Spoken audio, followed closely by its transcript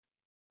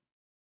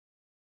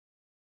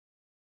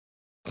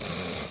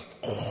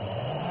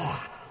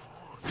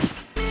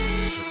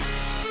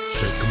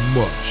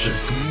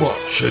up,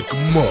 shake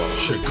 'em up,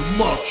 shake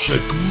 'em up,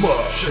 shake 'em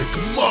up, shake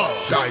 'em up.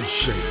 Dice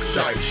shake,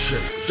 dice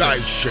shake,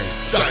 dice shake,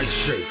 dice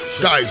shake,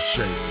 dice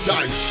shake,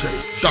 dice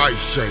shake,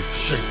 dice shake,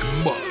 shake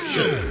 'em up,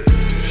 shake,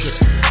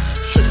 shake,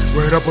 shake.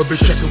 Red up a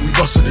bitch checkin', we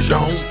bustin' it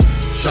down.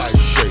 Dice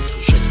shake,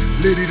 shake.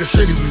 Liddy the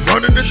city, we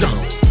runnin' it down.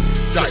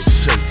 Dice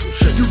shake,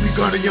 shake. You be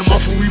gunning your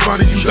mouth and we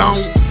running you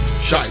down.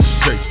 Dice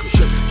shake,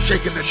 shake.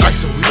 Shaking the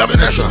dice and we loving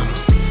that sound.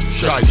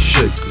 Dice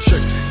shake,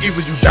 shake.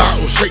 Even you die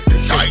or shake the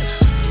dice.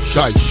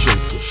 Dice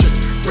shake, shake.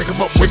 Wake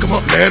 'em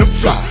up, let 'em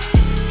fly.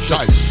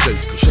 Dice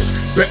shake, shake.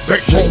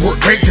 Back, roll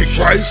work, can't take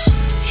price.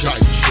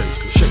 Dice shake,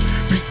 shake.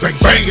 Beat bang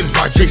bang, it's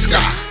by J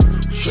Sky.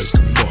 Shake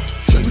 'em up,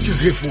 shake. We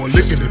just here for a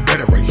lickin' and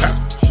better right back.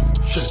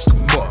 Shake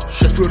 'em up,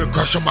 shake. Feel the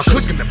crush on my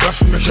click and the blast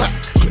from the clap.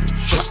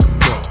 Shake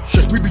 'em up,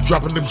 shake. We be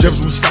dropping them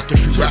gems, we stack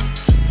if you rap.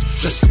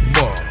 Shake 'em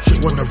up,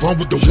 shake. When I run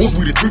with the wolves,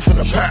 we the three from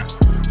the pack.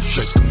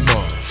 Shake 'em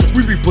up, shake.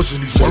 We be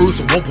pushing these words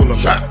and won't pull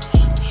them back.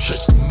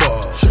 Shake 'em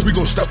up, shake. We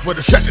gon' step for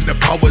the set and the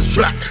power is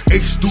black.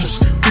 Ace deuce,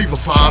 fever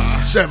 5,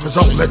 7's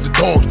out, let the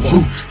dogs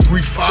bark.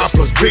 3-5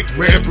 plus big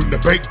red, bring the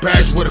bank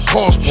bags where the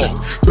cars park.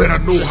 Bet I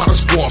know how to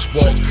squash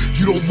walk.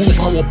 You don't move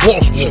how a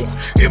boss walk.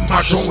 In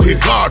my zone, hear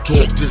God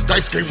talk. This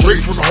dice game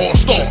ready from the hard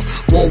start.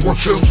 Raw work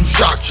films who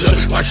shock ya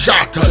like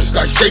shot touch,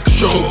 like shake a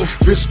show.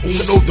 This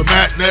Uno, the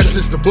madness,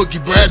 it's the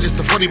Boogie Brad, it's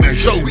the funny man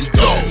show. We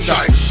go.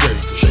 Dice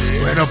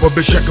shake, ran up a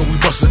bitch checkin', we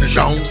bustin' it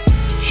down.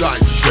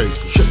 Dice shake,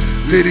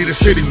 Liddy the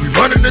city, we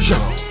runnin' the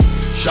town.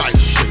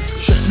 Dice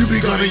shake, you be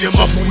gunning your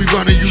mouth when we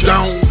running you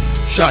down.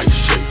 Dice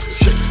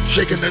shake,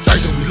 shaking the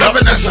dice and we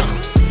loving that sound.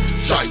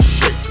 Dice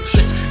shake,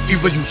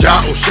 either you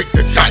die or shake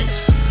the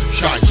dice.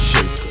 Dice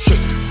shake,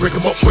 break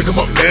 'em up,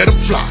 let 'em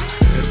fly.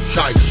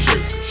 Dice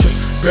shake,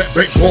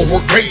 back, raw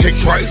work, can't take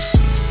price.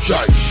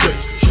 Dice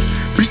shake,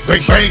 beat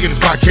bang bang and it's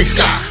by J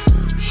Sky.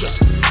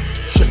 Shake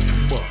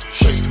 'em up,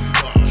 shake 'em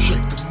up,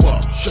 shake 'em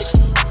up,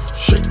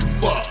 shake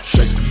 'em up,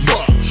 shake 'em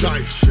up.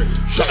 Dice shake,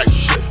 dice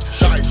shake,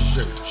 dice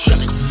shake,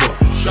 shake 'em up,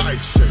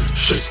 dice shake,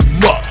 shake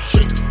 'em up,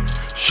 shake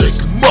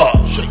 'em up,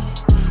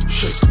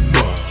 shake 'em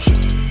up,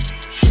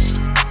 shake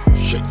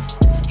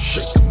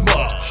 'em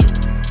up,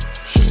 shake.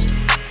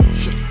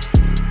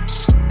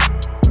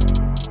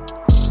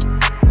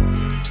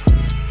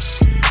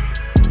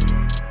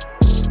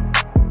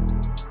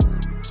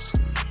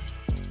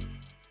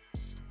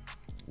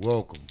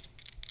 Welcome.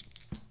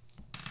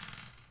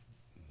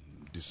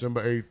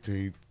 December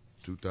 18th,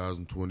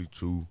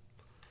 2022.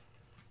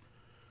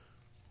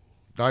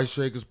 Dice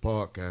Shakers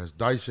Podcast,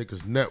 Dice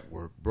Shakers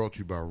Network, brought to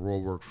you by Raw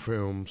Work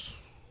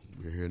Films.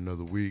 We're here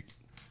another week.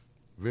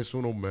 Vince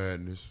Uno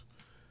Madness,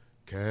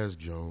 Cass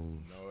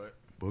Jones,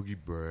 Boogie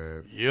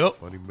Brad, Yep.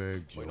 Funny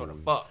Man Jones, We know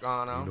the fuck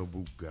going on. Nino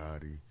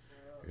Bugatti,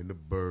 and the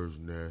Bird's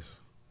Nest.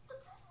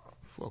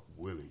 Fuck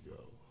Willie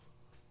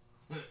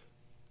go.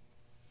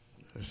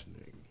 This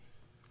nigga.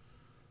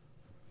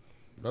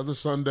 Another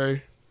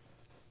Sunday,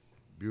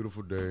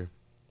 beautiful day.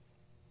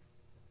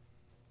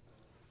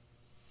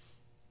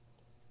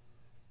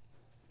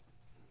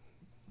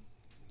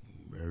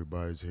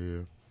 Everybody's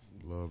here.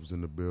 Love's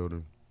in the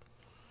building.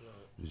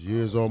 This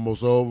year's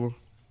almost over.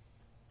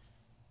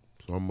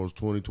 It's almost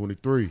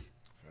 2023.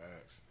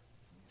 Facts.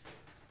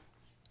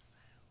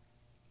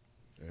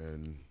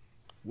 And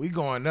We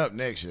going up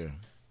next year.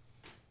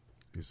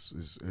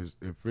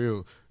 it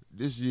feels,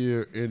 this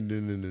year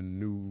ending in a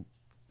new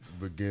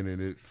beginning,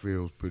 it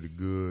feels pretty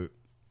good.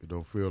 It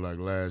don't feel like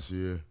last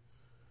year. It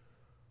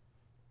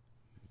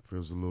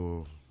feels a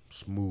little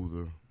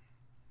smoother.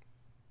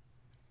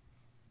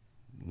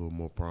 A little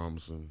more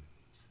promising.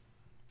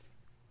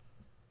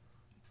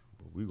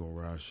 But we gonna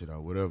ride shit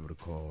out, whatever the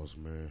cause,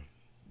 man.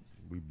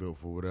 We built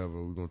for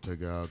whatever. We gonna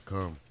take it how it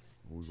come.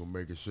 We gonna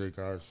make it shake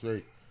how it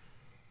shake.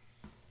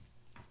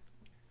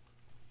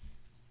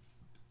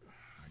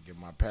 I get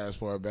my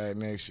passport back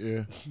next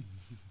year.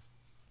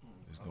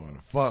 It's going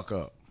to fuck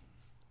up.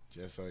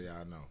 Just so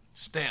y'all know.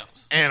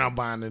 Stamps. And I'm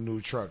buying a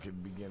new truck at the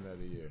beginning of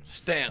the year.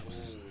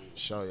 Stamps.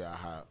 Show y'all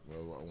how.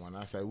 When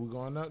I say we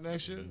going up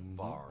next year,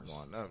 Bars.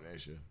 Going up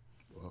next year.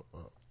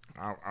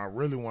 I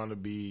really want to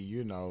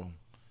be,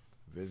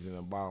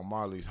 visiting Bob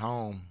Marley's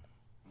home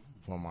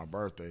for my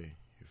birthday.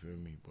 You feel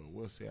me? But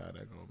we'll see how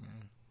that go,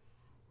 man.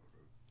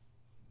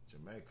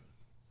 Jamaica.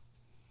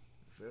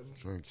 You feel me?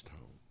 Drinkstown.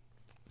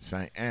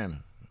 St.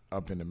 Anna,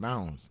 up in the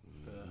mountains.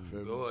 You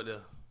feel Go me? up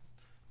there.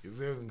 You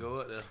feel me? Go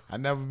up there. I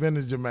never been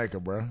to Jamaica,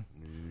 bro.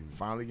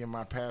 Finally get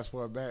my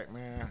passport back,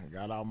 man.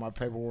 Got all my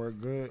paperwork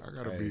good. I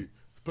gotta be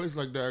a place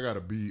like that. I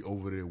gotta be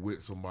over there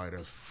with somebody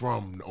that's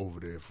from over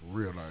there for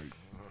real. Like,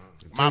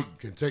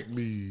 can take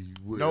me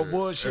with No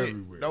bullshit.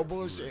 everywhere, No for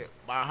bullshit. real.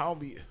 My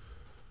homie.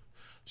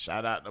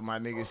 Shout out to my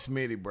nigga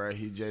Smitty, bro.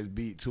 He just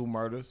beat 2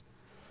 murders.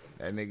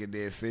 That nigga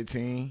did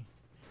 15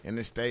 in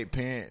the state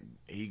pen.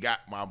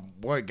 My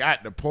boy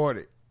got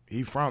deported.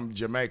 He from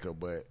Jamaica,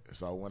 but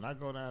so when I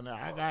go down there,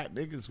 I got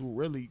niggas who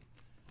really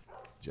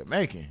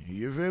Jamaican.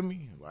 You feel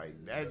me?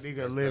 Like that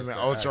nigga live in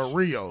Ocho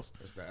Rios.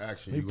 That's the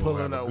action. He You gonna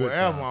pulling have a up good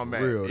wherever time, I'm for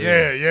at. real,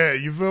 Yeah.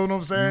 You feel what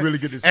I'm saying? You really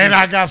get to see. And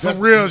I got some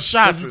real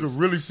shots. You can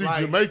really see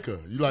Like, Jamaica.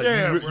 You like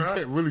Yeah, you bruh.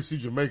 can't really see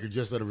Jamaica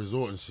just at a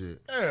resort and shit.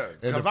 Yeah,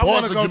 And the 'cause I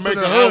wanna parts of go to Jamaica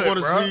the I hood, want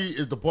to bruh. see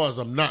is the parts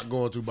I'm not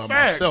going to by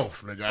Facts.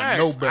 myself, nigga. I Facts.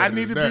 know better. I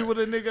need to than be that. with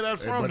a nigga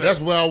that's from But there. that's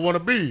where I want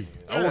to be.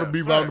 I Yeah, want to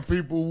be around the facts.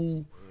 people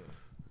who,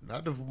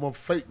 not the more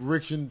fake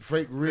rich and Yeah,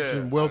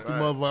 and wealthy right.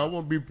 motherfucker. I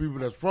want to be people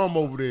that's from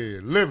over there,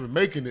 living,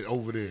 making it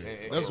over there.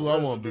 That's who I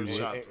want to be.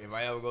 Shot. With. If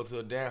I ever go to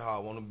a dance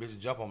hall, one of them bitches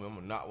jump on me, I'm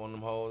gonna knock one of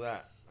them hoes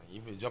out.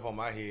 You finna jump on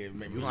my head,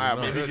 make me You gonna have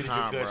a make me good get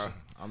time, bro. concussion.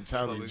 I'm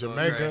telling you, We gonna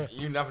Jamaica.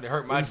 You nothing to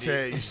hurt my You dick.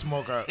 said you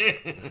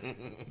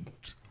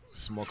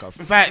smoke a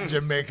fat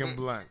Jamaican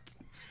blunt.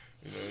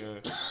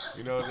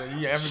 You know what I'm saying?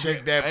 You ever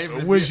Shake be- I ain't that.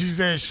 finna When be- she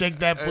said shake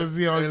that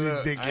pussy on Hey, your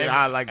look, dick, I get ain't-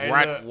 hot like hey,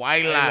 white look,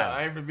 white hey, look, lie.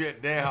 I ain't finna be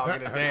at dance hall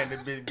getting a dance.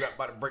 This bitch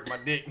about to break my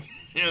dick.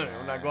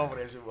 I'm not going for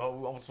that shit.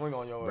 I'm gonna swing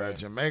on your Bro, ass.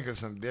 Jamaica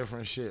some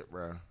different shit,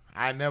 bro.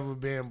 I never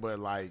been, but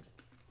like,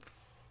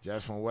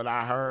 just from what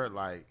I heard,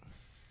 like,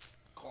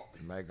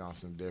 Jamaica on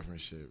some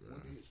different shit,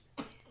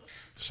 bro.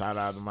 Shout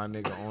out to my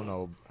nigga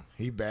Uno.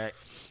 He back.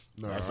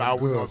 That's I'm all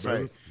we good, gonna say.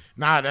 baby.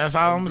 Nah, that's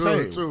all I'm good,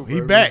 saying. too, He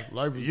baby. back.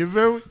 Life is- You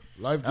feel me?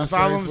 Life That's just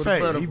all changed I'm for the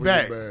saying. better He for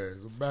back. your ass.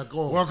 I'm back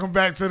on. Welcome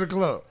back to the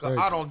club. Cause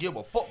I don't give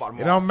a fuck about them.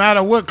 It don't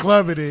matter what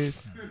club it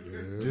is.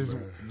 Yeah, Just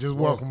man.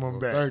 welcome him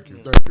back. Thank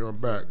you. I'm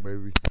back,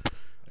 baby.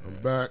 I'm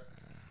back.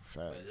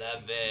 Facts.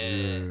 Love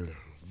it. Yeah,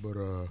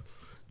 but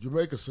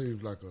Jamaica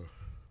seems like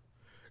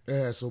it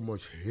has so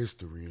much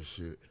history and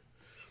shit.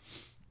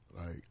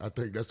 Like I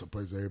think that's a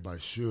place everybody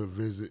should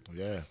visit.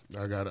 Yeah.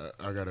 I gotta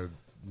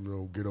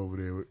get over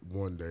there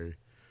one day.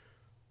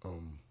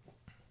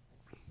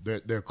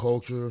 Their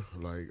culture,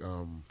 like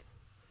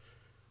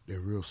they're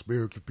real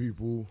spiritual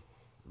people.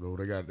 You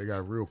know, they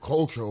got real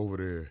culture over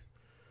there,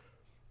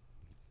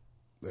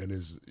 and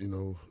it's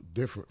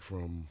different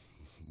from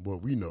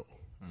what we know.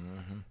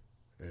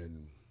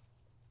 And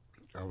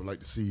I would like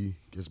to see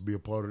just be a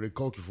part of their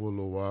culture for a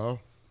little while,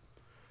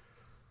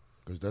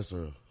 because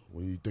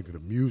when you think of the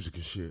music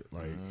and shit,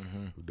 like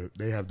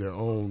they have their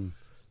own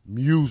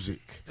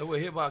music. That's where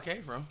hip hop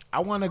came from. I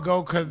want to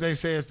go because they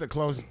say it's the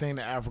closest thing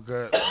to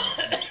Africa,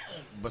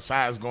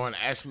 besides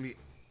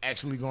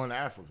actually going to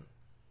Africa.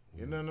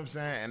 You know what I'm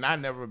saying? And I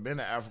never been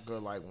to Africa.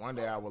 Like one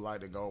day I would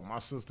like to go. My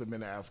sister been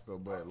to Africa,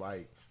 but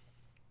like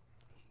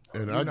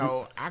And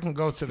I can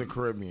go to the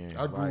Caribbean.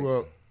 I grew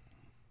up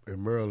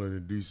in Maryland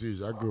and D.C.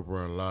 So I grew up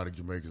around a lot of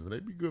Jamaicans, and they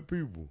be good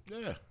people.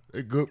 Yeah.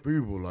 They good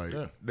people. Like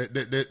Yeah.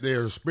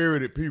 they're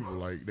spirited people.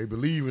 Like they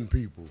believe in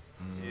people.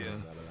 Yeah.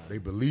 They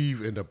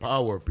believe in the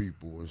power of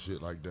people and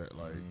shit like that.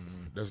 Like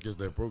that's just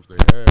the approach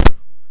they have.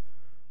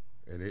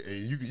 And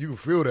you can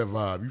feel that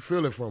vibe. You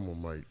feel it from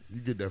them. Like you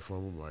get that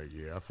from them. Like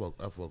I fuck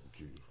with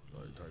you.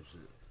 Like type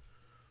shit.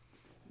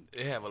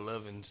 They have a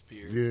loving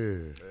spirit.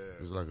 Yeah.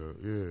 It's like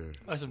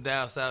Like some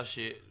down south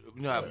shit.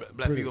 You know how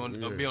black Pretty- people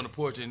yeah. be on the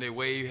porch and they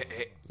wave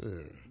yeah,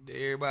 to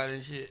everybody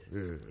and shit.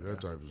 yeah,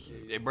 that type of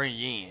shit. They bring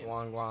you in.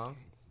 Wang Wang.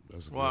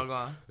 That's a Wang good-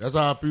 Wang. That's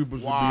how people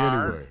should War. be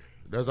anyway.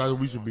 That's how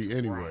we should be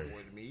anyway.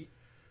 With me.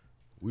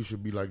 We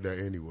should be like that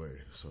anyway.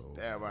 So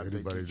Damn, I think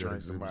anybody you that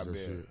drank some exhibits my that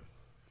beer. shit.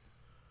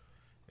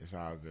 It's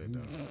all good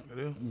though.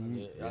 It is?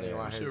 Yeah, y'all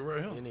niggas out shit here,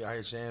 right here. you niggas out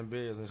here sharing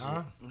beers and shit.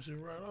 Huh? That shit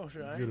right on,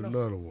 shit. I Get ain't know.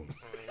 another one.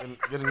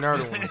 Get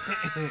another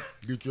one.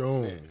 Get your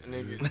own.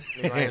 Nigga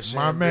out here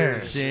sharing My man.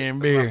 beers. Sharing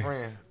That's my beer.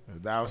 friend.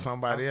 If that was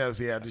somebody else,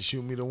 he had to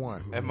shoot me the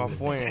one. That's my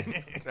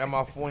friend. That's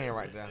my friend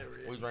right there.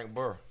 We drink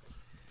burr.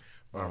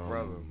 My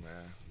brother,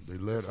 man. They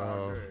let It's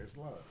all good. It's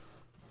love.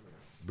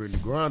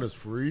 Brittany Griner's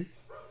free.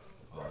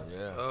 Oh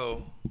yeah.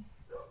 Oh.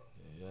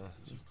 Yeah.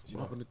 She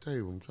up on the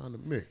table. I'm trying to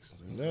mix.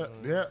 Yeah,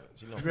 yeah.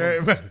 She know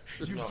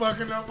You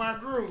fucking up my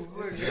groove.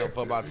 Look, Yeah,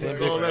 for about 10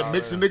 All bitches. that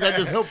mixing, nigga, I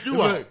just helped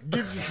you out. Look, get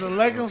your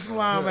Selectum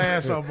Slime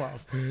ass up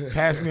off.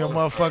 Pass me a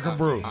motherfucking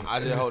brew. I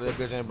just hope that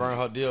bitch ain't burn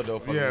her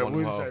dildo for Yeah, one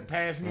we of them say, hoes.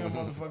 pass me a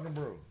motherfucking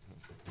brew.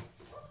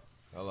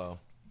 Hello.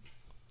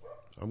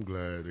 I'm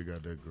glad they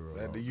got that girl.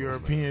 Let out, the though,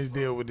 Europeans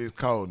deal with this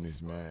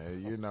coldness,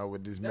 man. You know,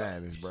 with this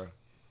madness, bro.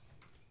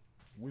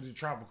 We the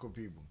tropical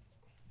people.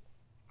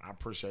 I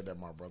appreciate that,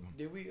 my brother.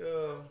 Did we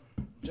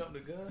jump the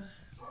gun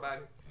by,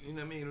 you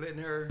know what I mean, letting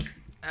her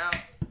out?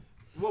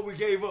 What we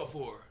gave up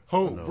for her?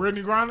 Who?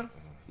 Brittany Griner?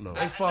 No,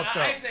 They fucked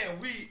I up. ain't saying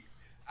we.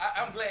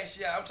 I'm glad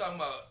she out. I'm talking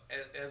about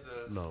as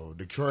the no,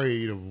 the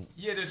trade of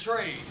the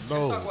trade.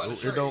 no. Let's talk about the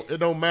trade. It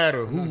don't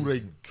matter who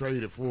they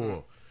traded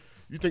for.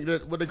 You think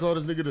that what they call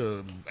this nigga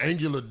the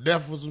angel of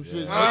death or some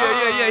shit?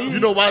 Oh yeah. You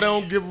know why they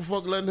don't give a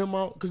fuck letting him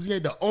out? Because he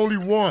ain't the only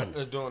one.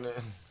 Just doing that.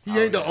 He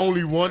ain't the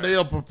only one. They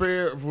are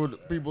prepared for the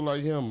people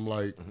like him.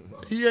 Like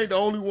he ain't the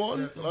only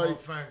one. Like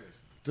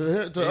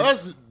to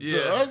us,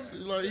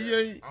 like he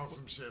ain't. On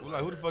some shit. We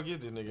like, who the fuck is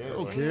this nigga? I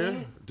don't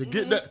care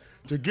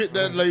to get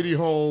that lady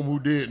home who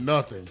did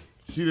nothing.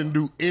 She didn't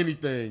do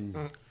anything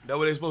That's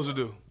what they supposed to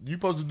do. You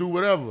supposed to do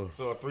whatever.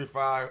 So a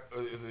 3-5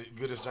 is a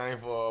good exchange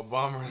for a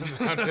bomber,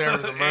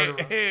 terrorist, a murderer.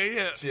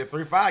 Yeah. Shit,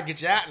 3-5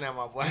 get you out now,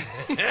 my boy.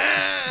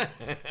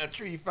 A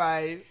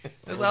 3-5.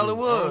 That's all it I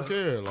was. don't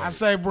care.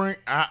 Like,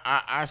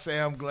 I say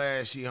I'm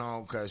glad she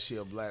home because she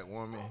a black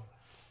woman.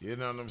 You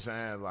know what I'm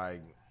saying? Like,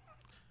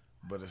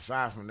 but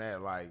aside from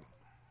that, like,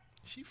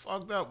 she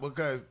fucked up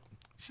because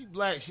she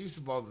black. She's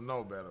supposed to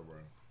know better, bro.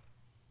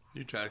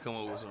 You try to come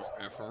up with some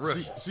from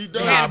Russia. she It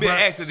does. had to be an bruh.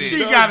 accident. She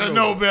does gotta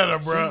know know better.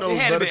 better, bro. She knows It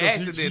had to better be 'cause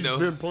accident, she's though.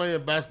 been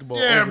playing basketball.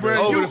 Yeah, over bro. there.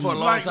 Over You there for a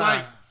long like,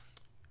 time.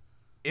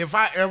 if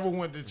I ever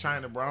went to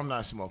China, bro, I'm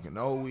not smoking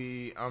no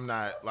weed. I'm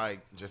not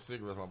like Just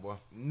cigarettes, my boy.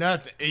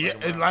 nothing.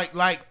 It's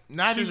like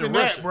not She was even in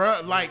that, Russia.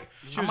 bro. Like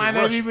She I was might in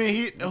not Russia. even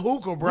hit the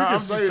hookah, bro. We can I'm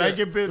say just that,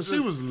 taking but pictures. she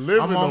was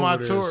living I'm on over my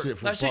there tour. and shit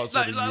for Like she, parts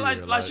like, of the like,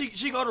 year. like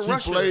she go to she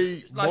Russia.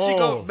 played Like ball she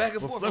go back and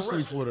forth from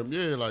professionally Russia. for them.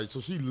 Yeah, like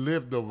so she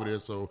lived over there.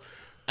 So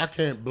I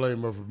can't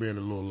blame her for being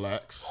a little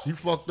lax. She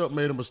fucked up,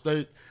 made a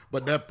mistake,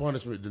 but that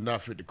punishment did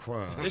not fit the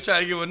crime. They try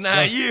to give her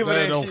 9 years for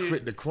that don't shit.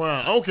 fit the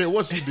crime. I don't care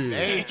what she did.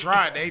 They ain't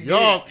tried. They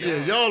Y'all,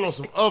 did. y'all on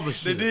some other They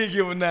shit. did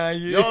give her 9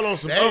 years. Y'all on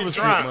some They other ain't shit,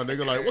 tried. my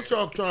nigga. Like, what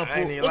y'all trying to I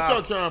ain't prove? even What lie.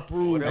 y'all trying to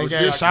prove? They with gave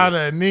this shout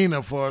shit? out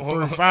Nina for a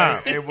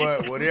 3-5. Hey,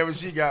 but whatever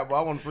she got, but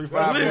I want a 3-5 of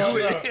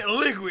that shit.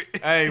 Liquid.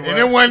 Hey, And boy.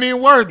 it wasn't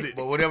even worth it.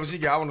 But whatever she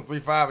got, I want a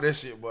 3-5 of that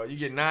shit, boy. You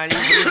get 9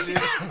 years for this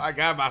shit. I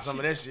gotta buy some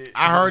of that shit.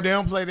 I heard they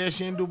don't play that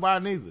shit in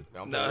Dubai neither.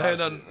 No,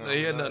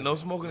 they had no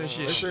smoking and They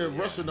shit. said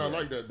Russia not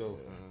like that though.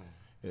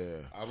 Yeah.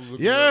 I was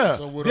looking Yeah, at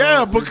somewhere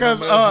yeah, with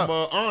because, my man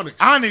from,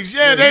 Onyx. Onyx,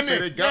 Yeah, that he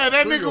said they nigga, got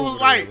that free nigga over was there.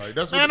 like, Like,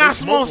 that's what man, they I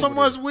smoke smoked so over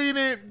much there. weed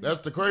in. That's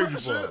the crazy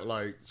Russia. part.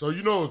 Like, so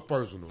you know it's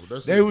personal.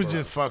 That's They it, was bro.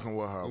 just fucking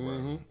with her,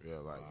 bro. Yeah,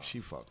 like she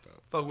fucked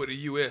up. Fuck with the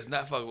U.S.,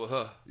 not fuck with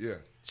her. Yeah.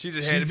 She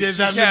just She had to be. just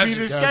She had to be captured. the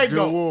That's good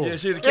scapegoat. war. Yeah,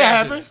 she the It captured.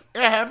 happens.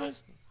 It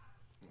happens.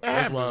 It That's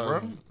happens, why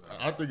bro.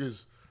 I think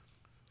it's.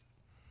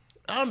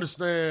 I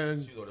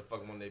understand. You go to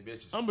fuck them on their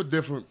bitches. I'm a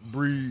different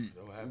breed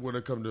when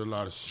it comes to a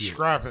lot of shit.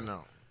 Scrapping them.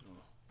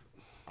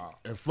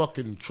 And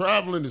fucking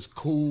traveling is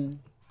cool.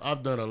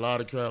 I've done a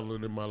lot of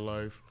traveling in my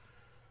life.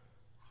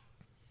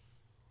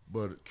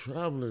 But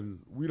traveling,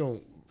 we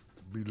don't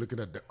be looking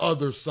at the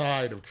other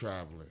side of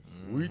traveling.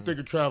 When we think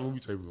of traveling, we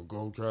say we're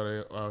going to go try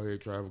to out here,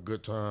 try to have a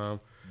good time,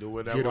 Do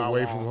whatever get I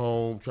away want. from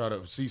home, try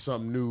to see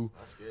something new.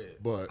 scared.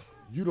 But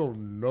you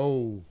don't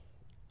know.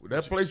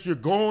 That place you're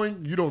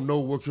going, you don't know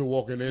what you're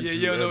walking into. Yeah,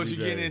 you don't know what every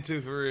you're getting day.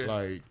 into for real.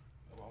 Like,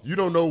 you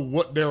don't know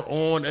what they're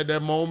on at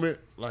that moment.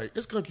 Like,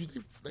 this country,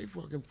 they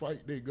fucking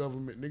fight their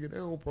government, nigga. They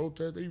don't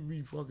protest. They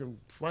be fucking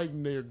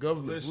fighting their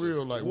government for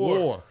real, like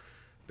war.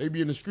 They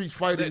be in the streets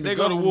fighting They the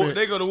go to government. war.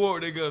 They go to war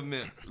with their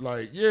government.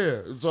 Like,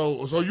 yeah.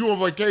 So you on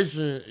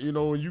vacation, you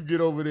know, and you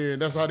get over there,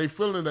 and that's how they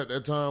feeling at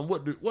that time.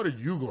 What are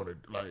you gonna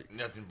like?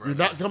 Nothing, bro. You're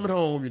not coming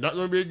home. You're not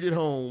gonna be able to get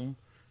home.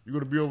 You're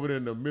gonna be over there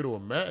in the middle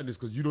of madness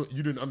because you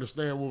didn't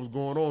understand what was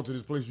going on to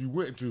this place you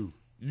went to.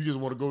 You just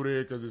want to go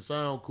there because it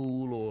sound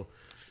cool or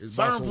it's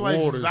by Certain some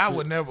places water and I shit.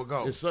 would never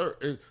go. It's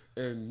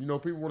and you know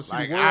people want to see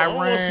Like the world. I don't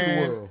want to see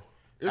Iran, the world.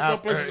 It's some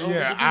places I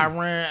yeah, want to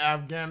Iran,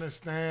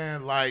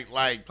 Afghanistan, like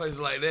Places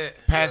like that.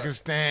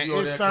 Pakistan. You go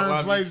It's there, certain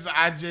Colombia.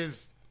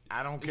 places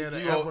I don't care to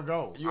ever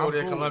go. You I'm over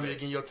there in cool Colombia with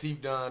getting your teeth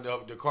done.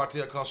 The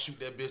cartel come shoot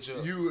that bitch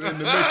up. You in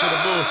the mix of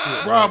the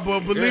bullshit, Bro, but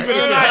believe it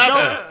or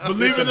not, though,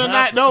 believe it or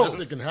not, though, This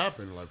shit can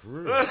happen, like for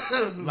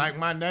real. like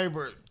my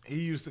neighbor, he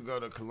used to go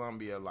to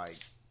Colombia like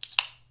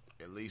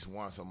at least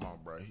once a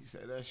month, bro. He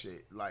said that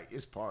shit, like,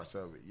 it's parts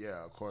of it.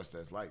 Yeah, of course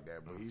that's like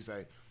that, but he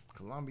say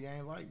Colombia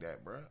ain't like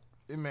that, bro.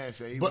 This man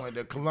said he But- went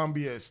to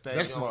Colombia State.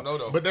 That's don't know,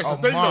 though. But that's the A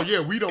thing, month. though.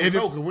 Yeah, we don't It-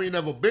 know because we ain't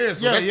never been.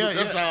 So Yeah, that's, yeah,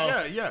 that's yeah,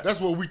 how. yeah. That's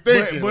what we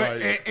thinking.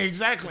 like,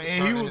 exactly.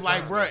 And he turn was into like,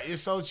 time, bro, man.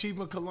 it's so cheap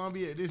in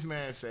Colombia. This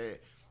man said,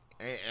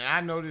 and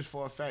I know this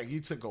for a fact,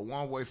 he took a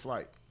one-way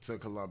flight to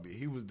Colombia.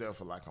 He was there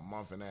for like a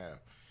month and a half.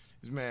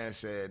 This man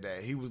said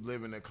that he was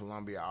living in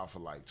Colombia off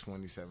of like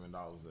 $27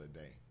 a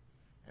day.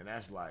 And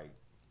that's like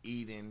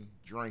eating,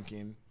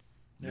 drinking,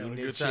 Having meeting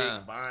a a good chick,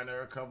 time. buying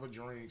her a couple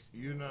drinks.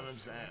 You know what I'm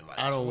saying? Like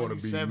I don't want to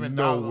be $27.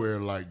 nowhere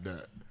like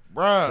that.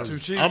 Bruh. Too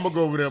cheap. I'm gonna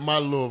go over there, my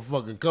little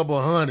fucking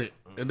couple hundred,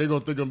 and they gonna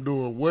think I'm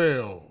doing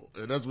well,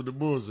 and that's what the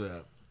bulls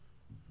have.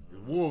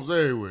 Wolves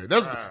everywhere.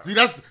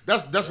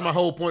 That's my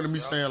whole point of me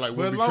saying like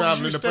when But we long as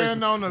traveling you to places,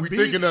 stand on the we beach,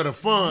 thinking of the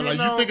fun. you Like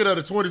know, you thinking of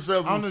the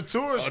 $27 On the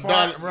tourist a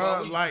part, dollar-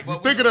 bro, we- like You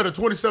thinking of the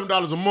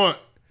 $27 a month,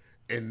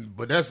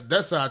 but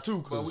that's how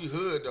too. But we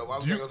hood though. Why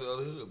we You- gotta go to the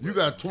other hood? You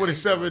bro? got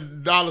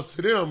 $27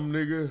 to them,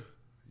 nigga.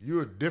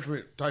 You're a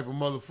different type of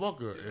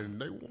motherfucker, and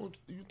they want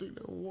you. Think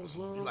they don't want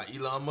some? You like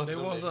Elon Musk. They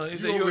them want niggas. something. He You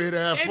said over here you to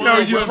have they fun. know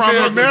you West from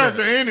Virginia.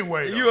 America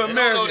anyway. though. you They don't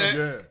know American.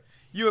 that. Yeah.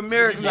 You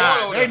American.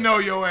 Nah, they know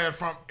your ass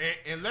from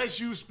unless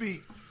you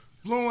speak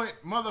fluent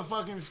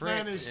motherfucking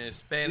Spanish. and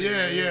Spanish.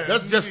 Yeah.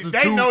 That's just the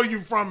they two- know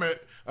you from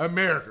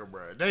America,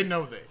 bro. They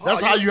know that.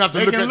 That's how you have to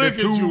They look can at look the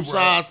at you, two bro.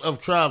 sides of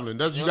traveling.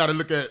 That's you got to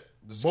look at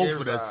both scary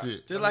of that side.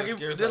 shit. Just like I'm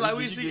scared, just like you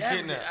we get see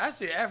African. kidnapped. I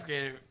see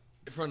African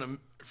from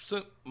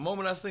the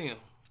moment I see him.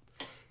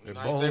 The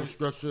Nice bone thing.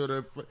 structure,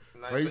 their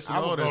Nice face, thing. and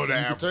I all would that go shit. to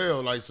You can Africa.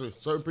 tell, like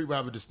certain people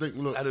have a distinct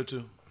look. I do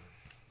too.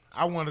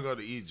 I want to go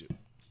to Egypt.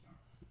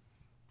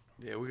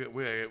 Yeah, we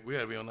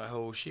gotta be on that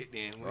whole shit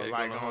then. We Or gotta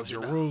like go on on that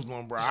shit.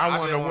 Jerusalem, bro. I I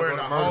want to just wanna wear go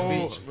the to Myrtle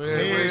whole Beach.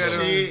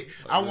 head shit.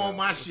 I want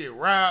my shit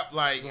wrapped,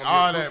 like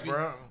all that,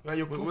 bro. Got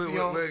your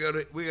kufi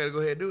on. We gotta go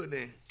ahead and do it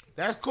then.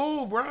 That's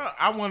cool, bro.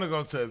 I want to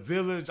go to a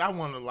village. I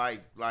want to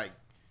like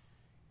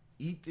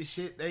eat the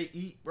shit they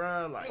eat,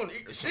 bro. Like wanna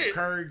eat the some shit?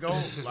 curry goat,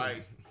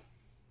 like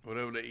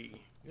Whatever they eat.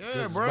 yeah,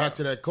 This is bro. back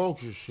to that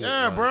culture shit.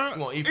 Yeah, like, bro. You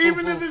gonna eat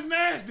Even fufu? if it's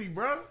nasty,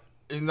 bro.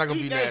 It's not gonna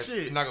Eat be that nasty.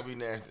 shit. It's not gonna be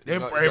nasty.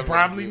 It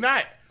probably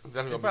not. It's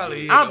not gonna be Probably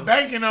good. is. I'm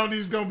banking on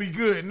this gonna be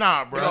good.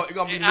 Nah, bro. It's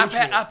gonna be Our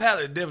nutrient.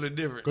 palate is definitely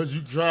different. Cause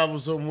you travel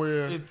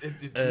somewhere and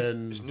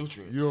it's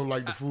nutrients. you don't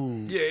like the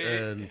food, yeah,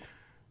 and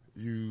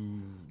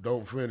you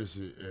don't finish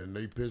it, and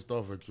they pissed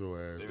off at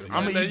your ass. They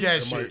I'm might- gonna eat that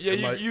it shit. might- Yeah,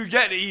 it might- you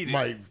got to eat it.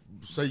 might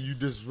say you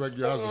disrespect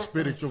your house and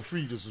spit at your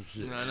feet or some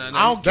shit. No. I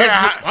don't care.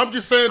 That's How, I'm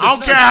just saying. I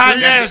don't care how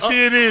That's- nasty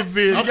it is,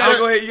 bitch. You gotta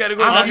go ahead. You gotta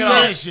go I'm knock it saying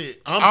off. that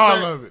shit. I'm all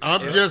saying, of it.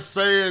 I'm just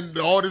saying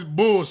all this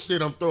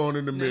bullshit I'm throwing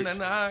in the mix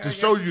no, I to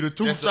show got you the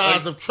two That's the-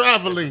 sides of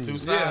traveling. Two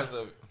sides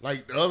of it.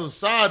 Like the other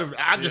side of it.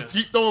 I just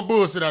keep throwing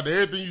bullshit out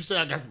there. Everything you say,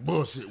 I got some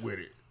bullshit with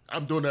it.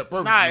 I'm doing that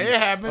purposely. Nah, it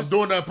happens. I'm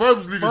doing that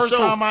purposely to First show.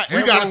 time I we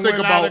ever gotta think went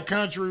about out of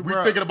country, we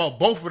bro. thinking about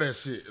both of that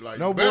shit. Like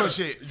No better.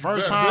 bullshit. You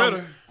First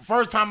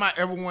better. time I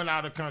ever went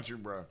out of country,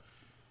 bro.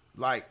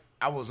 Like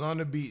I was on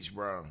the beach,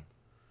 bro,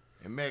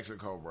 in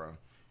Mexico, bro,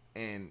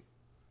 and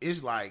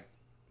it's like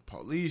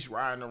police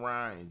riding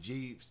around in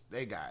jeeps.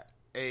 They got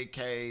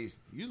AKs.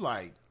 You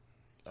like,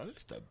 oh,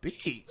 this the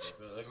beach.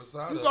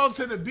 You go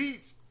to the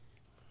beach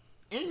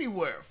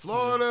anywhere,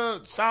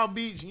 Florida, South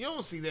Beach, you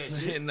don't see that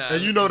shit. Nah.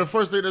 And you know the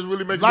first thing that's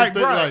really making Like,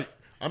 me think bruh. like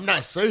I'm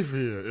not safe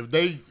here. If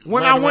they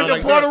When ride I went to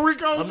around like Puerto that,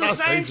 Rico, I'm it's the not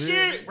same safe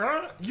here. shit,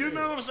 bro. You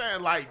know what I'm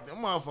saying? Like, them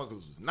motherfuckers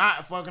was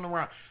not fucking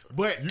around.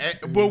 But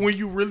when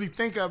you really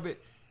think of it,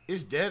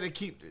 it's there to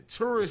keep the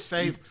tourists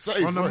safe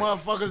Safe, from the right.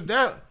 motherfuckers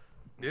there.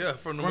 Yeah,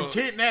 from the From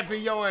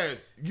kidnapping your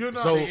ass. You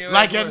know, So-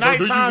 like at so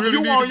do you nighttime, really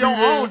you need on to your be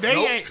there? own. They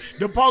Nope. ain't,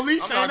 the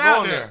police I'm ain't not out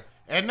going there. there.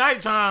 At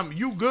nighttime,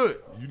 you good.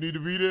 You need to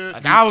be there.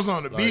 Like, I was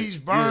on the Like,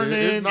 beach burning. Yeah,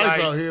 it's nice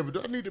like, out here, but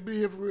do I need to be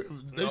here for real?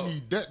 They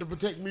need that to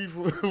protect me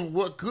from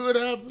what could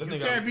happen. you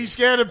can't be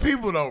scared of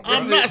people though, bro.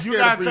 I'm not You scared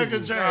gotta of take a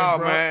people. chance, Nah,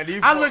 bro. man,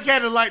 these I fuck- look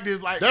at it like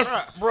this, like,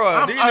 That's-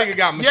 Bruh, these niggas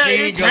got machine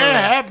yeah, it guns.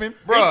 can happen.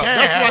 Bruh, It can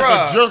That's happen. like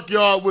Bruh. a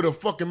junkyard with a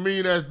fucking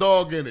mean ass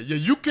dog in it. Yeah,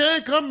 you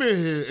can come in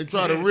here and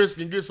try to risk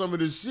and get some of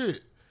this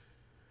shit.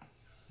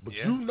 But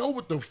you know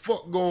what the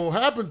fuck gonna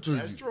happen to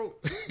That's you. true.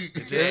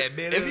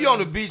 If you on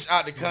the beach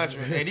out the country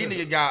and these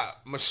niggas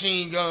got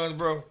machine guns,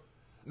 bro.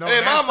 No,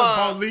 in that's my the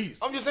mind, police.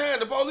 I'm just saying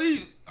the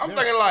police. I'm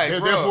thinking like, They're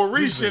there for a bro,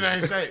 This reason. shit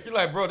ain't safe. you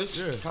like, bro, this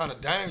shit kind of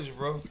dangerous,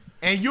 bro.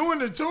 And you in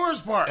the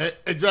tourist part.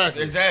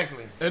 Exactly.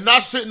 Exactly. And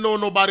not shitting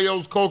on nobody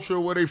else's culture,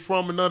 where they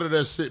from, and none of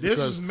that shit. This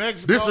because is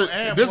Mexico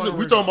and this Puerto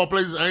we Rico. talking about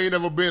places I ain't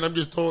never been. I'm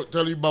just telling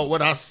you about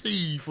what I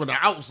see from the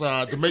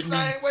outside to make It's me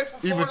the same way from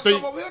even Florida think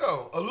stuff over here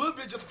though. A little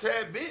bit, just a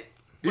tad bit.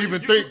 But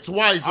even you- think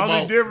twice Only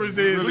about. difference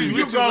is really you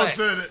get go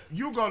relaxed.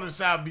 you go to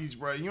South Beach,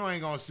 bro. You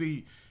ain't gonna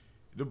see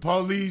the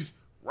police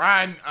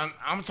riding.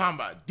 I'm talking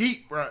about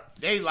deep, bro.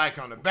 They like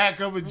on the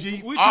back of a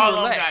jeep. We too All of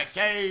them got relaxed.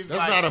 K's. That's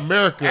like, not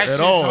America that at shit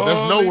all. That's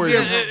totally nowhere.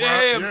 different, bro.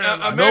 Yeah, Yeah,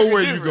 like, America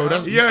Nowhere you different, go. huh?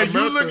 That's yeah, America,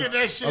 you look at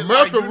that shit. America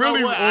like, you know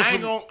really what? on I ain't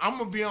some. gonna. I'm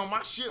gonna be on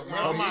my shit when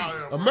I'm out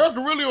here. Bro. America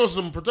really on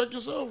some protect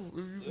yourself.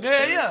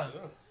 Yeah.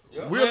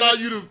 We allow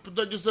you to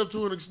protect yourself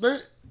to an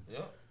extent. Yeah.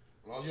 As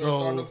long as you So-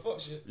 don't start no fuck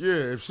shit. Yeah,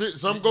 if shit,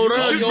 something go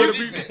down, should you go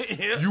better deep.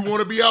 be. You want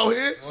to be out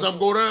here? Something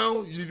go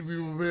down, you need to be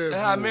prepared.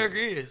 That's how for it. America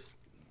is.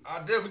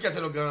 I did. We can't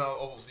take no gun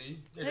overseas.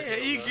 Yeah,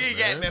 you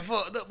got me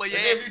fucked up, but And yeah,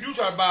 if you do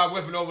try to buy a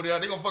weapon over there,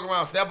 they gonna fuck around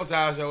and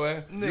sabotage your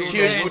ass. nigga,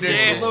 Kill you with that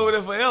ass shit. over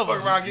there Fuck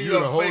forever. around, give You're you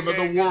in a a whole fake other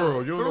ass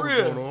world. You don't For know what's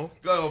real. going on.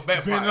 gun on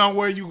backfire. Depending on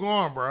where you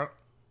going, bro.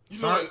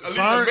 You know, at least in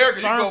Certain, America,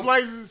 you certain go.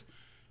 places.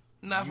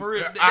 Not for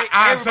real.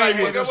 I say Everybody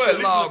this. wants Guess to what?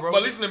 shit law, bro. But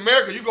at least in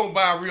America, you gonna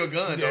buy a real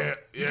gun, though. Yeah,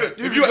 You yeah. could-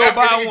 You If can you go an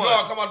buy African one.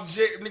 guard come out the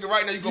jet, nigga,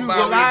 right now, you gonna buy a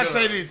But real I gun.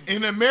 say this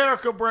in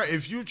America, bro.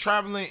 If you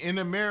traveling in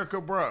America,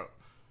 bro,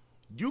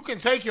 you can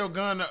take your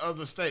gun to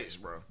other states,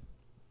 bro.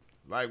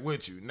 Like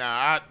with you. Now,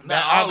 out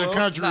all of of the 'em.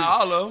 country, Not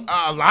all of 'em.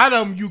 a lot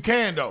of them you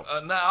can though.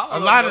 Not all A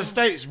of lot them. of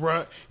states,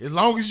 bro. As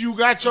long as you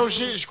got your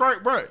shit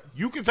straight, bro,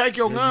 you can take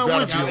your Yeah, gun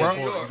gotta with you, have bro.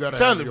 your- you gotta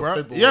Tell have it, your bro.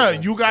 paperwork Yeah,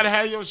 on. you gotta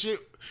have your shit.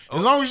 As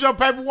long as your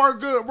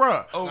paperwork good,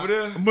 bro. over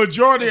there.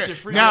 Majority. That shit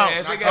free, Now,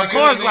 man. They of got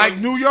course, niggas like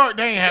in- New York,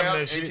 they ain't having that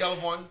In shit.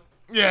 California.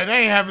 Yeah, they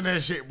ain't having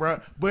that shit, bro.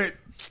 But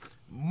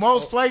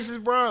most places,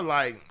 bro,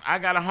 like I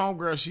got a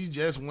homegirl. She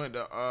just went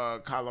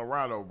to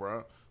Colorado,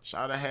 bro.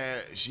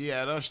 She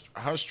had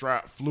her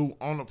strap flew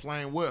on the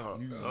plane with her.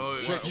 Oh,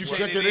 Check, you check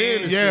check it it in.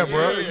 in. and Yeah, shit.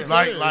 bro. you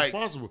Like- can. like-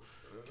 it's possible.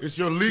 It's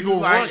your She legal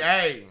was like, right.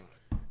 hey,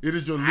 It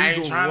is your I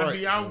legal ain't trying right. to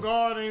be out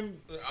guard in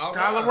Outside.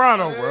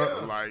 Colorado, Yeah.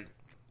 bro. Like,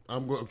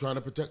 I'm trying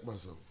to protect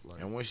myself.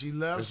 Like, and when she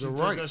left, It's she a took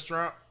right. her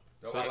strap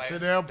That's why I like- to the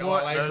that's airport. why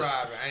I like That's-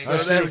 driving. I ain't So got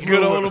That that's shit good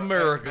flew old with I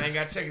America. ain't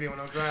got to check it in when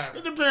I'm It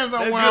driving. depends on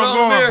That's where good I'm old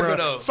going, America, bro.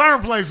 though.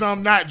 Certain places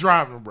I'm not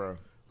driving, bro.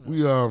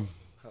 we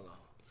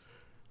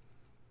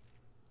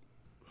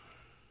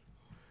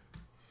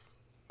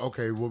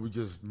okay, what we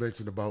just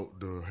mentioned about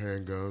the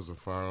handguns and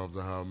firearms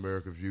and how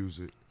America views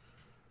it.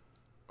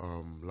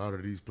 A lot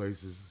of these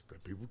places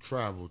that people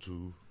travel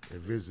to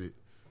and visit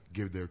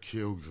give their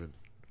children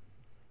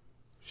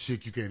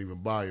shit you can't even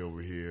buy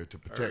over here to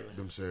protect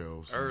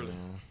themselves. Early.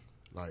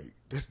 Like,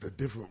 that's the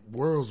different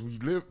worlds we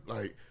live.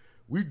 Like,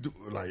 we do,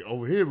 like,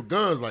 over here with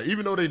guns, like,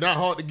 even though they not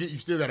hard to get, you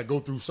still got to go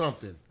through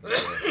something.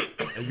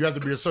 And you have to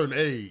be a certain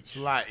age. It's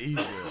a lot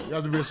easier. You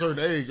have to be a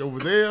certain age. Over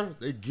there,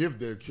 they give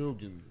their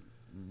children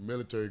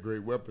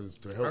military-grade weapons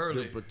to help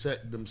them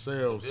protect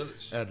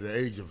themselves at the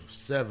age of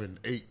 7,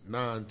 8,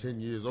 9, 10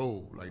 years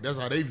old. Like, that's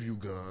how they view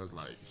guns.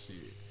 Like, shit,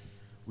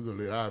 we're going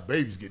to let our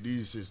babies get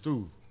these shits,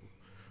 too.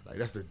 Like,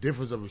 that's the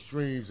difference of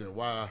extremes and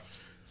why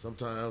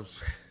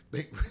sometimes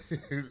they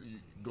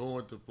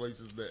going to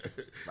places that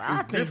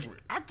different.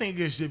 I think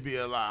it should be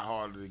a lot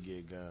harder to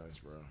get guns,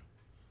 bro.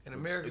 In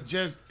America?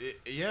 Just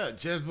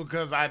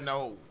because I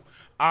know,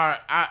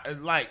 I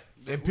like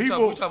the we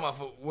people. talking about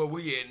for where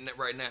we at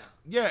right now.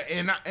 Yeah,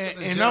 and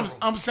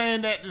I'm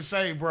saying that to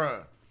say,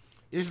 bro,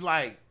 it's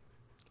like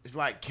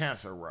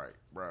cancer, right,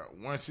 bro?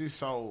 Once it's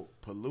so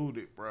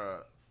polluted,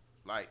 bro,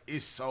 like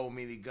it's so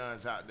many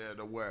guns out there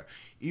to where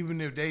even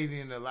if they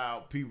didn't allow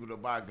people to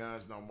buy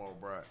guns no more,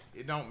 bro,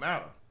 it don't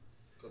matter.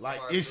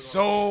 Like it's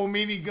so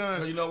many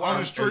guns on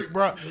the street,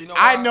 bro.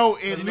 I know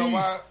at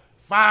least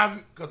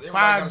five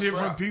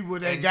different people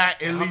that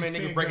got at least. How many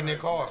niggas breaking their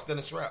cars,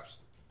 stealing straps?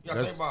 You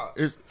gotta think about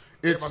it's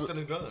everybody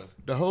stealing guns.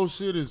 The whole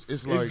shit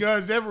is like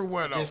guns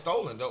everywhere though. Getting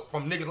stolen though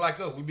from niggas like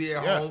us. We be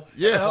at home.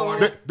 Yeah,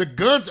 the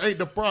guns ain't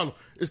the problem.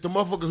 It's the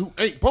motherfuckers who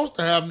ain't supposed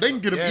to have them. They can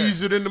get them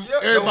easier than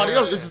everybody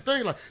else. It's the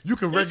thing. Like you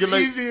can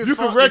regulate. You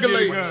can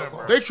regulate.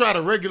 They try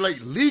to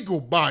regulate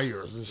legal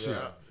buyers and shit.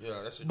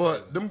 Yeah, that shit. But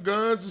crazy. them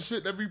guns and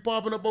shit that be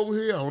popping up over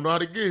here, I don't know how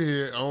to get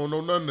here. I don't know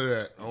none of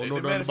that. I don't know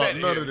nothing about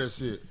none of that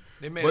shit.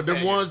 But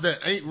the ones that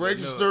ain't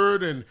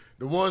registered and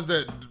the ones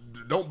that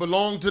don't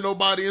belong to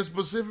nobody in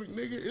specific,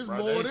 nigga, it's more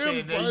of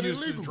them. They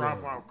used to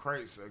drop off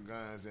crates of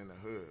guns in the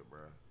hood,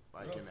 bro.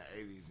 Like in the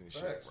 80s and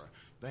shit,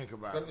 bro. Think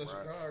about it,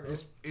 bro.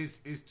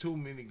 It's too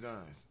many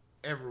guns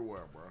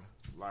everywhere, bro.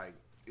 Like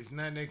it's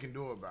nothing they can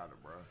do about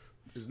it, bro.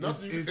 It's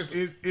nothing.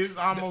 It's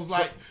almost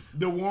like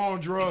the war on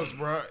drugs,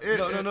 bro.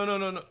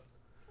 No.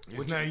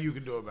 There's nothing you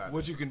can do about it.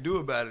 What you can do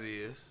about it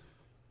is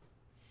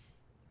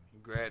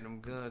grab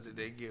them guns that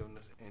they giving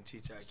us and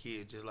teach our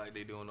kids just like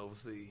they doing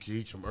overseas.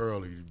 Teach them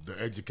early. The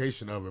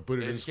education of it. Put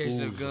it in schools.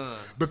 Education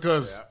of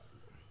guns.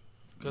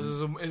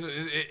 Because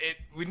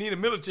we need a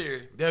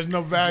military. There's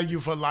no value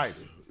for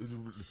life.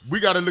 We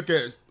got to look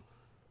at,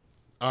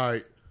 all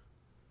right,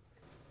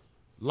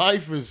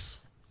 life is,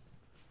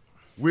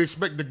 we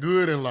expect the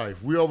good in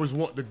life. We always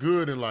want the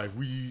good in life.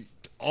 We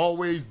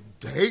always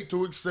hate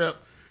to accept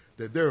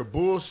that there are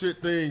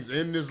bullshit things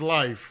in this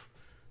life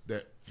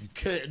that you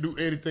can't do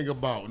anything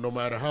about, no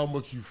matter how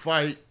much you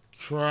fight,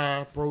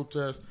 try,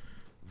 protest.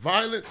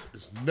 Violence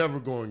is never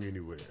going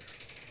anywhere.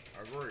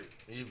 I agree.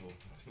 Evil.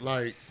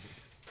 Like,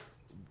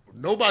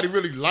 nobody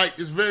really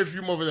it's very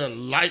few motherfuckers that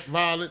like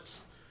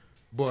violence,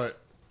 but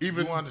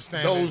even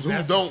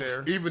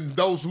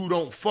those who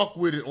don't fuck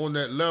with it on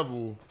that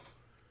level,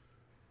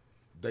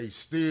 they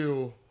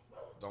still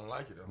don't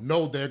like it though.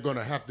 Know they're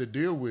gonna have to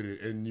deal with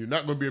it, and you're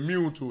not gonna be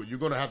immune to it. You're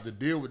gonna have to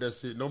deal with that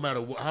shit, no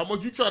matter how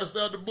much you try to stay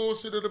out the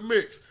bullshit of the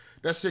mix.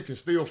 That shit can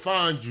still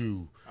find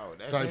you. Oh,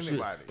 that's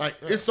anybody. Shit. Like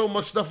it's so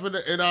much stuff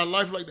in our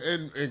life like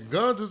that, and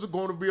guns is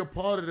going to be a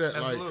part of that.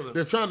 Absolutely. Like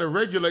they're trying to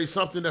regulate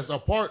something that's a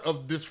part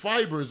of this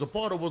fiber, is a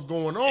part of what's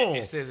going on.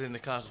 It says in the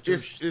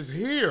Constitution. It's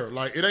here.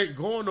 Like it ain't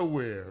going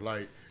nowhere.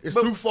 Like it's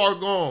too far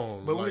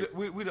gone. But like,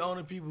 we the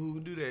only people who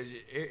can do that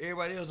shit.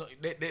 Everybody else,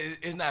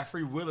 it's not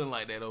free willing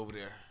like that over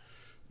there.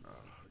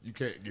 You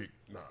can't get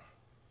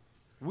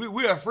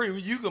We are free.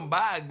 You can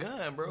buy a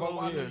gun, bro. But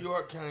why New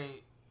York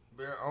can't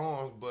bear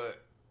arms,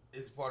 but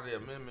it's part of the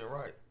amendment,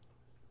 right?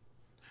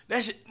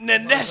 That's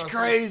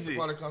crazy. It's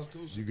part of the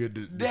Constitution. You get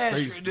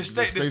the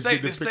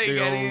state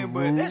got in,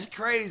 but that's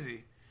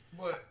crazy.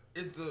 But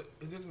it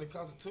is in the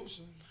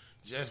Constitution.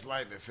 Just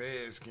like the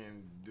feds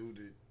can do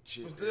the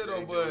shit.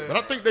 But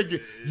I think they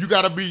get. You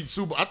gotta be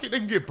super. I think they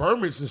can get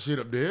permits and shit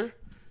up there.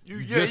 You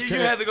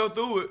have to go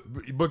through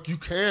it. But you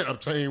can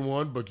obtain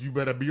one, but you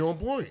better be on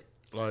point.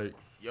 Like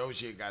your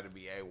shit got to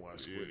be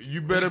A1.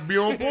 You better be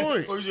on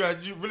point. So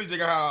you really just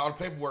got all the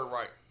paperwork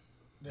right.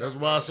 That's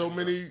why so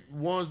many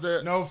ones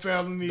that no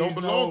felonies don't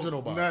belong to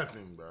nobody.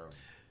 Nothing, bro.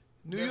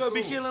 New York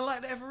be killing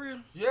like that for real?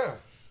 Yeah.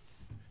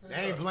 They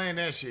ain't playing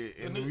that shit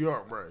in New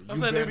York, bro. I'm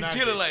saying they be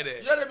killing like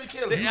that. Yeah, they be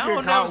killing. I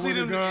don't never see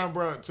them gun,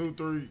 bro.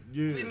 2-3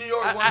 years. See New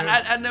York.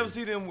 I never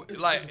see them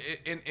like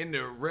in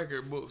the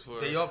record books for.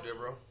 They up there,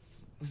 bro.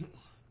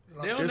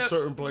 It's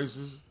certain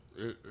places.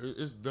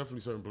 It's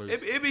definitely certain places.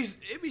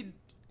 It be.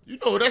 You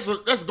know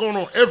that's going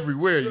on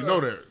everywhere. You know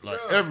that, like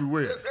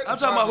everywhere. I'm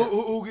talking about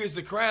who gets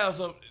the crown.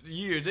 Some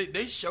years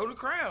they show the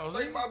crowns.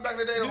 Think about back in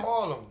the day in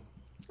Harlem.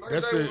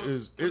 That shit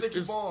is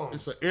Nicky Barnes.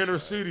 it's an inner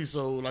city,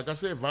 so like I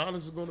said,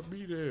 violence is gonna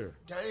be there.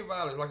 Gang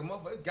violence, like a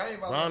motherfucker. Gang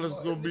violence. Violence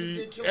like gonna niggas be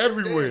get killed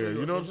everywhere. every day.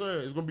 You know what I'm saying?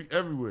 It's gonna be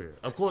everywhere.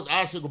 Of course,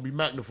 our shit gonna be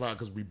magnified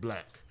because we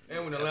black.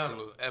 And when Atlanta.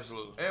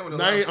 Absolutely. And when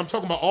Now, Atlanta. I'm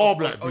talking about all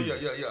black Oh, people.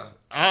 yeah.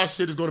 Our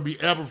shit is gonna be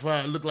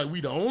amplified and look like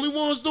we the only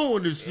ones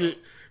doing this shit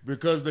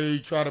because they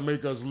try to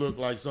make us look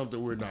like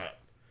something we're not.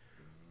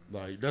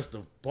 Like that's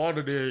the part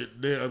of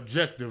their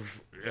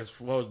objective as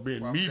far as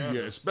being Propaganda.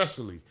 media,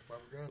 especially.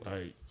 Propaganda.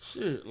 Like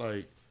shit,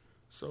 like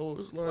so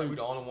it's Like like we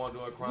the only one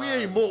doing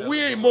crime. we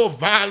ain't more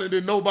violent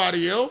than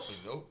nobody else.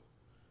 Nope.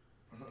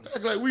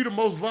 Act like we the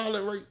most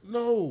violent race.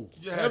 No.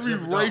 You have Every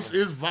Jeffrey race Dahmer.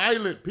 is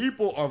violent.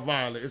 People are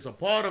violent. It's a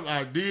part of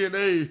our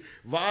DNA.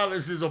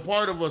 Violence is a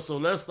part of us. So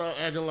let's stop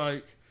acting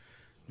like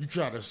you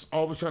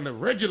always trying to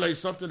regulate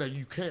something that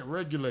you can't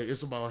regulate.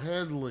 It's about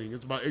handling.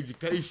 It's about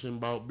education,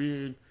 about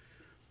being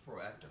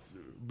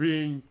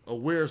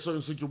aware of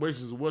certain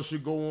situations, what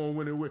should go on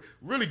when it will.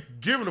 Really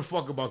giving a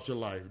fuck about your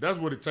life. That's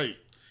what it takes.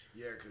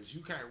 Yeah, because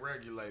you can't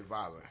regulate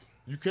violence.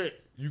 You can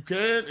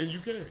and you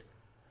can't.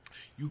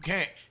 You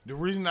can't. The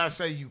reason I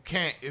say you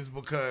can't is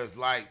because,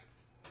 like,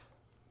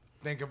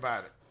 think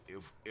about it.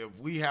 If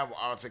we have an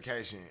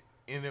altercation,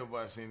 any of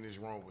us in this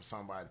room with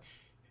somebody,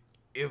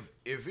 if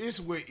it's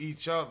with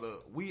each other,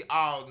 we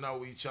all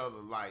know each other,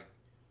 like,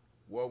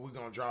 where we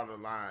gonna draw the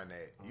line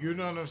at. You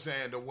know what I'm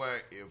saying? The way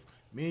if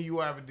me and you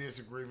have a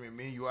disagreement,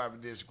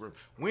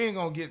 we ain't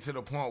gonna get to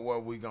the point where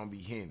we gonna be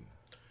hitting.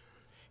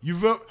 You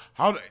feel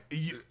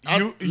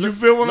you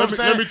feel what I'm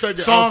saying? Let me take it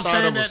so I'm outside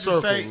saying of a that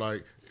circle. to say,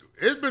 Like,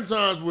 it's been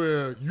times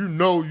where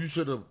you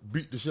should have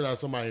beat the shit out of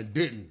somebody and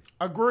didn't.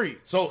 agree.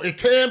 So it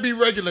can be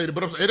regulated,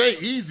 but it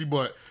ain't easy.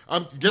 But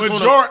I'm just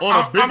Majority,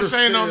 on a bigger I'm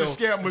saying on the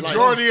scale, like,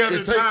 majority of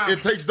the time,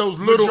 it takes those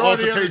little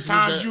majority of altercations. the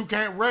times that- you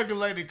can't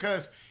regulate it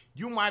because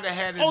you might have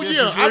had a Oh, yeah,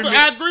 disagreement.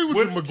 I agree with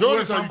you. Majority with of the time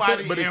you somebody,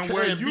 can't, but it and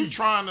where can you be.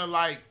 trying to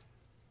like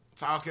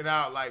talk it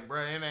out, like,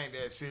 bro, it ain't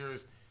that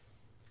serious.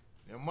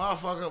 And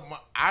motherfucker,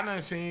 I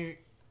done seen,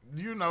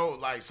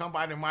 like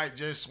somebody might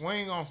just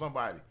swing on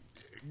somebody.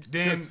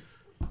 Then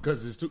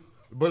Because it's too.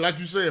 But like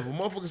you said, if a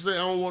motherfucker say I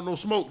don't want no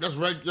smoke,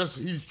 that's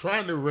he's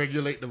trying to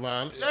regulate the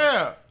violence.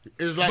 yeah.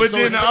 It's like, But so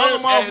then it's the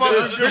other like-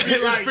 motherfuckers it's could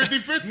be like,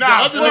 50-50.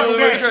 nah, the fuck other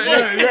nigga that. want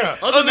smoke.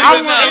 Yeah. Other I niggas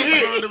wanna not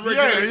hit. trying to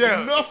regulate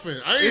Yeah. nothing.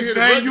 I ain't It's here to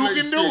nothing you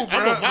regulate can do, shit. I'm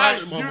bruh. a violent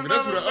Like, you motherfucker. know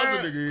That's what what the I'm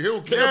other saying? nigga, he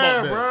don't care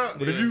Yeah, about that. bruh.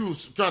 But if you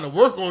was trying to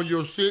work on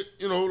your shit,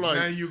 like,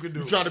 Nothing you can do.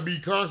 you try to be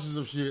conscious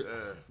of shit,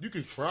 you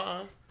can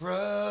try.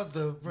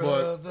 Brother.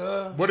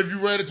 But if you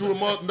ran into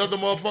another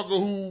motherfucker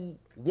who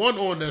won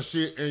on that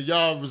shit and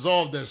y'all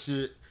resolved that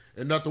shit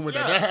and nothing with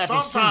that happens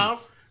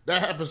sometimes. too. That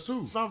happens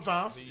too.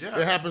 Sometimes, It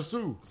yeah. happens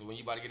too. So when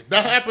you about to get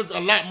That happens a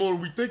lot more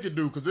than we think it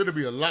do, because it'll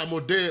be a lot more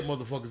dead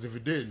motherfuckers if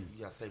it didn't.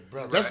 You gotta say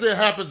brother. That's it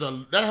happens.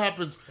 That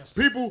happens.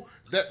 People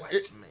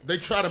they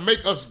try to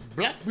make us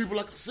black people,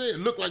 like I said,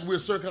 look like we're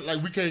certain,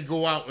 like we can't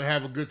go out and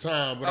have a good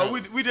time. Oh,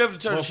 we definitely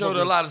turn the shoulder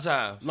a lot of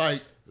times.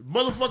 Like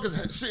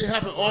motherfuckers, shit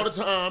happen all the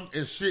time,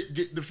 and shit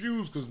get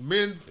diffused because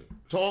men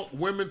talk,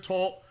 women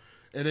talk,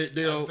 and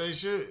they'll They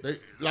should.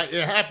 like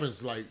it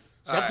happens. Like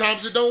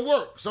sometimes it don't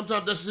work.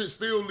 Sometimes that shit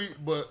still leak,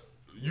 but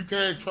you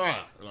can't try.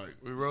 Like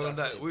We rolling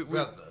dice. We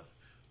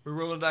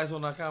rolling dice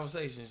on our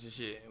conversations and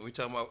shit. And we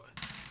talking about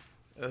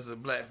us as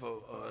black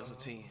folk or as a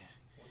team.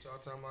 What y'all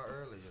talking about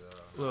earlier,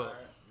 though? Look,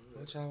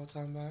 What y'all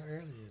talking about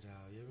earlier,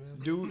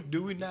 though? You remember?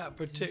 do we not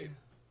protect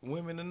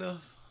women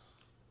enough?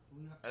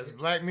 As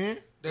black men,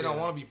 They don't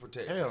want to be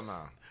protected. hell no.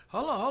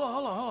 Hold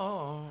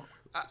on.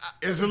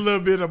 It's a little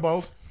bit of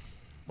both.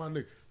 my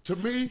nigga, to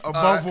me,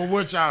 Both of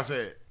what y'all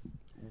said.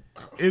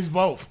 It's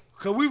both.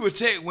 Cause we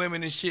protect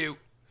women and shit.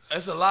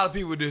 That's a lot of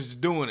people that's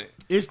doing it.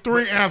 It's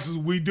three answers.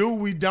 We do,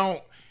 we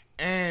don't,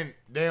 and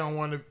they don't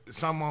want to.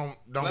 Some of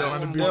them don't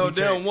want to be They don't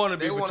protected. want to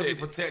be They want to be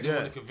protected. protected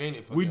when it's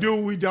convenient for We them.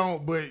 do, we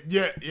don't, but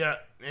yeah,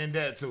 and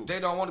that too. They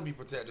don't want to be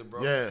protected,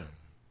 bro. Yeah.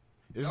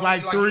 It's Don't like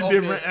even three you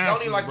open different it-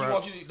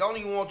 answers, Don't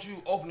even want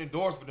you opening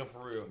doors for them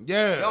for real.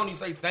 Yeah. They don't even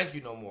say thank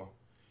you no more.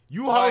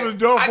 You Like, hold the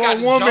door I for got a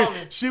the woman,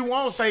 zoning. she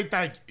won't say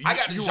thank you. I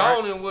got to You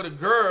joning with a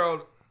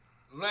girl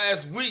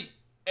last week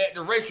at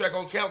the racetrack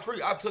on Camp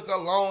Creek. I took her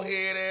long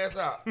head ass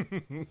out.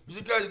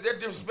 Because they're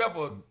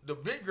disrespectful. The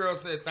big girl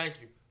said thank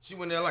you. She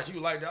went there like she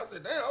was like that. I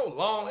said, damn, oh,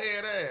 long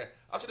head ass.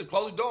 I should have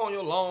closed the door on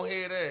your long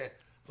head ass.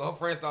 So her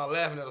friend started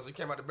laughing at her. So she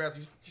came out the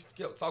bathroom. She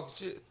kept talking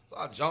shit. So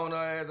I joned her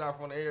ass out in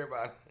front of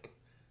everybody.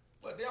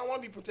 But they don't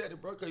want to be protected,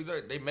 bro,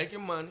 because they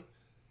making money,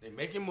 they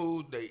making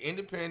moves, they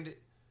independent,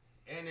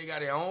 and they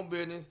got their own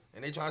business,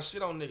 and they trying to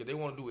shit on niggas. They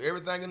want to do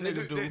everything a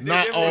nigga do.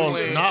 not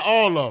definitely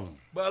all of them.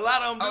 But a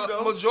lot of them do though.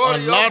 A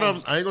Majority lot of of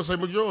them. I ain't gonna say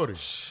majority.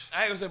 I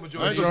ain't gonna say majority.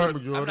 I ain't gonna say I'm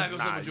majority. not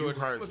gonna say majority.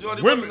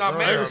 Majority Women, not I ain't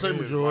married. gonna say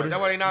majority.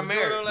 That's why they not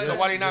Majority married. like So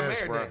why they not Yes,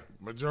 married bro. then?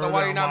 Majority So why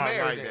of they them not are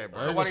married like then? that, bro.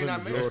 So why they Ain't not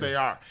gonna say Yes, married? they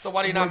are. So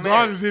why they not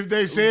Regardless married? if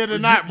they say it or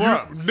not, bro.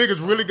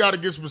 Niggas really got to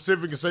get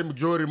specific and say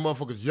majority of the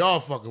motherfuckers y'all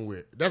fucking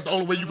with. That's the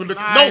only way you can look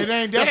Nah, at it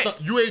ain't that's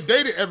that. you ain't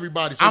dated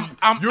everybody. So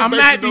I'm you're not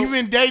basing those-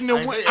 even dating the I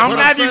ain't women. say- I'm but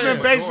not I'm saying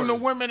even basing the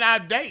majority. women I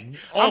date.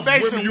 Off I'm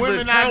basing women you've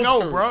women I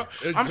know, bro.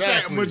 encountered. I'm saying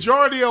Exactly.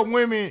 majority of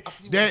women see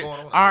what's that going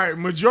on. all right,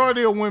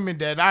 majority of women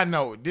that I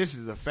know. This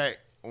is a fact.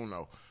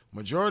 Uno.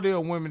 Majority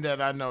of women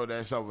that I know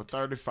that's over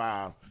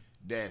 35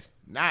 that's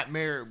not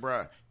married,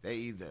 bro. They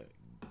either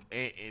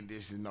and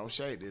this is no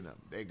shade in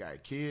them. They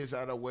got kids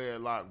out of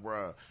wedlock,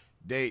 bro.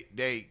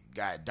 They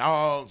got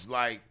dogs,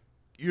 like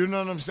you know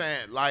what I'm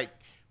saying, like.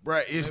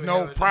 Bruh, it's Maybe no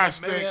have a-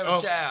 prospect maybe have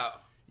of a child.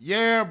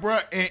 yeah,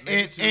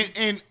 bruh,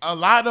 and a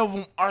lot of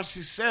them are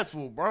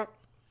successful, bruh.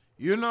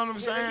 You know what I'm Yeah,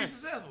 saying? they be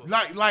successful.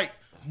 Like,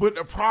 but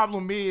the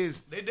problem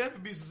is They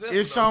definitely be successful.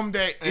 it's though. something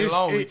that And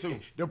lonely, too.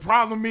 The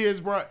problem is,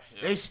 bruh,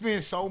 they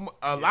spend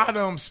a lot of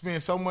them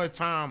spend so much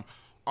time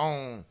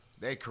on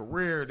their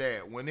career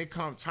that when it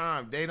comes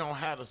time, they don't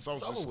have the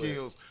social over with.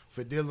 skills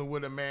for dealing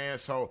with a man.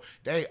 So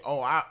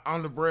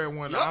I'm the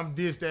breadwinner. Yep. I'm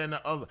this, that, and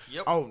the other.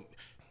 Yep. Oh,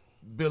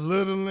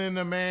 belittling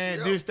the man,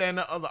 Yep. this, that, and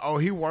the other. Oh,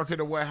 he work at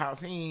the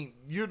warehouse. He ain't,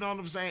 you know what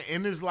I'm saying?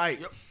 And it's like,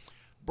 Yep.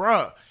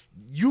 bruh,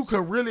 you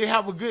could really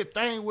have a good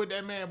thing with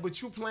that man,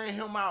 but you playing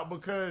him out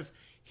because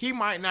he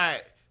might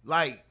not,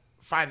 like,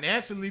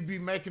 financially be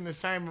making the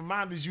same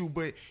amount as you,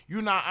 but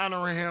you're not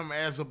honoring him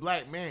as a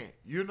black man.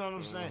 You know what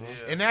I'm saying?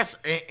 And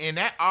and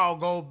that all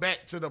goes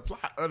back to the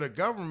plot of the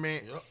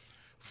government Yep.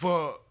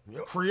 for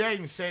Yep.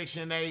 creating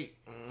Section 8,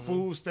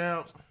 food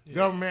stamps,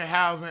 government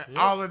housing,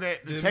 all of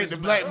that to Just take the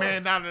missing black out.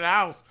 man out of the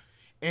house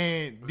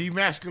and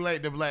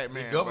demasculate the black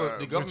man. The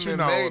bruh. government but you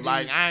know, made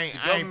like these, I the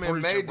ain't government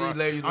preaching, made bruh. these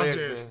ladies I'm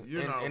lesbian just,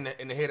 you know.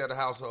 in the head of the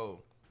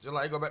household. Just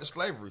like you go back to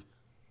slavery,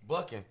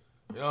 bucking.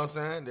 You know what I'm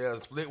saying? They'll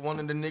split one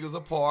of the niggas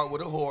apart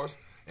with a horse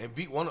and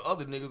beat one of the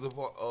other niggas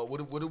apart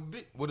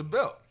with a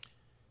belt.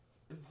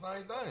 It's the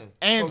same thing.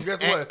 And so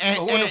guess what? And,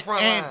 so who in the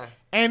front line?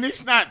 And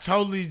it's not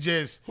totally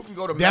just Who can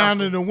go to down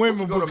Master? to the Who women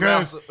can go to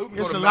because Master? Who can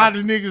go it's to a lot Master?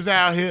 of niggas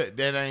out here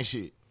that ain't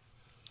shit.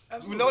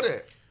 We know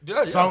that.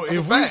 Yeah, So that's a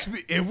if fact.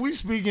 if we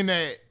speaking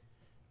that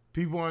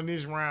people on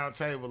this round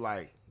table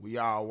like we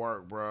all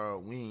work, bro,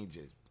 we ain't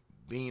just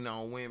being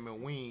on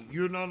women. We ain't,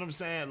 you know what I'm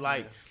saying?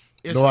 Like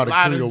it's Know how a to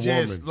lot treat of a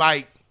just woman.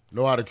 like.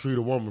 Know how to treat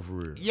a woman for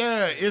real.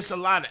 Yeah, it's a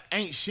lot of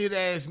ain't shit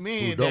ass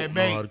men Who don't that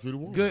know how to make treat a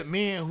woman. good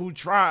men who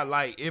try.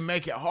 Like it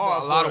make it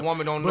hard. But a lot for of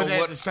women don't but know at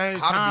what- the same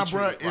how to be time,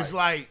 bro, treated it's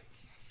right. like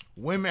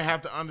women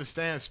have to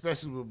understand,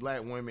 especially with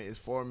black women, it's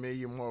 4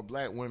 million more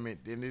black women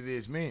than it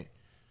is men.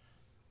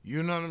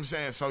 You know what I'm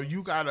saying? So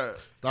you gotta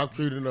Stop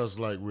treating us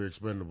like we're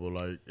expendable.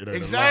 Like it ain't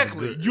exactly.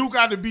 A lot of good, You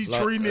gotta be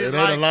like, treating it it ain't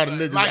like a lot of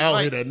niggas like- out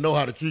like- here that know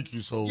how to treat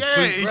you. So Yeah,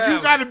 treat- you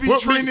Grab gotta be put me-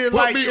 treating it put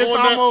like me it's on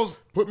that-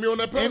 almost put me on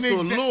that an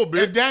pedestal a little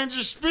bit.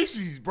 endangered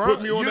species, bro.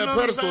 Put me on You that know what I'm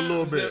pedestal a saying?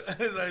 little bit.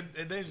 It's like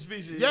a dangerous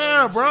species.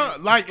 Yeah, bro.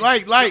 Like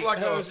Just like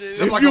Hell a, shit.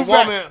 just if like you a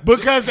woman.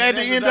 because at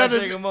the That's end a of the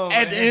dissecting moment.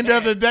 at the end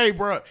of the day,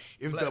 bro,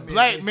 if Black the men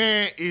black is-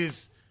 man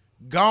is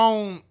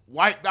gone,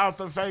 wiped off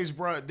the face,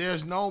 bro,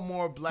 there's no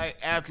more black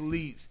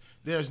athletes.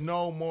 There's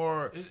no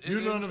more.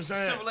 You know what I'm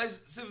saying?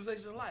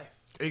 Civilization of life.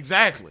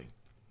 Exactly.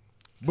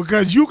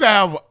 Because you can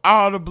have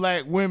all the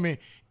black women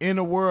in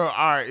the world.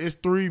 All right, it's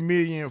 3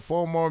 million,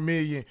 4 more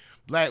million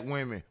black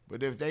women.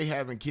 But if they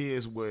having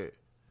kids with,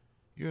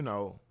 you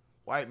know,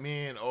 white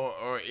men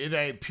or it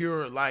ain't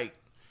pure, like,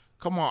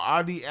 come on,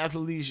 all these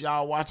athletes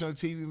y'all watch on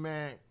TV,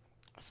 man,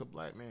 that's a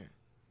black man.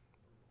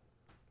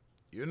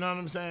 You know what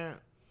I'm saying?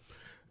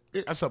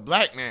 That's a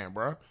black man,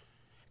 bro.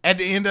 At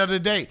the end of the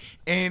day.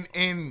 And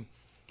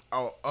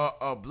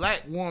a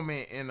black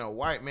woman and a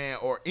white man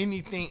or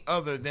anything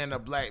other than a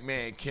black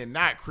man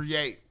cannot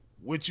create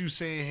what you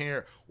seeing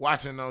here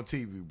watching on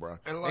TV, bro.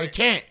 And They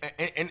can't.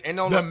 And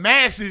on The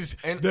masses,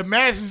 and- the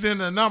masses in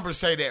the numbers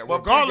say that, But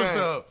regardless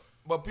P-Gang- of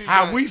but P-Gang-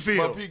 how we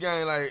feel. But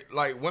P-Gang,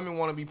 like women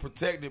want to be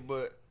protected,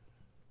 but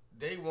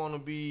they want to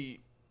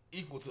be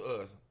equal to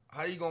us.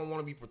 How you gonna want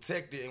to be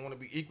protected and want to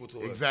be equal to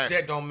us? Exactly.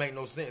 That don't make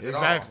no sense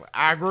Exactly. at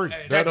I agree.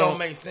 Hey, all. That don't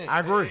make sense. I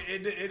agree.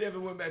 It never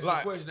went back to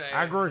Like, the question.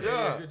 I agree.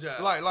 Yeah, Good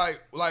job.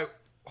 like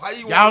how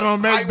you Y'all wanna-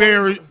 don't how make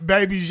you wanna-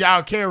 babies,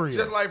 y'all carry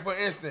Just them. like for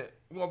instance,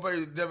 we gonna play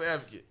the devil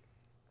advocate.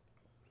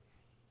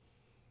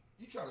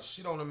 You try to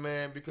shit on a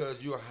man because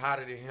you're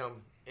hotter than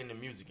him in the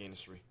music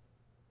industry.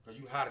 Because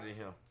you hotter than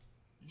him.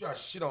 You try to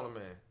shit on a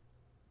man.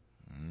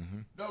 Mm-hmm.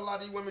 That's a lot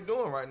of these women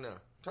doing right now.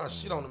 Trying to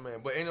shit on a man.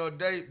 But end of the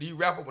day, these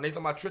rappers, when they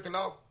somebody tricking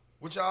off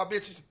with y'all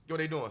bitches, what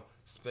they doing?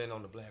 Spending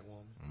on the black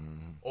woman.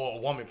 Mm-hmm. Or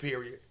a woman,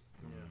 period.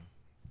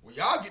 When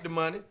y'all get the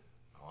money,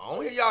 I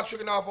don't hear y'all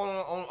tricking off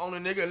on a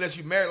nigga unless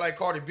you married like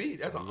Cardi B.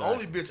 That's the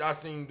only bitch I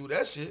seen do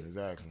that shit.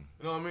 Exactly.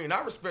 You know what I mean?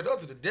 I respect her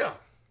to the death.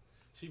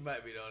 She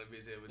might be the only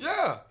bitch that would.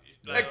 Yeah.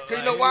 Like, Like, 'cause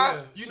you know why?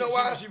 yeah. You know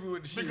why? She be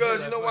with the shit. Because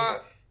Like, you know why?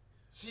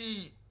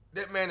 fuck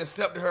That man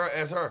accepted her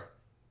as her.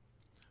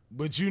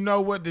 But you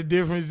know what the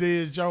difference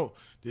is, Joe?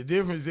 The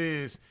difference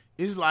is,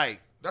 it's like,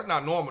 That's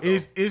not normal. Though.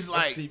 it's That's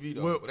like TV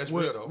though. what, But that's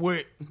what, real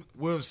though.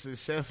 what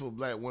successful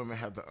black women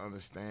have to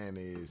understand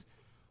is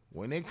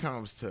when it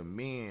comes to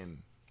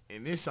men,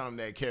 and this is something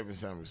that Kevin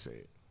Summers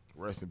said.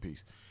 Rest in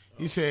peace.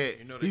 He said,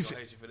 You know they gonna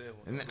hate you for that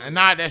one. and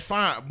nah, that's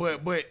fine.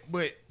 But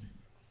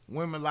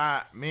women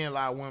lie, men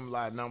lie, women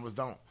lie, numbers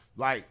don't.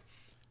 Like,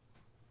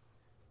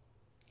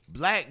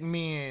 black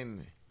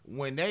men,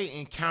 when they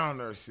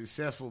encounter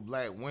successful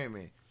black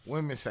women,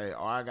 women say,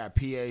 "Oh, I got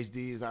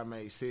PhDs, I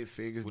made six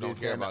figures, We this, don't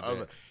care that, and the about other."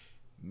 that.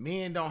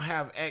 Men don't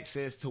have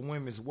access to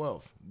women's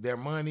wealth, their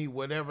money,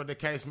 whatever the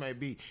case may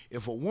be.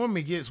 If a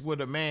woman gets with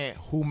a man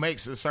who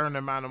makes a certain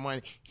amount of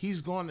money,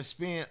 he's going to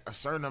spend a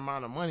certain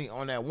amount of money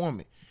on that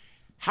woman.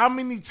 How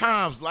many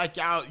times, like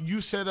you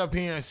set up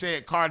here and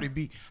said Cardi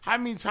B, how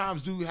many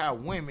times do you have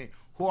women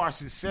who are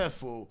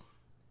successful?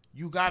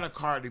 You got a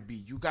Cardi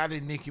B, you got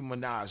a Nicki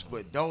Minaj,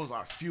 but those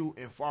are few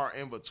and far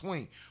in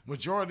between.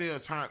 Majority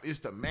of the time, it's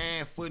the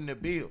man footing the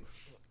bill.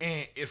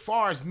 And as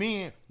far as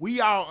men, we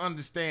all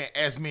understand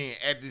as men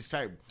at this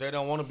table. They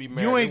don't want to be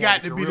married. You ain't They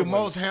want got to be career the women.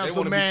 most They handsome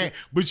wanna be- man,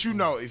 but you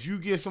know, if you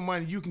get some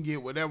money, you can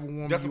get whatever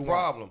woman That's you the want.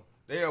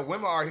 problem.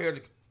 Women are here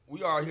to.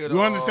 We are here to.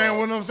 You understand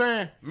what I'm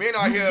saying? men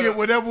are you here can to- get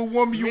whatever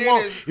woman you men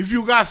want is- if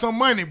you got some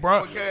money, bro.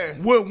 Okay.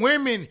 With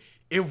women,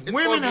 if It's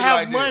women supposed to be have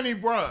like this. money,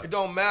 bro, It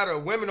don't matter.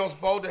 Women don't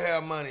supposed to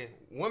have money.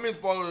 Women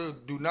supposed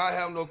to do not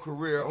have no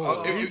career.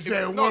 he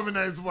said women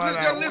ain't supposed to Just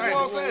have listen money.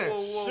 what I'm saying.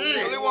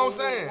 Listen what I'm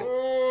saying.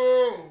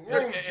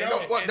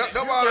 That's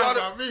why a lot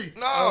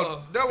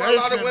of that's why a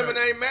lot of women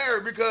ain't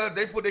married because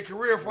they put their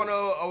career in front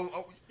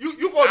of. You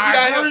supposed to be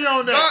I out agree here.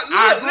 on that. God,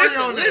 I look,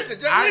 agree on that. listen,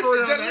 just I agree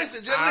listen, on just that.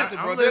 listen, just listen,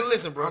 I'm bro. listening. Just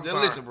listen, bro. I'm Just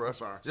sorry. listen, bro. I'm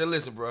sorry. Just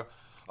listen, bro.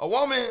 A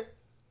woman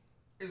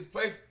is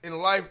placed in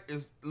life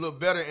is a little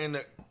better in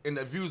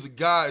the views of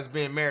God is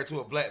being married to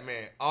a black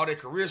man. All that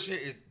career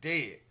shit is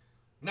dead.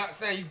 Not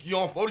saying you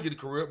don't supposed to get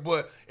a career,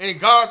 but in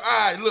God's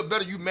eyes, it look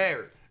better you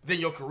married than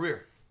your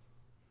career.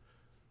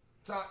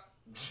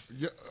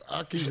 Yeah,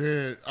 I keep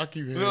hearing.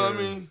 You know what I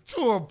mean?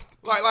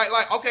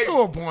 Like, okay,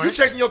 To a point. you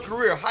chasing your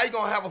career. How you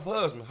gonna have a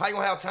husband? How you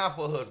gonna have time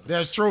for a husband?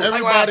 That's true. How you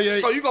gonna Everybody have-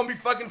 ain't- so you gonna be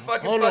fucking,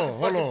 Hold on.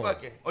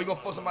 or you gonna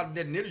fuck somebody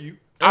that near you?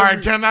 All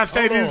right, can I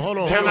say this? Hold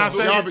on. Can I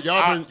say y'all,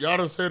 this? y'all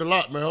done said a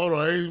lot, man. Hold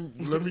on. Hey,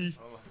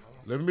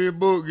 let me a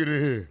book get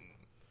in here.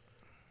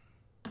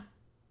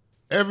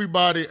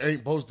 Everybody ain't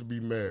supposed to be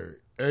married.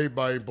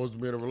 Everybody ain't supposed to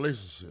be in a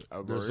relationship.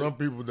 There's some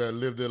people that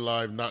live their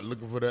life not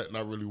looking for that,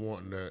 not really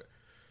wanting that.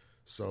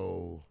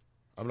 So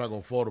I'm not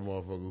gonna fault a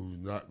motherfucker who's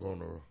not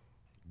gonna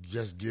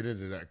just get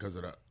into that because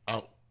of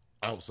the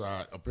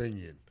outside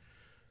opinion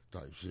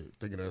type shit,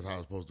 thinking that's how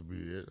it's supposed to be.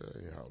 It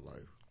ain't how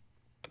life.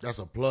 That's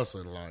a plus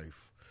in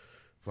life,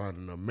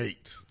 finding a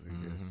mate.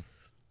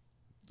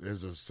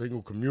 There's a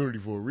single community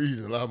for a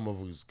reason. A lot of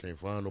motherfuckers can't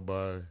find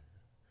nobody.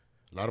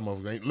 A lot of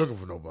motherfuckers ain't looking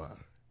for nobody.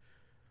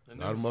 A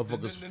lot of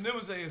motherfuckers. The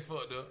numbers say it's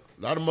fucked up.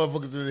 A lot of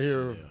motherfuckers in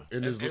here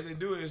in this. If they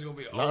do it, it's gonna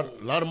be A lot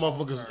of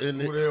motherfuckers in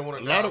Who the hell wanna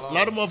a lot of dialogue?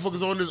 lot of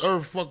motherfuckers on this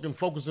earth fucking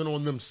focusing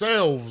on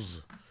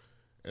themselves,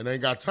 and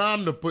ain't got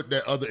time to put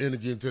that other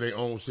energy into their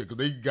own shit because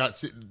they got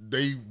shit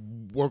they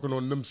working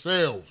on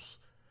themselves,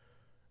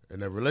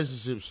 and that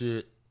relationship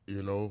shit,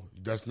 you know,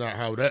 that's not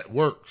how that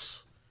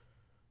works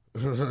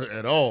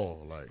at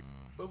all. Like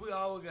But we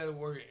always gotta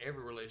work in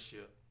every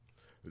relationship.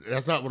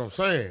 that's not what I'm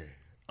saying.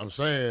 I'm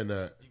saying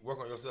that You work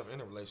on yourself in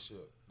a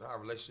relationship. Now our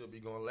relationship be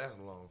gonna last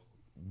long.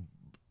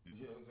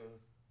 You know what I'm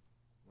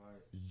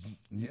saying?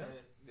 Like,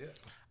 yeah.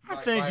 I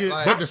think it.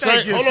 But I the think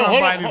same, it's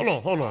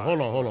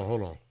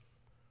hold on.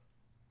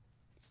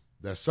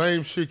 That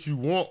same shit you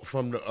want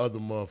from the other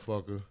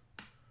motherfucker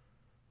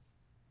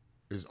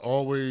is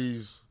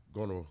always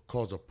gonna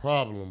cause a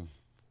problem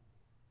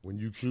when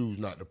you choose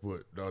not to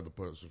put the other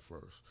person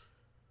first.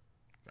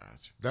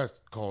 Gotcha. That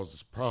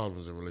causes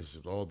problems in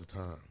relationships all the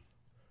time.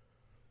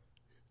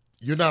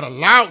 You're not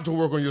allowed to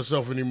work on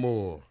yourself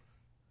anymore.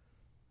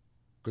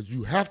 Because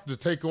you have to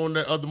take on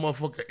that other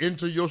motherfucker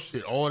into your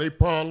shit. All they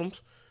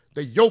problems,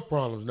 they your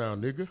problems now,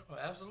 nigga. Oh,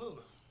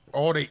 absolutely.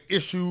 All they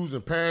issues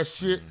and past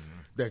shit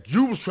that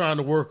you was trying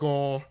to work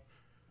on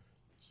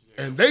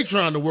and they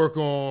trying to work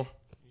on.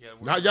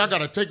 Now y'all got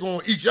to take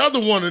on each other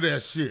one of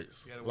that shit.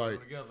 You gotta work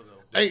Like, together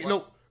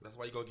though. That's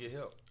why you go get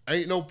help.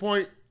 ain't no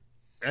point,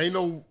 ain't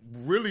no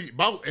really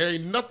about,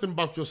 ain't nothing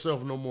about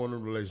yourself no more in a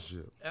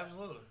relationship.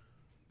 Absolutely.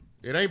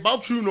 It ain't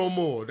about you no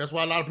more. That's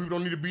why a lot of people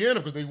don't need to be in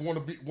it because they want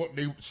to be,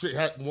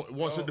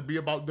 wants it to be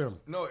about them.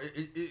 No,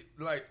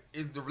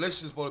 the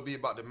relationship supposed to be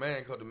about the man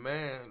because the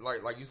man,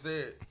 like you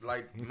said,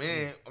 like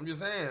man, I'm just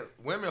saying,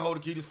 women hold the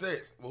key to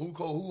sex. Well, who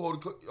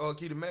hold the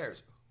key to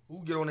marriage?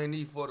 Who get on their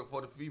knee for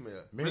the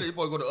female? Really, you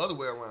supposed to go the other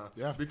way around.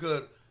 Yeah.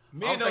 Because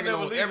Men I'm don't taking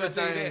never on leave, I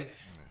tell you everything. that.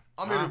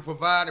 I'm here to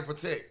provide and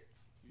protect.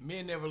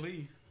 Men never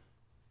leave.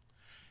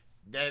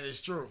 That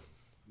is true.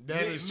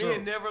 That Men, is true.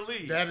 men never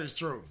leave. That is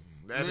true.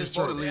 That Men is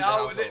supposed to true. leave.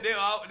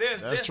 They'll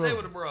That's stay true.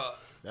 with the broad.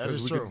 That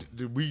is 'Cause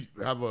true. we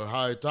have a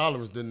higher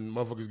tolerance than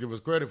motherfuckers give us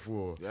credit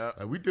for. Yeah.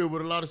 Like, we deal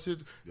with a lot of shit.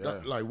 Yeah.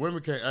 Like,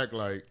 women can't act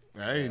like,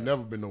 I ain't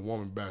never been a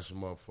woman bashing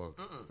motherfucker.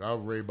 I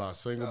was raised by a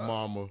single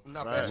mama.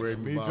 not I was bashing. raised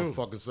Me by too. a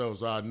fucking self,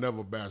 so I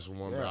never bash a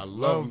woman. Yeah. I love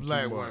Love them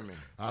black too much. women.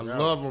 I Yeah.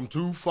 love them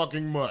too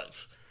fucking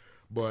much.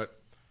 But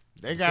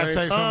They gotta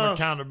take some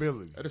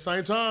accountability. At the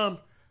same time,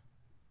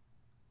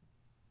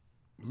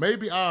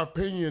 maybe our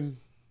opinion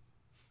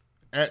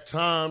at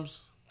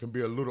times can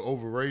be a little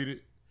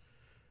overrated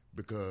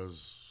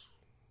because,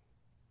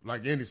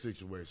 like any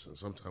situation,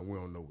 sometimes we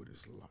don't know what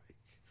it's like.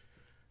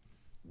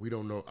 We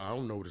don't know. I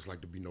don't know what it's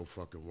like to be no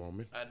fucking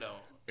woman. I don't.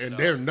 And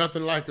they're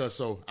nothing like us,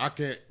 so I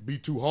can't be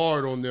too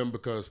hard on them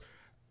because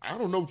I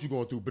don't know what you're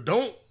going through. But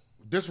don't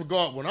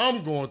disregard what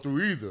I'm going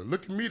through either.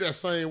 Look at me that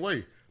same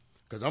way.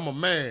 Because I'm a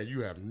man.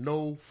 You have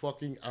no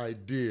fucking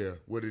idea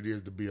what it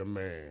is to be a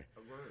man.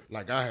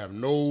 Like, I have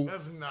no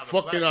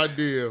fucking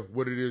idea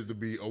what it is to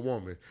be a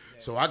woman. Yeah.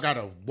 So I got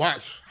to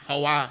watch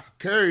how I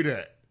carry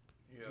that.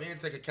 Men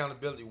take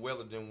accountability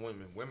well than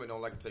women. Women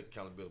don't like to take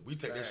accountability. We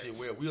take that shit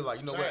well. We're like,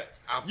 you know what?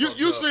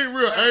 You seem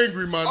real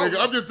angry, my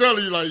nigga. I'm just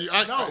telling you, like,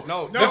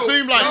 no. It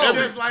seems like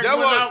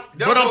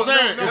but I'm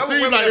saying it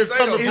seems like it's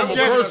coming from a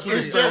personal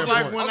It's just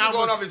like when I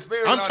was.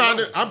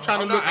 I'm trying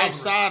to look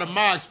outside of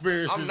my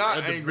experiences. I'm not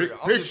at the angry. big I'm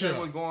just picture. saying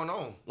what's going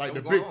on. Like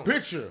the big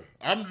picture.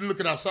 I'm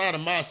looking outside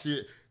of my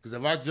shit because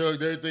if I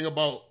judged everything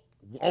about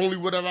only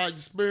whatever I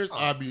experienced,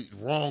 I'd be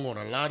wrong on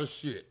a lot of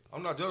shit.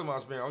 I'm not judging my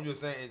experience. I'm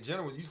just saying in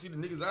general, you see the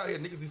niggas out here,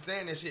 niggas is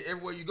saying that shit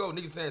everywhere you go.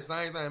 Niggas saying the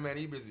same thing, man.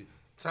 They busy.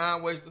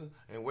 Time waster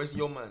and wasting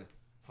your money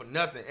for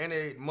nothing. And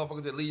they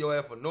motherfuckers that leave your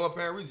ass for no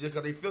apparent reason just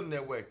because they feeling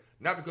that way.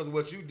 Not because of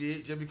what you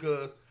did, just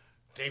because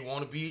they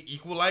want to be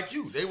equal like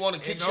you. They want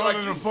to kick shit like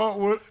you.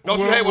 Don't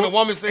you hate what a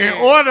woman saying?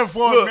 In order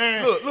for a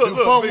man to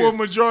fuck with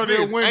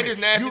majority of women,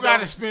 you got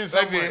to spend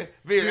some money.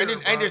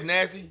 Ain't this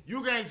nasty?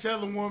 You can't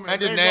tell a woman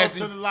Ain't they this nasty?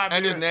 go to the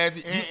library Ain't this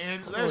nasty?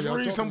 and let's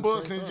read some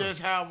books and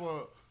just have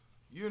a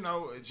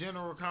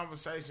general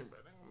conversation.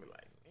 But they're going to be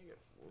like, nigga,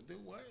 we'll do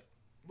what?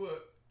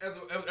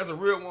 But as a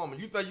real woman,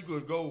 you think you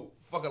could go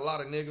fuck a lot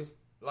of niggas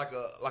like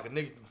a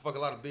nigga can fuck a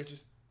lot of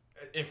bitches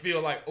and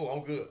feel like, oh,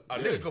 I'm good. A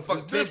nigga can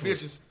fuck 10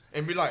 bitches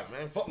and be like,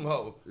 man, fuck them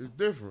hoes. It's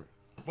different.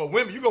 But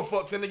women, you go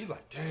fuck 10 niggas, you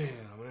like, damn,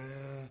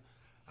 man,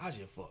 I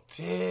just fucked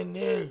 10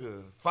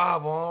 niggas,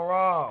 5 on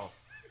raw.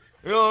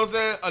 You know what I'm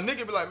saying? A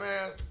nigga be like,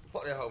 man,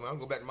 fuck that hoe, man, I'm gonna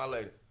go back to my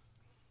lady.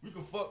 We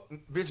can fuck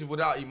bitches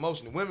without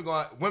emotion. Women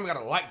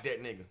gotta like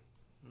that nigga.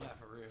 Not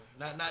for real.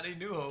 Not they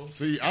new hoes.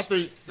 See, I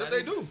think that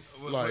they do.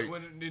 Like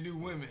when the new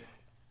women.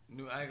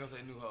 I ain't gonna say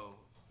new hoes.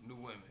 New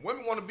women.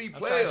 Women want to be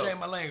players. I'm trying to change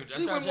my language.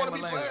 You women want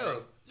to be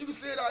players. You can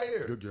see it out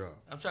here. Good job.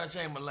 I'm trying to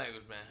change my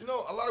language, man. You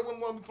know, a lot of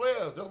women want to be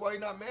players. That's why they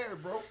not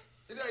married, bro.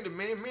 It ain't the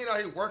men. Men out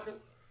here working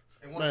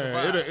and want to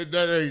provide.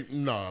 That ain't,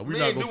 nah. We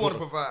men not do want to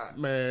provide.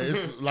 Man,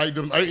 it's like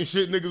them ain't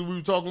shit niggas we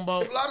were talking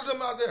about. There's a lot of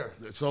them out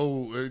there.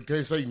 So, it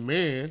can't say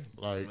men.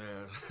 Like,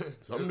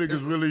 some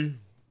niggas really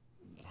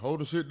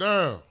holding shit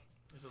down.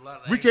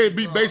 We can't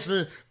be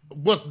basing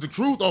what's the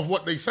truth off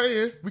what they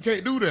saying. We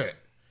can't do that.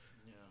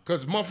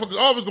 Because motherfuckers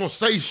always going to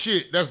say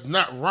shit that's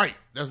not right.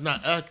 That's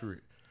not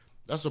accurate.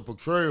 That's a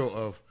portrayal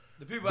of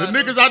the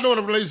niggas I know in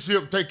a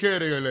relationship take care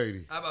of their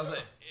lady. I about to say,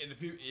 and the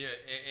people,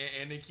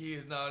 and the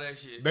kids and all that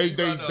shit. They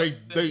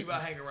people I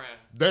hang around.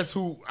 That's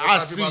who I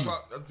see.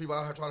 That's people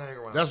I try to hang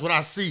around. That's what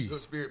I see.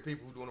 Good spirit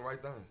people who doing the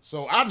right thing.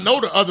 So I know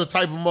the other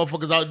type of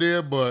motherfuckers out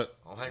there, but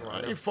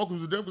I ain't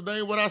fucking with them because they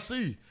ain't what I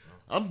see.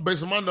 I'm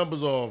basing my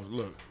numbers off,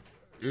 look,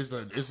 it's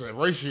a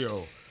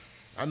ratio.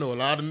 I know a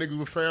lot of niggas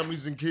with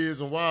families and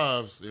kids and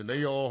wives, and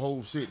they all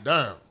hold shit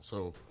down.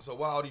 So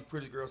why all these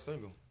pretty girls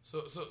single?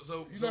 So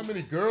you know how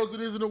many girls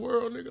it is in the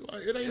world, nigga?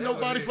 Like, it ain't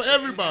nobody for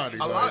everybody.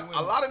 A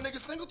lot of niggas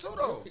single too,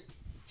 though.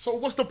 So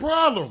what's the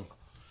problem?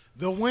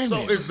 The women.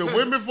 So is the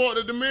women fault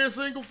that the men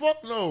single?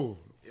 Fuck no.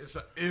 It's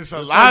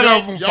a lot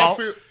of them fault.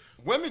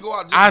 Women go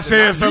out. I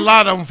say it's a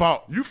lot of them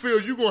fault. You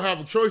feel you gonna have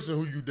a choice in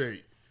who you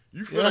date.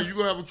 You feel like you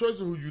gonna have a choice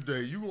in who you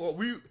date.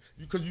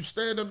 Because you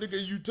stand up,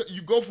 nigga,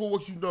 you go for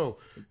what you know.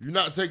 You're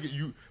not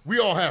taking we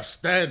all have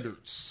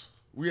standards.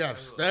 We have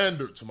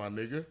standards, my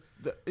nigga.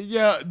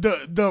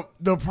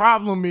 The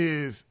problem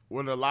is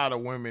with a lot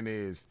of women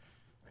is,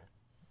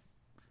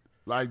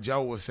 like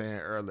Joe was saying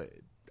earlier,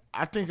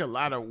 I think a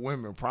lot of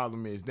women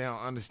problem is they don't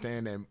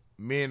understand that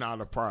men are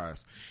the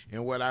prize.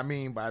 And what I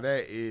mean by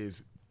that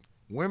is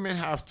women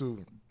have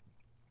to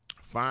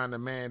find a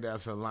man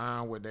that's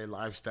aligned with their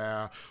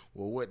lifestyle,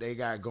 with what they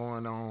got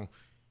going on,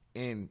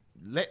 and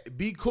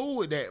be cool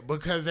with that,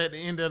 because at the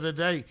end of the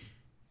day,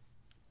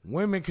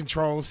 women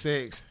control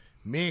sex,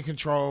 men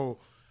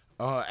control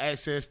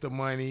access to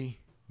money,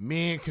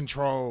 men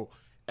control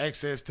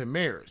access to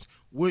marriage,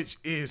 which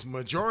is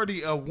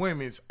majority of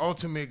women's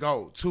ultimate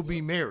goal, to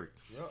be married.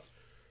 Yep.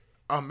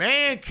 A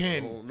man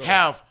can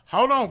have,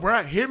 hold on,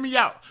 bro, hear me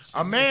out.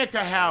 A man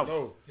can have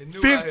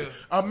 50,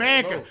 a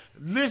man can,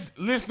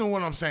 listen to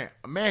what I'm saying.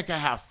 A man can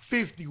have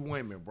 50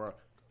 women, bro.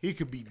 He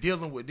could be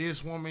dealing with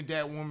this woman,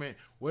 that woman,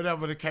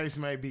 whatever the case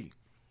may be.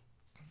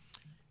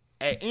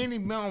 At any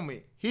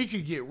moment, he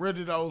could get rid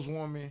of those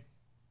women,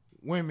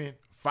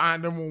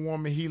 find him a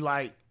woman he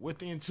like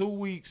within 2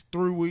 weeks,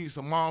 3 weeks,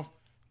 a month,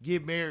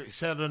 get married,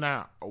 settle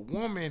down. A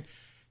woman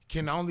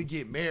can only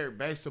get married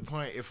based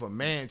upon if a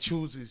man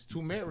chooses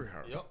to marry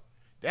her. Yep.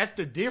 That's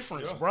the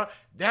difference, bro.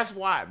 That's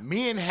why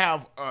men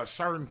have a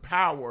certain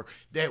power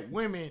that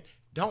women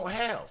don't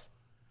have.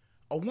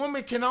 A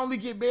woman can only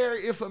get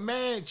married if a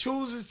man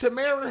chooses to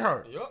marry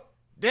her. Yup.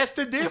 That's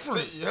the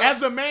difference. Yep.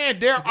 As a man,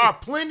 there are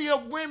plenty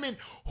of women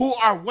who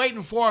are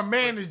waiting for a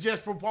man to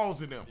just propose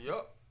to them.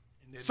 Yup.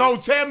 So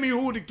tell me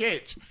who to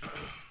catch.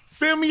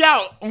 Fill me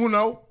out,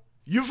 Uno.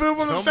 You feel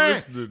what I'm saying?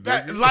 listening,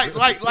 That, nigga. like,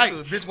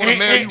 Bitch wanna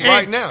marry you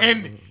right now.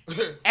 And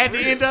at the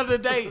end of the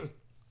day,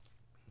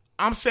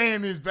 I'm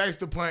saying this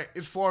based upon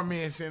it's 4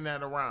 men sitting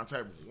at a round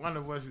table. One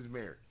of us is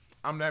married.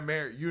 I'm not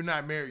married. You're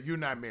not married. You're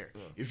not married.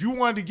 If you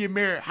wanted to get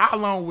married, how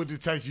long would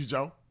it take you,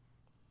 Joe?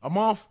 A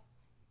month?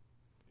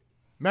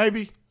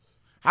 Maybe.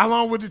 How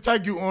long would it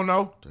take you,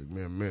 Uno? Take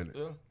me a minute.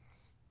 Yeah.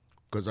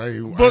 Cause I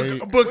ain't.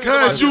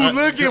 Because you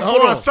looking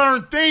hold for a on.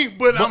 certain thing,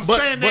 but I'm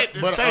saying that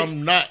to but say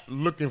I'm not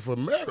looking for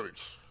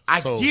marriage. I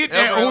So, get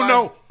that,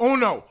 Everybody-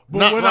 Uno. But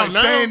Not what right I'm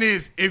now. saying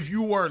is, if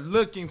you were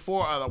looking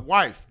for a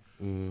wife,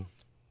 Mm-hmm.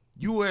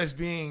 you as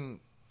being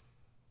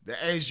the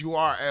age you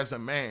are as a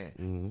man,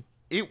 Mm-hmm.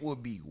 it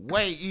would be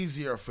way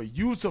easier for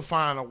you to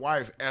find a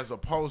wife as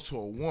opposed to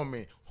a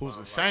woman who's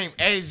the same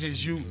age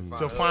as you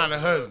to find a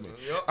husband.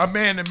 Yep. A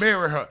man to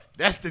marry her.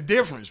 That's the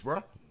difference,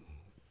 bro.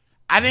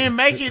 I didn't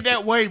make it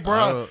that way,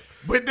 bro.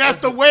 But that's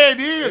the way it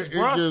is, it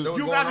bro. just- You What's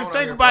got going to on think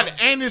out here, about bro?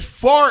 it. And it's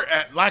for,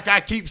 like I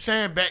keep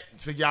saying back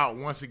to y'all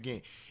once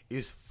again,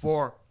 it's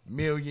 4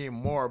 million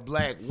more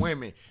black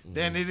women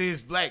than it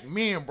is black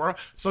men, bro.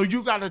 So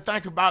you got to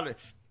think about it.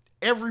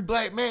 Every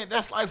black man,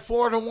 that's like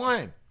 4 to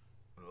 1.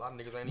 A lot of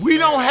niggas ain't even We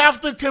don't married.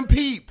 have to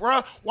compete,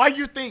 bro. Why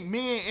you think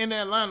men in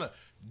Atlanta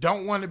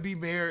don't want to be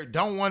married,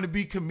 don't want to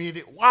be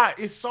committed? Why?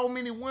 It's so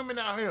many women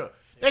out here.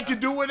 They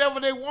can do whatever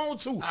they want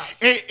to.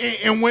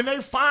 And when they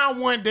find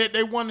one that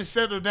they want to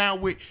settle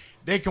down with,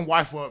 they can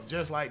wife her up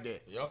just like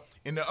that. Yup.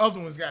 And the other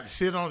one's got to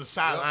sit on the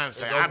sideline and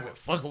say, It's I've over. been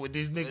fucking with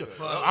this nigga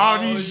Yeah. all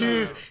these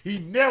years. He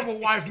never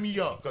wifed me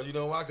up. Cause you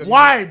know why? 'Cause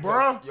Why, you,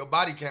 bro? Your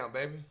body count,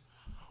 baby.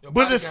 Your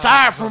But body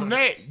aside count. from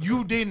that,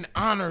 you didn't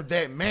honor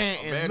that man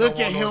and man look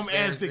don't at want no him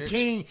as the experience,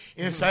 king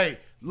and say,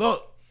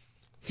 look,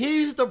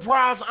 he's the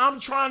prize I'm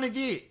trying to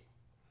get.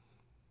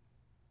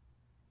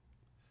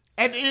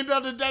 At the end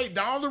of the day,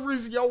 the only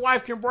reason your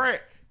wife can brag,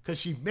 because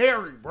she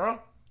married, bro. It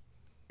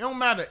don't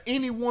matter.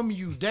 Any woman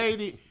you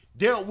dated,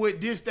 dealt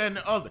with this, that, and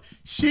the other.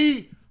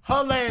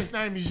 Her last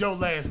name is your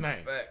last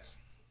name. Facts.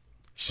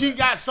 She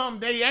got something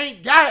they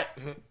ain't got.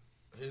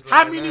 His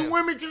How last many name.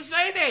 women can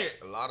say that?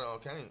 A lot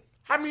of them can't.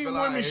 How many Feel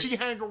women like- she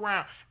hang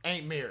around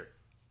ain't married?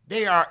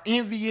 They are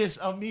envious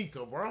of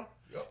Mika, bro.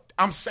 Yup.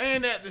 I'm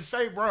saying that to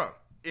say, bro,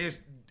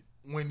 it's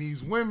when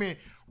these women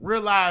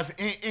realize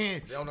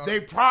and don't know they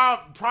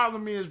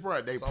problem is,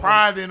 bro, they Some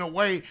pride in a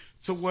way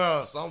to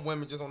where Some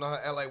women just don't know how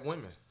to act like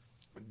women.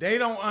 they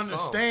don't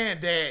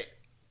understand that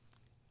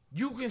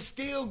you can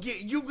still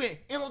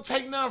it don't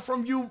take nothing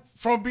from you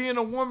from being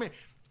a woman.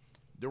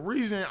 The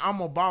reason I'm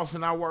a boss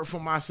and I work for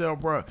myself,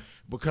 bro,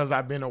 because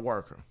I've been a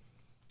worker.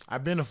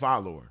 I've been a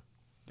follower.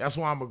 That's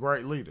why I'm a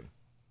great leader.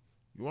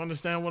 You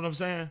understand what I'm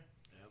saying?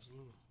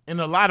 Absolutely.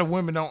 And a lot of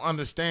women don't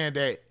understand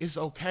that it's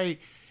okay.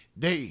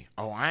 I'm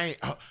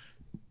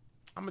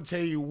gonna tell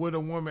you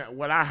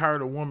what I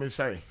heard a woman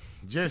say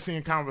just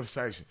in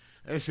conversation.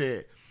 They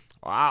said,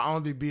 I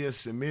only be as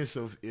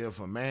submissive if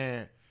a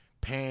man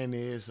paying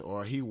this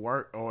or he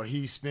work or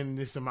he spending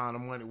this amount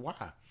of money. Why?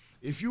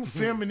 If you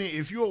feminine,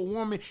 if you're a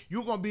woman,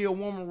 you're gonna be a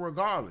woman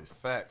regardless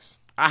Facts.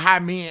 of how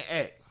men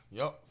act.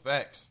 Yup.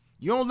 Facts.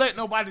 You don't let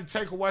nobody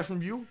take away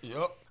from you.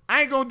 Yup.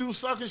 I ain't gonna do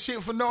sucker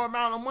shit for no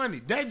amount of money.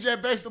 That's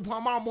just based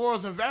upon my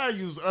morals and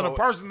values of the So-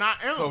 person I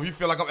am. So if you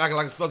feel like I'm acting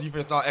like a sucker, you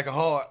finna start acting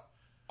hard.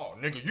 Oh,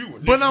 nigga, you.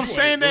 But nigga, I'm you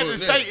saying ain't that doing to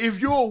say, if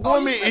you're a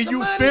woman spend and some you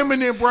money?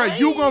 feminine, bro,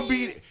 you gonna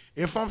Hey. be.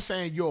 If I'm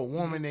saying you're a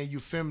woman and you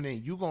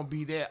feminine, you gonna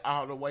be that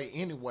all the way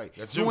anyway.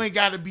 That's you true. ain't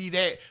got to be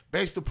that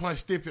based upon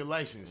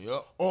stipulations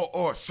Yup.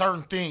 or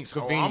certain things.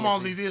 Oh, I'm Conveniency.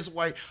 only this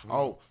way.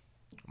 Oh,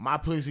 my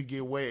pussy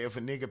get wet if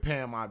a nigga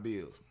paying my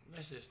bills.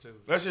 That's just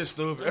stupid. That's just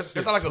stupid. It's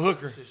not like a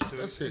hooker. That's stupid.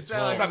 That shit It's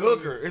talk. It's like a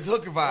hooker. It's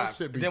hooker That vibes.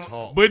 shit be Them-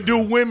 talk. But do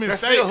women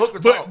That's say? still hooker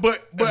But talk.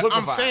 but That's hooker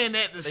I'm vibes. saying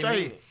that to They say.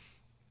 mean it.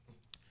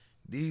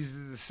 These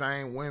are the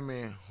same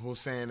women who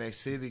saying they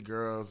city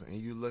girls, and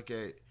you look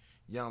at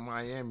Young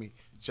Miami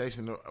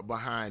chasing her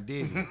behind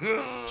Diddy.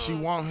 She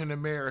want him to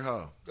marry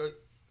her. Good.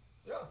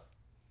 Yeah.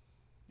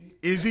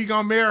 Is he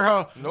gonna marry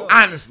her? Nope.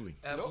 Honestly,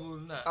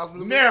 Absolutely not.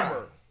 Absolutely never.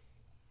 not.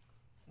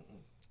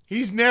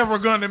 He's never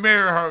gonna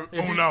marry her.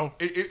 Oh no,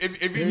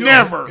 If you do,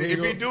 Never. If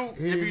you do,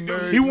 if you do,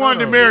 he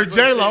wanted to marry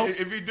J Lo.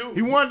 If you do,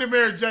 He wanted to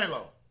marry J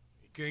Lo.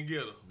 Couldn't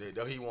get her.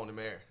 That he wanted to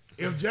marry.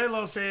 If J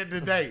Lo said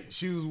today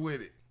she was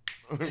with it,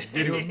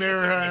 he would Didn't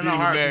marry her in a marry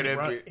heartbeat, that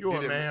bro. bitch. You a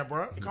Didn't- man,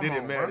 bro. Come Didn't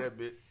on, marry bro. that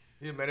bitch.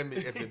 He married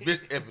that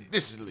bitch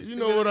expeditiously. You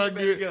know what I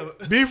get? Together.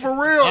 Be for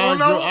real.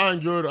 I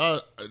enjoy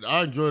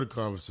the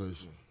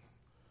conversation.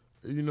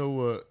 You know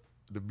what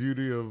the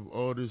beauty of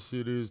all this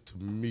shit is to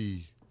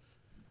me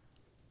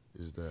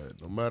is that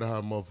no matter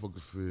how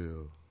motherfuckers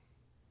feel,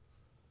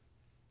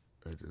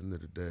 at the end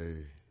of the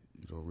day,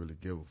 you don't really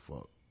give a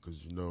fuck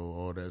because you know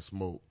all that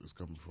smoke is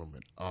coming from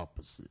an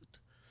opposite,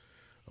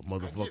 a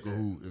motherfucker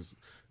who is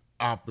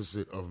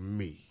opposite of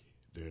me.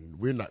 Then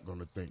we're not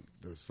gonna think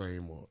the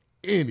same or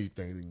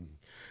anything.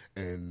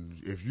 And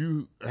if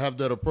you have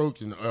that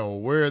approach and are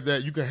aware of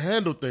that, you can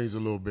handle things a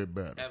little bit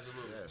better.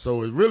 Absolutely.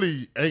 So it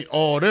really ain't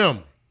all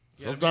them.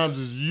 Yeah, Sometimes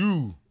it's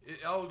you.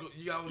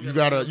 You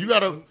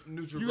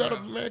gotta,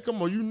 man,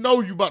 come on. You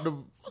know you about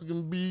to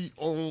fucking be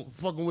on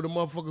fucking with a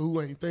motherfucker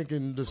who ain't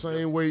thinking the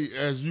same way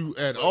as you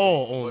at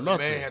all on But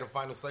nothing. the man had to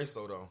find a say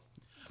so though.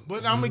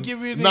 But I'm gonna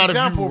give you an Not if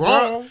you example, bro.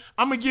 wrong.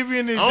 I'm gonna give you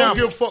an I example. don't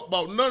give a fuck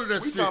about none of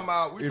that We shit. talking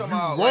about If you like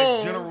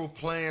wrong, general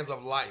plans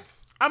of life.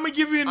 I'm gonna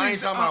give you an I ain't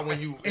example. talking about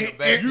when you in the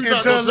bad. You And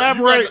not to gonna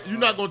elaborate- you're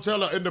not gonna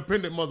tell an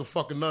independent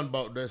motherfucker nothing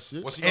about that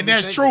shit. Well, she gonna And be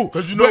that's single. true.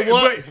 Because you know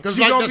what? But Because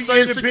she like gonna the be same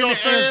shit y'all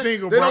independent and saying,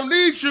 single, they bro. don't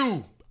need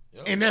you.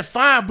 And that's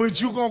fine, but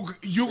you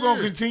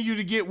gonna continue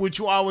to get what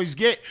you always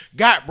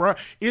got, bro.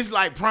 It's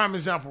like prime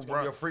example,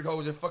 bro. Your freak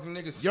hoes, your fucking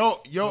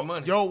niggas.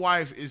 money. Your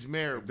wife is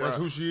married, bro. That's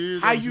who she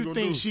is. How That's what you she gonna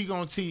think do. she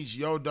gonna teach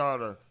your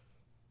daughter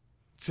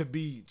to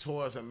be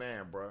towards a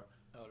man, bro?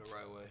 Oh, the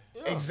right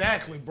way.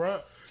 Exactly,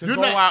 bro. To You're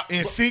go not- out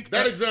and seek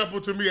That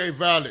example to me ain't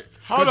valid.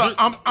 Hold 'Cause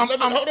on,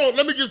 hold on.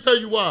 Let me just tell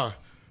you why.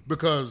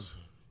 Because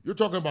you're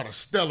talking about a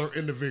stellar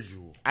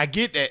individual. I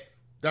get that.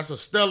 That's a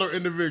stellar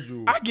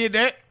individual. I get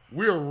that.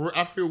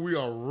 I feel we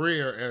are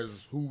rare as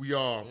who we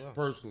are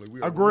personally.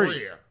 We are Agree.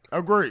 rare.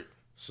 Agree.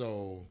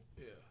 So,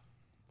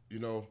 you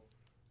know,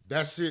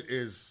 that shit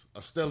is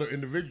a stellar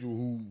individual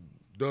who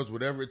does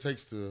whatever it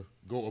takes to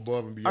go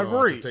above and beyond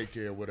Agree. to take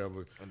care of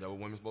whatever. And that's what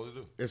women's supposed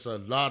to do. It's a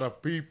lot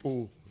of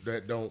people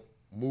that don't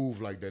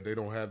move like that. They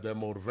don't have that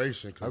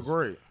motivation. 'Cause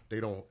Agree.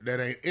 That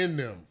ain't in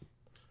them.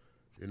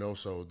 You know,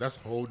 so that's a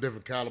whole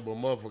different caliber of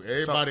motherfucker.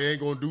 Everybody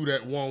ain't gonna do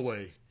that one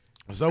way.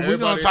 So we're gonna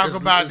Everybody talk is-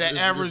 about is- the is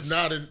average,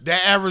 not in- the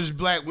average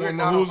black woman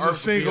not who's on a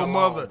earth to be single alone,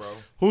 mother. bro.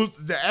 Who's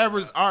the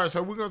average? All right,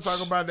 so we're gonna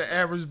talk about the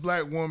average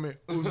black woman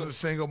who's a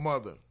single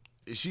mother.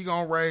 Is she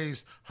gonna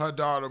raise her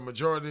daughter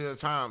majority of the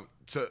time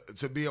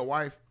to be a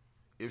wife?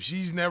 If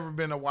she's never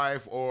been a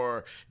wife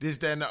or this,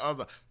 that, and the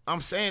other,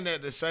 I'm saying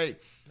that to say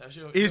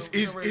it's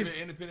an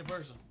independent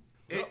person.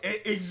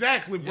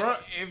 exactly, bro.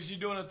 If she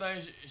doing a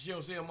thing, she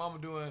don't see her mama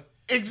doing.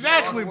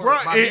 Exactly, By bro.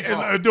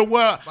 default.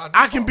 Well, By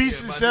I can default, be yeah, by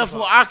successful.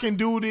 default. I can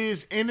do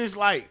this, and it's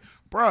like,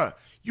 bro,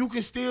 you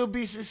can still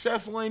be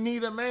successful and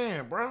need a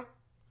man, bro.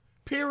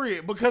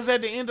 Period. Because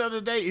at the end of the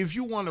day, if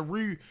you want to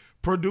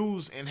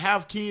reproduce and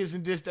have kids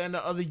and this, that, and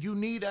the other, you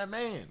need that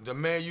man. The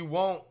man you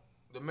want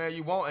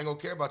ain't gonna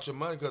care about your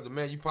money because the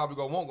man you probably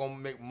gonna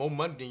make more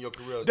money than your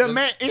career.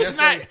 It's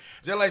not-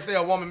 just like say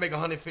a woman make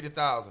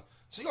 $150,000.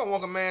 She gonna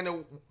want a man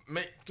to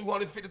make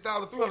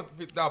 $250,000,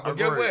 $350,000. But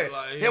guess Agreed. what?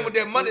 Like, Him with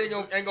that money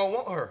ain't gonna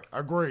want her.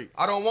 Agree.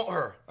 I don't want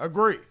her.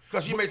 Agree.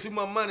 Cause she make too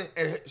much money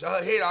and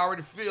her head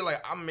already feel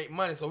like I'm make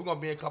money, so we're gonna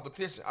be in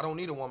competition. I don't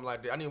need a woman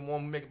like that. I need a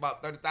woman who make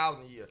about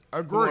 $30,000 a year.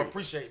 Agree. Who gonna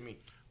appreciate me.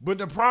 But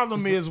the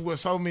problem is with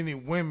so many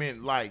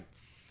women, like,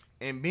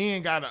 and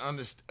men gotta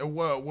understand.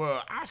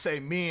 Well, I say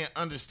men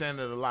understand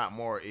it a lot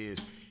more. Is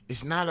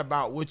it's not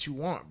about what you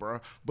want, bro.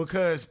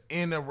 Because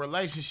in a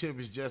relationship,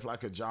 it's just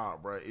like a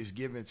job, bro. It's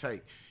give and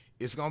take.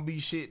 It's gonna be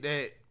shit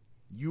that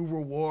you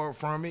reward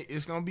from it.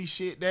 It's gonna be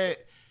shit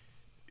that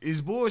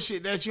is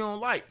bullshit that you don't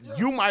like. Yeah.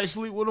 You might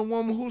sleep with a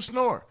woman who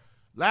snore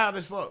loud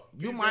as fuck.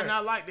 You P might gang.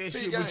 not like that P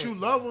shit, but gang. you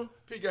love her.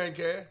 P ain't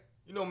care.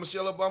 You know what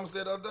Michelle Obama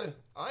said the other day?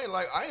 I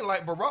ain't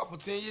like Barack for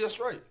 10 years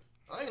straight.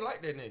 I ain't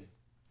like that nigga.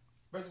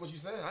 Basically what she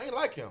saying. I ain't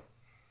like him.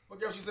 But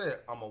guess what she said?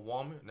 I'm a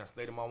woman and I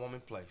stayed in my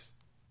woman's place.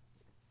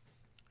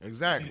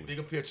 Exactly.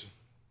 Bigger picture.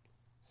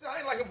 See, I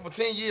ain't like him for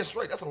 10 years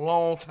straight. That's a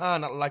long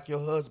time not like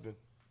your husband.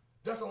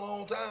 That's a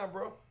long time,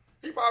 bro.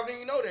 He probably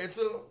didn't even know that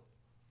until,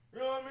 you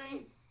know what I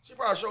mean? She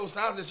probably showed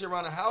signs of this shit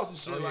around the house and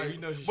shit. Oh, yeah, like, you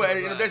know she but at showed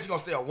the end of the day, signs. she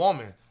gonna stay a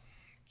woman.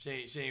 She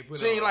ain't put.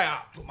 She ain't like,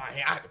 I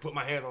had to put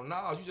my hands on. No,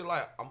 you just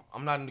like,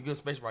 I'm not in a good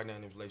space right now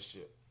in this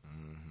relationship.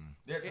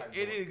 That type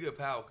It of is good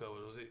power couple.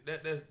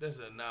 That's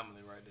an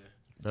anomaly right there.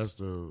 That's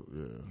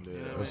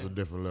that's a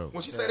different level.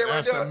 When she said that right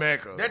That's there, the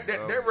mecca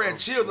that ran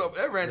chills up.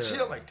 That ran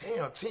chills like,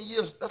 damn, 10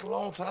 years, that's a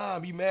long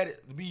time. Be mad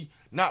at, to be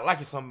not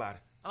liking somebody.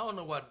 I don't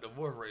know why the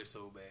divorce rate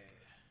so bad.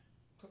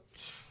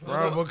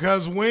 Bro,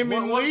 because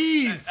women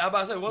leave. I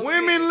about to say once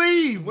Women again,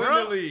 leave, Women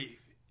bro. leave.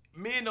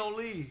 Men don't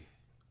leave.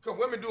 Because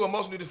women do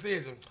emotional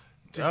decisions.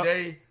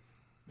 Today,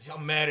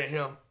 I'm mad at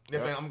him.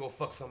 Then I'm going to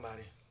fuck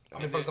somebody. I'm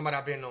going to fuck somebody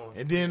I've been on.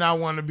 And then I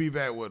want to be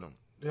back with them.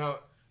 You know,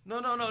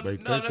 No. They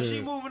No, thinking-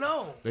 she moving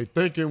on. They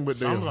thinking with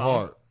their Some of them.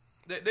 heart.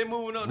 They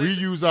moving on. We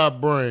They- use our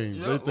brains.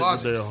 Yeah, They think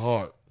with their logics.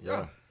 heart.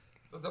 yeah.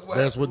 That's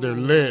That's what they're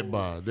led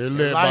by. They're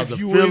led by the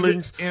you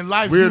feelings. Either, in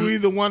life, We're- you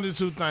either one of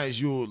two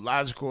things. You're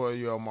logical or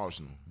you're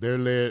emotional. They're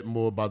led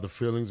more by the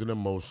feelings and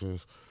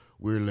emotions.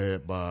 We're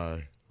led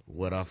by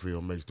what I feel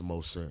makes the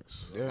most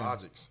sense.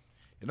 Logics.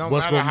 It don't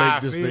What's matter gonna how make I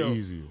this the feel.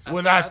 easiest?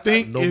 What I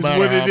think No is matter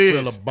what how it I is.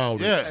 feel about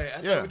it. yeah, Hey, I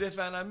yeah. think we just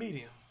found our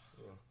medium.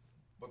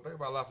 But think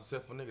about lots of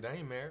successful niggas. They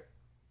ain't married.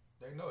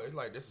 They know it's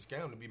like this is a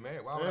scam to be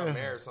married. Why would Yeah. I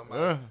marry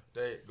somebody Yeah.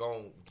 that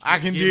gon' I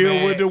can get deal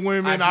mad, with the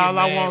women get all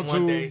I mad want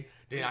one to. day,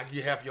 then I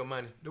get half your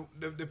money. The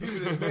people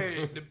that's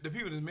married, the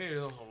people that's married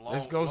on some long.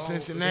 Let's go long,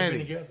 Cincinnati. They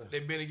been together.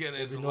 They've been together.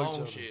 It's They some know each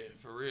long other. shit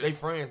for real. They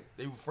friends.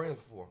 They were friends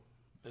before.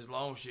 It's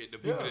long shit. The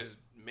people Yeah. that's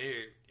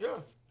married. Yeah.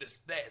 The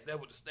stats. That's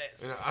what the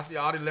stats. And I see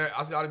all the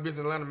business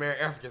in Atlanta married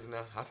Africans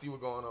now. I see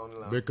what's going on in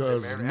Atlanta.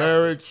 Because They married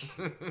marriage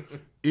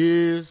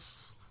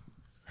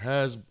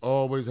Africans.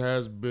 always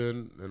has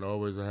been, and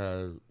always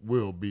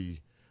will be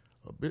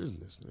a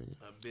business, nigga.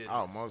 A business.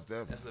 Oh, most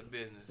definitely. That's a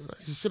business.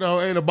 This shit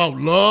ain't about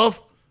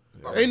love.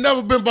 Ain't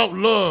never been about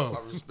love.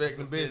 About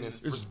respecting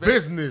business. It's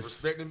business.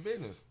 Respecting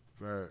business.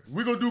 Facts.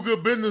 We gonna do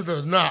good business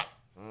or not?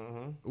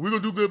 We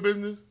gonna do good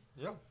business?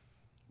 Yeah.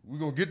 We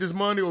gonna get this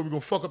money or we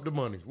gonna fuck up the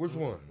money? Which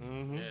one?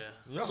 Yeah.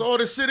 Yeah. That's all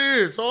this shit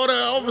is. All that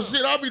other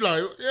shit, I'll be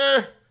like,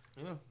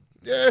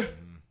 yeah.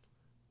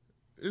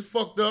 It's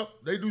fucked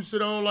up. They do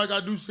shit I don't like. I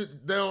do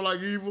shit they don't like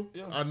evil.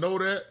 Yeah. I know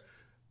that,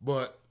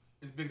 but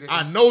It's bigger than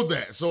I know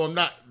that, so I'm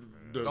not.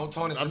 Don't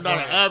tarnish I'm the not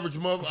an brand. average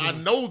mother. I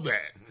know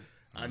that.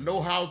 I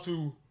know how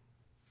to.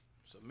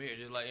 So marriage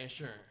is like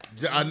insurance.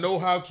 I know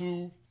how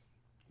to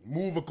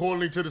move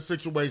accordingly to the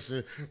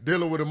situation.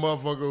 Dealing with a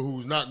motherfucker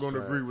who's not going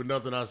to agree with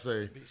nothing I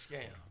say. Big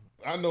scam.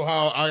 I know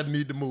how I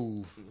need to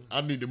move. I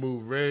need to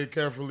move very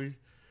carefully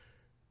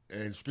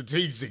and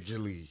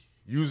strategically,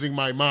 using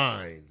my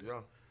mind. Yeah.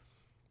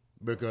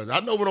 Because I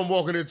know what I'm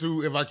walking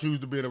into if I choose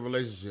to be in a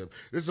relationship.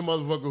 This is a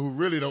motherfucker who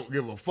really don't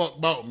give a fuck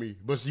about me,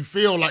 but she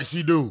feel like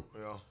she do.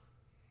 Yeah.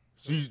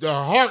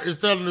 Her heart is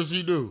telling her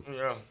she do.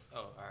 Yeah. Oh,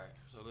 all right.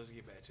 So let's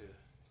get back to.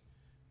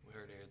 We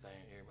heard everything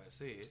everybody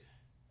said.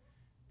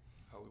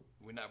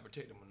 We're not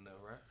protecting them enough,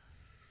 right?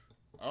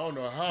 I don't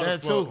know how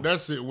That the fuck too.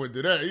 that shit went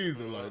to that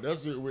either. Like that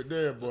shit went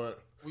there,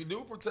 but We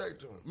do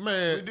protect them.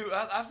 man, We do.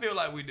 I feel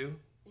like we do.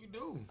 We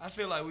do. I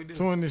feel like we do.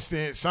 To an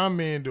extent, some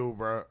men do,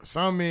 bro.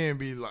 Some men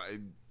be like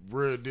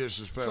real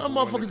disrespectful. some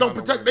when it motherfuckers come don't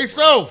to protect women, bro.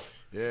 themselves.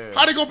 Yeah.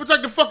 How they gonna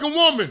protect the fucking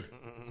woman?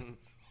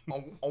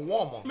 A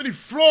woman. How many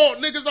flawed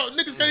niggas out?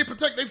 Niggas can't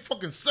protect their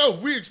fucking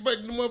self. We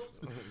expect them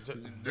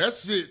motherfuckers.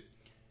 That's it.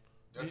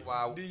 That's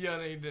why. These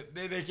young ain't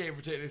they can't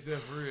protect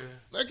themselves for real.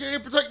 They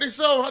can't protect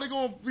themselves. How they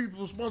gonna be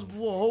responsible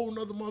for a whole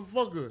nother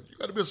motherfucker? You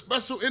gotta be a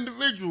special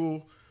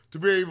individual to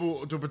be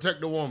able to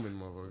protect a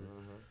woman, motherfucker.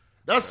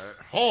 That's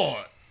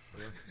hard.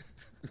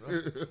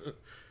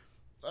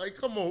 Like,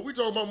 come on. We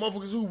talking about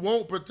motherfuckers who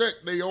won't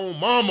protect their own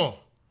mama.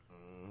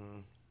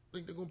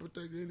 Think they're gonna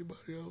protect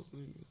anybody else?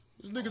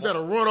 There's niggas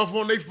that'll run off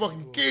on their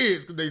fucking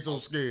kids because they so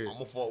scared. I'm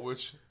gonna fuck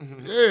with you.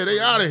 Yeah, they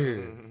out of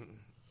here.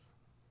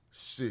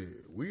 Shit,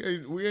 we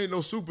ain't no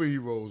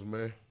superheroes,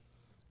 man.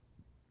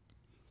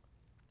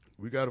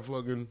 We gotta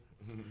fucking.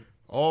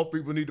 All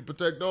people need to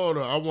protect all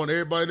the. I want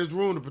everybody in this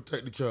room to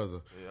protect each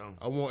other. Yeah.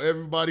 I want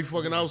everybody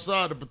fucking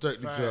outside to protect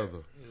each other.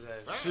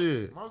 Exactly.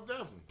 Shit, Most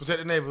definitely. Protect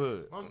the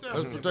neighborhood. Most let's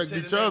definitely. protect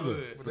Protect each the other.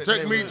 neighborhood.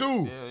 Protect me the too.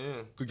 neighborhood.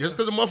 Yeah, Cause just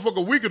because a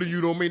motherfucker weaker than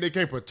you don't mean they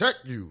can't protect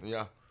you.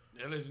 yeah.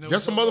 Yeah, listen,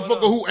 Just a what's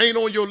going motherfucker on. who ain't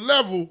on your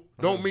level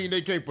don't mean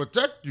they can't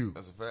protect you.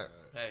 That's a fact.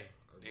 Hey,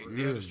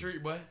 they on the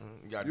street, boy.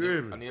 You got You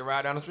hear me? I need to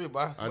ride down the street,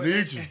 boy. I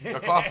need you. Your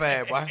car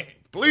fast, boy.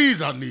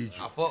 Please, I need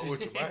you. I fuck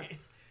with you, boy.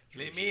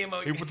 Let me in,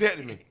 my. He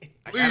protected me.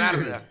 I got out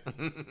of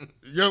there.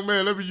 Young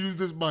man, let me use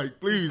this mic.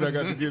 Please, I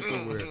got to get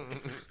somewhere.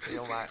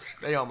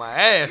 They on my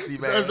ass, see,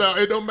 man. That's how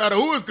it don't matter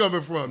who it's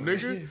coming from,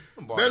 nigga.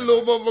 Boy, That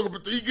little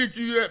motherfucker, he get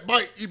you that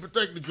bite, he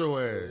protected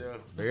your ass. Yeah.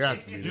 They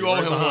after me. They You owe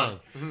right him behind.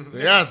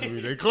 They after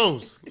me. They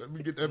close. Let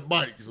me get that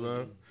bike,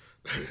 son.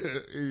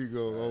 Here you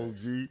go,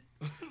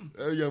 OG.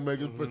 That young man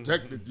just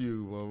protected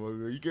you,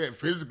 motherfucker. He can't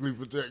physically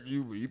protect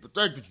you, but he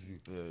protected you.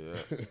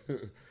 Yeah.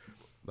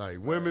 Like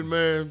women,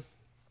 man,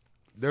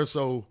 they're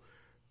so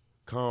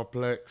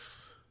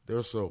complex.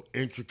 They're so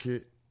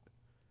intricate.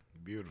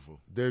 Beautiful.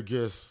 They're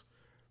just,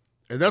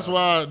 and that's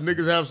why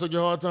niggas have such a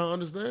hard time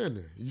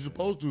understanding. You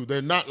supposed to.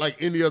 They're not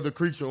like any other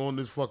creature on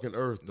this fucking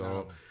earth,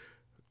 dog.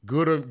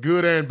 Good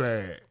and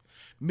bad.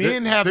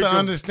 Men They- have they to can-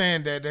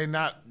 understand that they're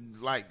not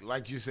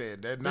like you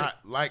said, they're not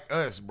like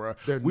us, bro.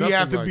 They're We nothing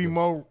have to like be us.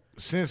 more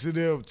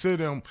sensitive to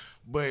them,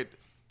 but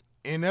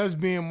in us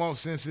being more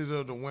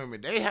sensitive to women,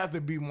 they have to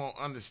be more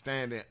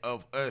understanding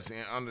of us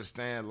and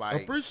understand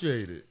like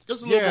Appreciate it.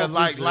 Just a little yeah, more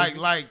like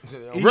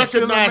appreciation. he's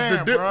still a recognize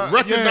man, the bruh.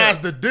 recognize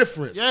Yeah. the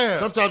difference. Yeah.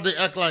 Sometimes they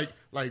act like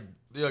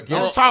Yeah,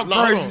 Don't talk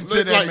crazy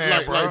to that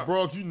man, bro. Like,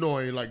 bro, you know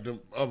I ain't like them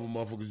other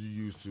motherfuckers you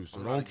used to. So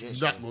I'm not you're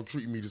against not you. gonna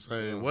treat me the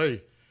same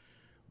way.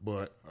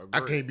 But I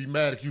Agree. can't be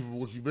mad at you for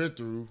what you've been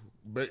through,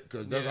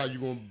 because that's how you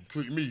gonna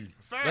treat me.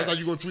 Facts. That's how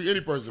you gonna treat any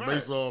person Facts.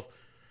 based off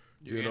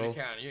You're you in know the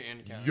counter. You're in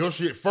the counter. your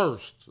shit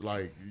first.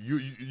 Like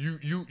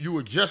you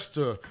adjust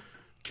to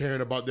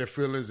caring about their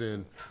feelings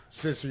and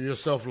censoring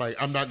yourself.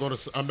 Like I'm not gonna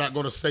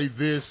say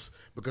this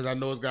because I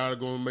know it's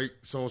gonna make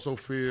so and so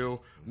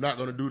feel. I'm not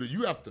gonna do that.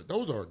 You have to.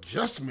 Those are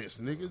adjustments,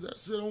 nigga. That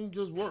shit don't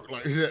just work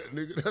like that,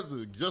 nigga. That's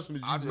an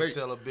adjustment you I just make.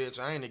 tell a bitch,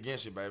 I ain't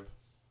against you, baby.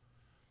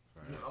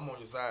 I'm on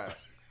your side.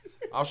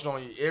 I'm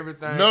showing you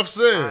everything. Enough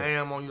said. I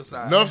am on your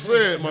side. Enough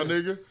said, my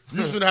nigga.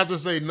 You shouldn't have to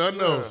say nothing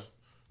else.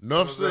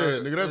 Enough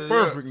said, nigga. That's Yeah.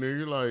 perfect,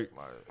 nigga.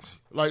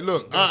 Like,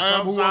 look, I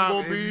am who I'm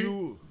gonna sometimes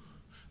be.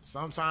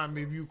 sometimes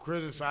if you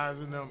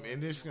criticizing them,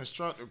 and it's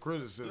constructive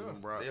criticism,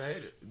 bro. They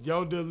hate it.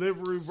 Your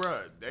delivery,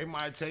 bro, they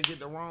might take it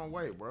the wrong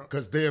way, bro.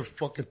 Because they're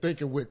fucking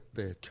thinking with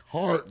their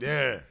heart.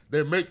 Yeah.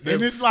 And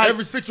it's like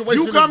every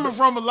situation. you coming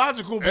from a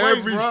logical place,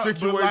 every bro.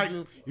 situation- But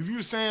like, if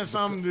you saying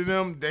something to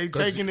them, they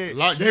taking it,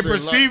 like you they said,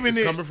 perceiving it's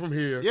it coming from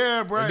here.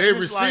 Yeah, bro. And they it's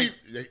receive.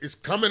 like, It's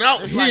coming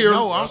out it's here. like,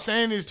 no, I'm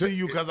saying this to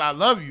you because I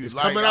love you. It's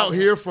like, coming out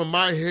here from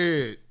my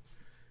head,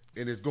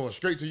 and it's going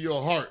straight to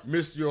your heart.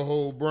 Miss your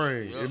whole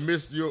brain. It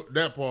missed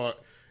that part,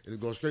 and it's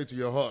going straight to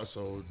your heart.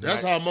 So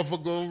that's how a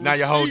motherfucker gonna Now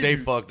your whole receive day you.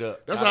 fucked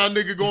up. That's how a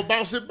nigga gonna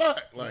bounce it back.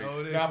 Like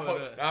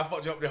I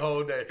fucked you up the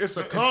whole day. it's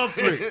a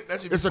conflict.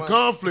 That should be It's a funny.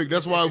 conflict.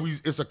 That's why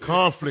it's a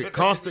conflict,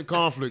 constant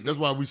conflict. That's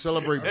why we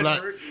celebrate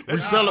black.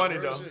 That's funny,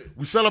 though.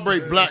 We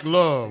celebrate black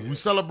love. We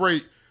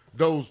celebrate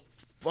those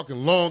fucking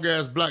long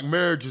ass black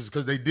marriages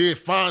because they did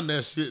find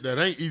that shit that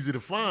ain't easy to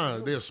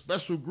find. They're a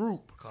special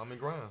group. Common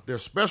ground. They're a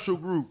special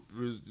group.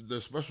 They're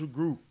a special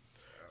group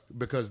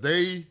because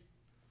they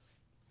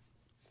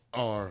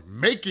are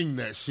making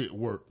that shit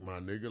work, my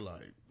nigga.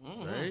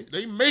 Like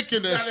they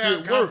making that gotta have shit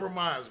work.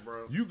 compromise,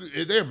 bro.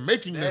 They're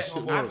making that shit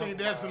I work. think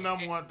that's the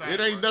number one thing. It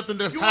ain't bro. nothing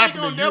that's you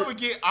happening. ain't gonna never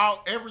get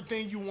out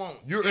everything you want.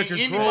 You're in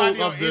control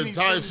anybody of or the any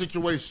entire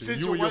situation.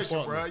 You and your Situation,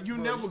 partner. bro. You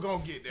never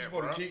gonna get that, You bro.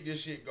 want to keep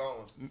this shit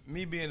going.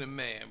 Me being a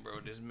man, bro,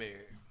 that's married,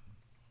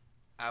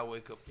 I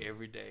wake up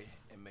every day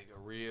and make a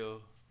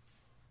real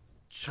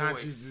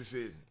Conscious choice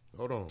decision.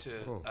 Hold on. to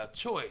hold on. a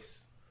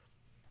choice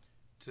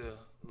to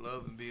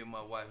love and be with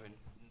my wife and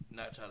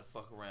not try to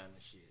fuck around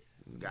and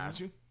shit. Got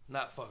you.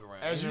 Not fuck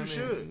around. As know you what I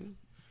mean? should.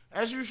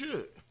 As you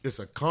should. It's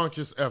a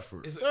conscious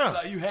effort. It's Yeah.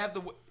 like you have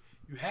to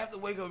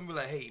wake up and be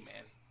like, hey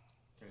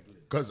man,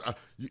 Because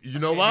you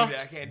know can't why? do that.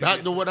 I can't do Back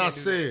this. to what I I can't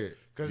do that. said.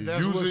 'Cause You're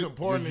that's what's using,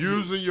 important You're to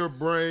you. using your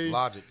brain.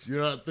 Logics.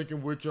 You're not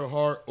thinking with your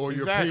heart or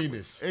Exactly. your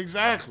penis.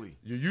 Exactly.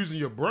 You're using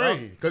your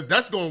brain because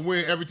that's gonna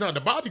win every time.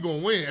 The body gonna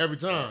win every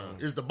time.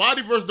 It's the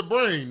body versus the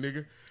brain,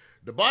 nigga.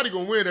 The body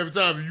gonna win every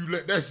time if you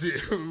let that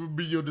shit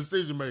be your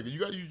decision maker. You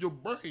gotta use your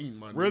brain,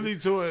 my nigga. Really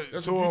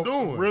That's what you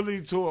doing.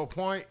 really to a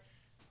point,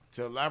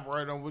 to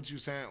elaborate on what you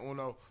saying,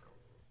 Uno,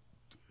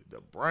 the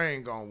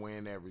brain gonna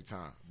win every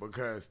time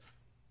because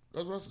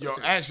That's what I said.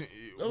 your action.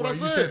 That's what Well, I you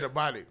said. said the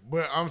body,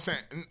 but I'm saying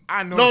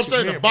I know. No, I'm what you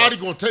saying the meant, body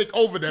but gonna take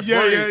over that Yeah,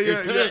 brain. yeah, It yeah,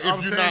 can't yeah. if I'm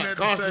you're saying not that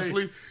to say-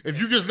 consciously. If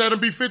you just let them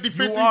be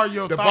 50-50, You are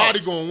your the body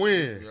thoughts. gonna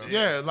win.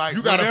 Yeah, like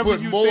You gotta whatever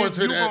put you more think,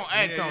 into you that.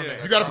 gonna act on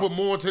that. You gotta put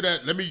more into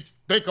that. Let me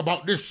think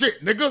about this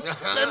shit, nigga.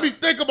 Let me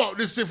think about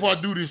this shit before I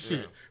do this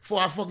shit.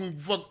 Before I fucking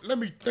fuck. Let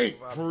me think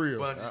for real.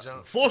 Bungee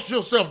jump. Force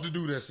yourself to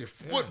do that shit.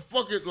 What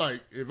fuck it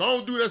like? If I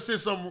don't do that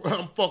shit,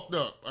 I'm fucked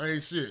up. I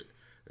ain't shit.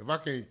 If I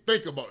can't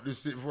think about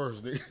this shit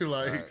first, nigga,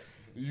 like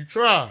you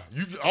try.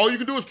 All you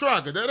can do is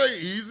try, cause that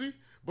ain't easy.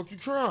 But you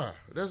try.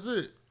 That's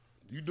it.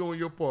 You doing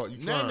your part. You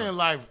Nothing trying. in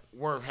life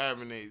worth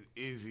having is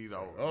easy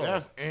though. Oh.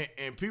 That's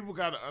and people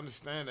gotta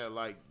understand that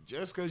like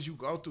just cause you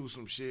go through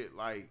some shit,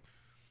 like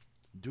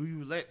do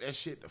you let that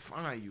shit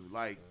define you?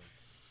 Like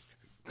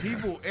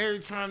people every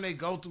time they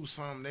go through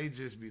something, they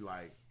just be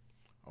like,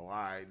 oh, all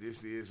right,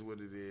 this is what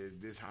it is.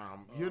 This how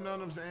I'm, you know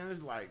what I'm saying?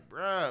 It's like,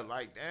 bruh,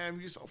 like damn,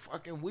 you so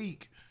fucking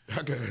weak.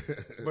 But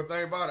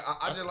think about it.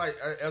 I just like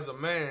as a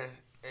man,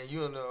 and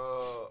you in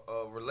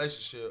a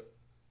relationship,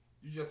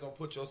 you just don't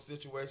put your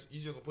situation.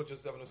 You just don't put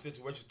yourself in a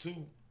situation to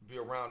be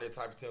around that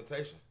type of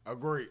temptation.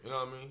 Agree. You know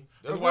what I mean?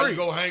 That's why you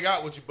go hang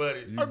out with your buddy.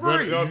 You Agree.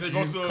 better- You know what I'm saying?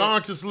 Go you to a-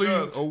 consciously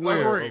yeah,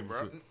 aware. agree, of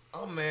bro. shit.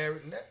 I'm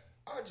married. And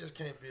I just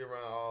can't be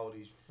around all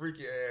these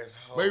freaky ass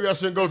hoes. Maybe I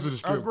shouldn't go to the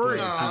strip Agree.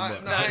 club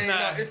too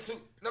much.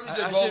 Let me I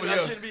just go over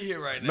shouldn't here. be here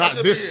right now. Not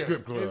should this be-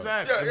 strip club.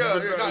 Exactly. Yeah.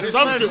 Some This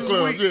strip is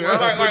clubs, weak, yeah.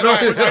 bro.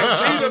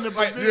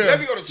 Let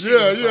me go to Cheetahs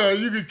or Yeah,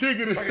 something. you can kick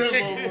it. I can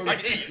kick it. I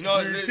can eat. You know,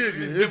 You can kick it.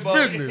 this It's ball-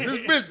 business.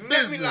 It's business.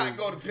 Let me not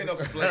go to Pinups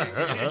and Play. 9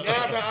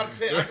 times out of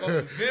 10, I go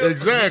to Bill.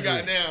 Exactly.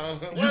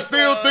 Goddamn. You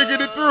still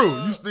thinking it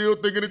through. You still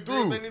thinking it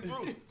Still through. thinking it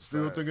through.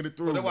 Still thinking it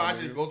through. So that's why I my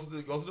just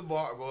nigga. go to the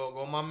bar,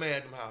 go to my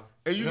man house.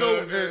 And you know know,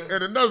 what I'm saying?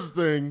 and another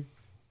thing,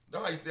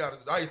 That's how you stay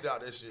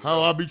out that shit.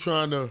 how I be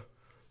trying to,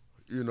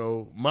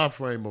 my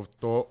frame of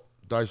thought,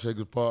 Dice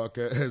Shakers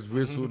Podcast,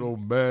 Visual No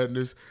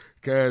Madness,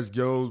 Cash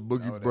Jones,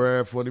 Boogie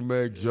Brad, Funny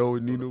Man, Joey,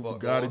 Nino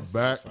fuck Bugatti goes?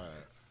 back.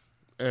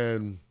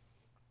 And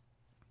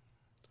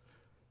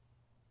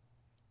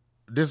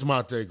this is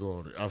my take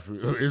on it. I feel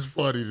it's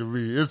funny to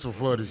me. It's some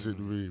funny shit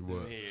to me,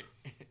 but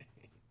Yeah.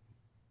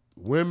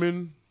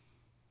 women,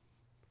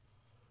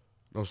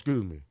 no,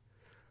 excuse me,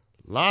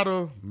 a lot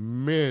of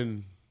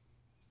men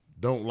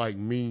don't like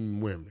mean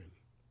women.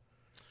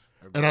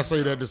 And I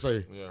say that to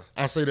say,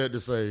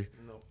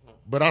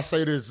 but I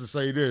say this to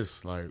say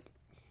this, like,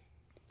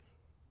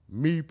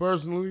 me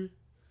personally,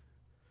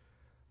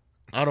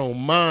 I don't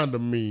mind a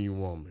mean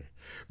woman.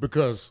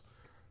 Because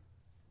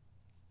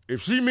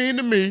if she mean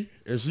to me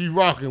and she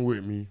rocking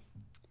with me,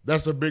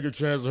 that's a bigger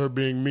chance of her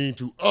being mean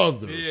to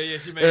others. Yeah,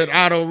 she may- And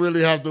I don't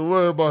really have to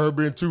worry about her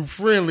being too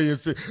friendly and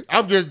shit.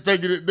 I'm just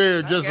taking it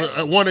there,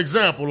 just one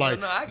example. Like,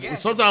 No, I get you.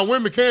 sometimes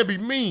women can be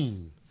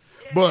mean,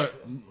 but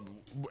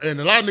And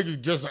a lot of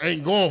niggas just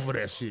ain't going for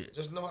that shit.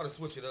 Just know how to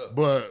switch it up.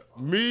 But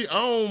me, I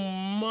don't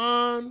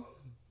mind.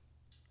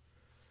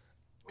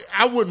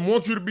 I wouldn't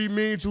want you to be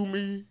mean to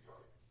me,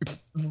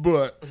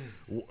 but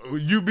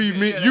you be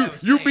mean.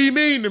 You be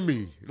mean to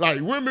me.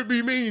 Like women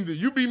be mean to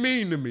you. Be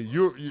mean to me.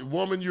 You're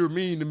woman. You're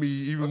mean to me,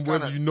 even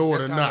whether you know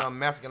it or not. That's kind of a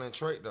masculine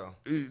trait, though.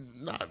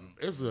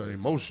 It's an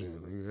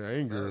emotion.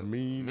 Anger,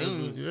 mean. Yeah,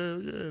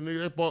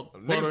 nigga. That's part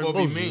of Niggas supposed to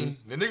emotion. be mean.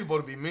 The niggas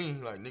supposed to be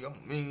mean. Like nigga,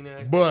 I'm mean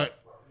ass. But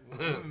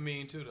Women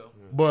mean too though.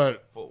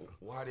 but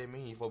Why they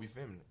mean? You supposed to be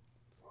feminine.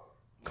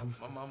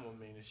 My mama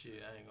mean as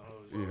shit. I ain't gonna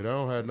hold you. yeah, that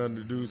don't have nothing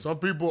to do. Some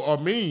people are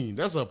mean.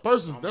 That's a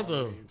person. That's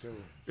a.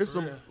 It's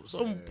a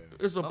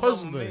It's a My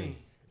person mama thing. mean.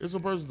 It's a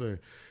person thing.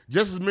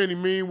 Just as many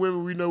mean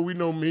women we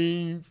know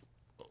mean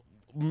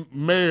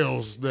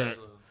males that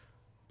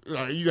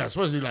like you got,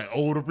 especially like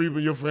older people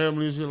in your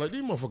family and shit. Like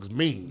these motherfuckers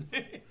mean.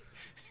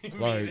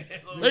 Like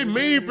they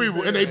mean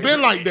people, and they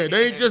been like that.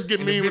 They ain't just get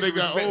mean when they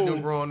got Disrespect them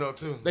old. growing up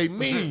too. They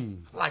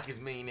mean. Like it's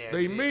mean ass.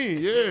 They bitch.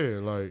 mean. Yeah,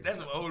 like. That's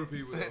some older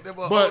people.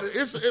 though. But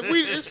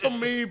it's some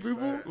mean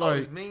people.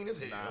 Like mean as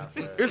hell.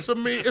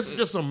 it's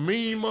just some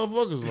mean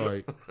motherfuckers.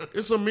 Like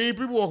it's some mean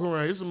people walking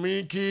around. It's some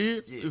mean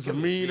kids. It's some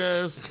mean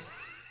ass.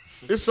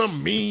 It's some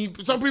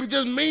people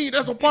just mean.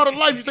 That's a part of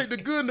life. You take the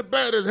good and the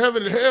bad. There's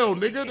heaven and hell,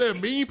 nigga. There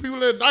mean people,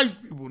 there nice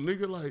people,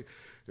 nigga. Like,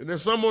 and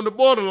there's some on the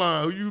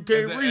borderline who you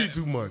can't read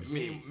too much.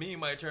 Me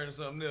might turn to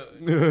something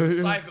else.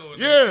 Psycho.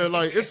 Yeah,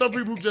 like it's some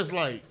people who just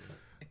like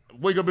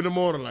wake up in the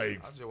morning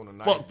like I just want a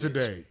nice fuck bitch.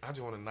 today. I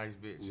just want a nice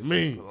bitch. Just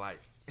Mean. Polite.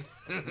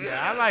 Yeah,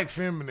 I like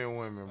feminine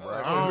women, bro.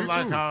 I don't me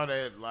like too. all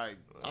that, like.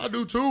 I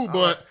do too,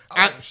 but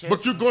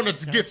but you're gonna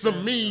get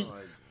some mean.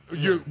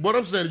 What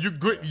I'm saying,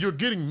 you're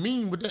getting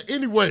mean with that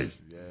anyway.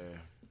 Yeah.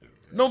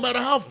 No matter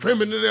how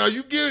feminine they are,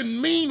 you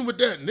getting mean with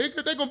that,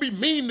 nigga. They gonna be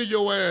mean to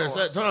your ass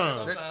at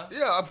times.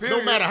 Yeah, a period.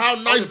 No matter how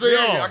nice they Period,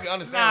 are. I can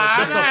understand. Nah, what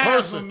That's you're I a have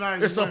person. some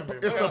nice It's women,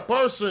 a bro.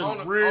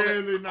 person.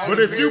 Really nice. But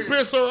if you women.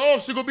 piss her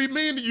off, she gonna be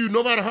mean to you,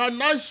 no matter how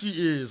nice she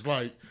is.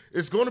 Like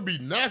it's gonna be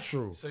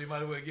natural. So you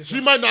might as well get She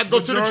some. might not go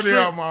to the Majority of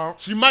extreme. them are.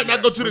 She might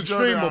not go to the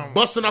Majority extreme of of them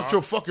busting out are.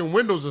 your fucking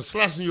windows and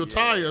slashing your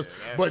tires,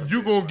 that's but a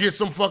you bitch. gonna get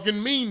some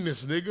fucking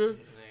meanness, nigga.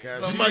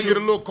 Cause She might get a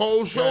little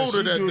cold shoulder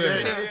she that do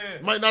day.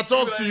 that. Might not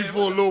talk to you for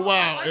a little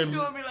while Why you and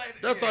doing me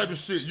like that that? type of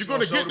shit. You're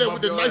gonna gonna get shoulder that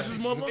with the bump your nicest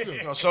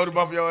motherfucker. Gonna shoulder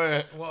bump your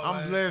ass.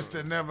 I'm blessed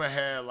to never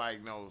had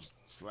like no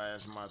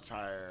slash my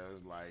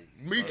tires like.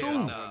 Me too. I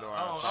don't know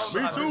how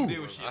Me to too.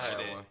 deal with shit like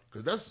that.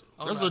 Cause that's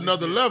not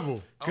another big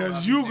level.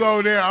 Cause you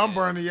go there, I'm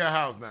burning your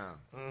house down.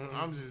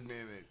 I'm just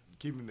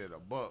keeping it a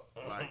buck.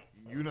 Like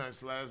you done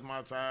slashed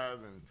my tires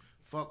and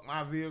fuck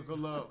my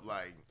vehicle up.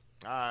 Like,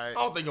 all right. I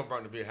don't think I'm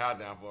burning the big house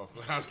down for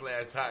a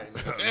slash tire.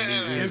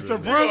 It's the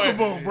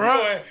principle, You bro.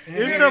 going-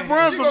 It's you the go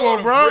principle,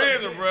 to bro.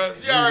 prison, bro.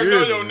 She already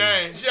know your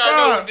name. She already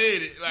know who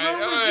did it. Like, Look I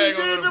what ain't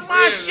she gonna did go to my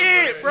prison,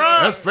 shit, bro.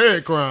 That's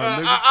fair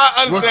crime, nigga.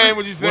 I understand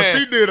what you're saying. What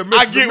she did a I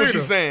misdemeanor. get what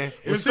you're saying.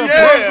 It's She the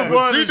did- principle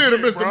what of she the did a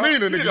shit, bro.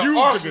 misdemeanor, She did nigga. an You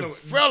arsenal. took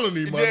a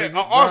felony, my Yeah, an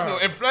nigga. arsenal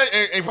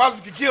and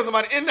probably could kill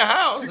somebody in the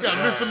house. You got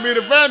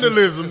misdemeanor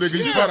vandalism,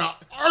 nigga. You got an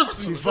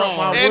arson fucked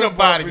my charge. And a whip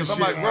body up because and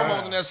somebody shit, grandma man.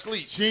 was in that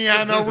sleep. She ain't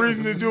had no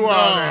reason to do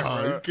all that,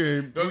 Nah, bro. you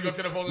can't. Those go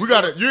to the police. We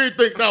got it. You ain't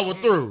think that one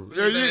through.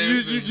 Yeah,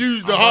 you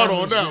used the heart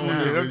on that one.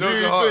 down. Nigga. That's You the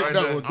ain't heart think right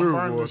that there. one I'm through,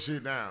 burning boy. the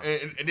shit down.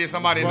 And then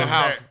somebody in the Fuck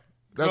house. that.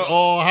 That's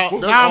all. That's We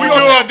Nah, all.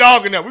 gonna see a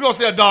dog in there. We gonna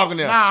see a dog in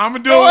there. Nah, I'm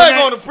gonna do Yo, it. I ain't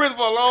going to prison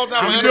for a long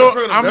time. I'm I ain't gonna a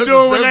criminal.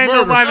 do it when That's ain't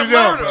murder. nobody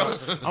there, That's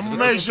bro. I'm gonna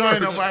make sure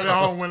ain't nobody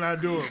home when I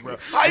do it, bro.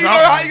 How you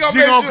gonna She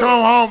make gonna sure?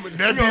 come home.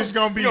 That You gonna- bitch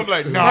gonna be you gonna be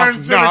like, burned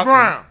to the knock.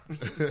 ground.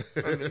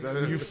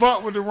 You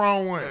fuck with the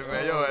wrong one. Hey,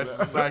 man, your ass is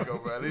a psycho,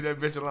 bro. Leave that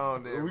bitch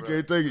alone there. We bro.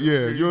 can't take it.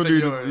 Yeah, you don't take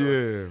need your to.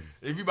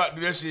 Yeah. If you about to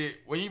do that shit,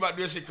 when you about to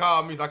do that shit,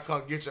 call me so I can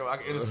come get you. I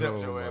can intercept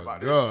your ass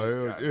about this God, shit.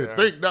 yeah, Goddamn.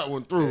 think that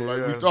one through,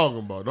 like we Yeah. talking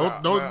about.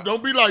 Nah.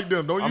 Don't be like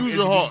them. Don't I'm use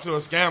your introduced heart. to a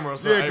scammer or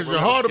something. Yeah, 'cause bro,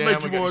 your heart will scammer,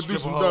 make you got wanna these do stripper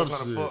some hoes dumb trying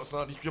to shit. fuck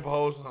something. These stripper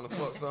hoes trying to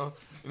fuck something.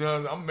 You know,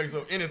 I'm gonna make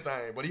up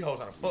anything, but these hoes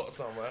trying to fuck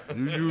something.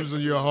 You using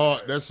your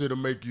heart, that shit'll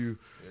make you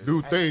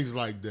do things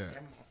like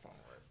that.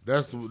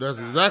 That's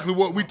exactly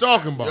what we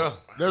talking about. Yeah.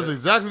 That's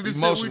exactly the shit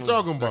we Emotional.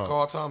 talking That about.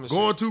 Carl Thomas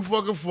Going shit. too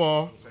fucking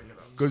far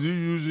because you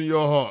using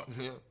your heart.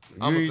 Yeah. You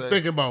I'ma ain't say-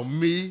 thinking about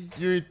me.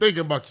 You ain't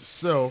thinking about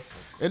yourself.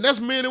 And that's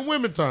men and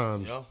women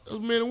times. Yeah.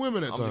 That's men and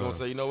women at I'm just gonna times.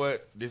 say, you know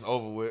what? This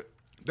over with.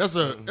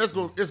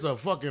 It's a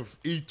fucking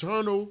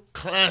eternal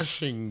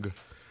clashing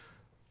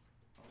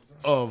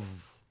of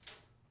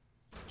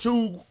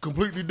two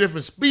completely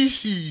different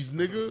species,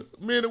 nigga.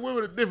 Men and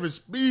women are different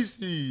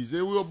species.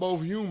 And we're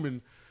both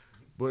human.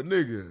 But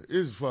nigga,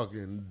 it's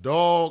fucking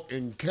dog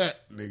and cat,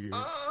 nigga.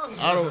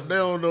 They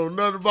don't know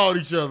nothing about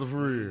each other for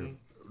real.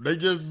 They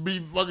just be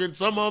fucking,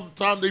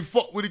 sometimes they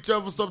fuck with each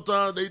other,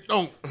 sometimes they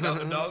don't.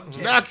 Dog and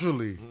cat.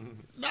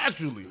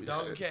 Naturally.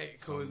 Dog and cat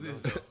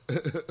coexist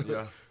though.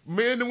 Yeah.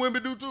 Men and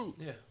women do too.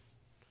 Yeah.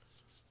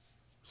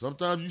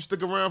 Sometimes you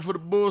stick around for the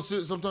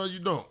bullshit, sometimes you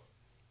don't.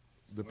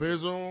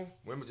 Depends on.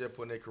 Women just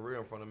putting their career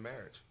in front of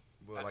marriage.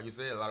 But like you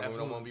said, a lot of women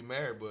don't want to be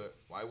married, but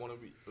why want to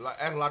be? Like,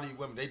 a lot of these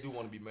women, they do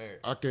want to be married.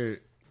 I can't.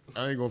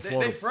 I ain't gonna They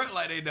fault them. front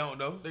like they don't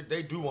though.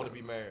 They do want to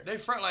be married. They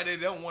front like they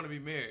don't want to be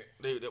married.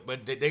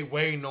 But they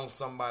waiting on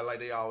somebody like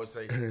they always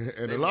say.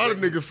 And They a lot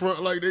of waiting. niggas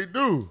front like they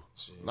do.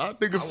 A lot of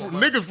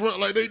niggas front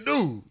like they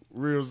do.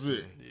 Real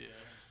shit. Yeah.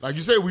 Like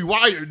you say, we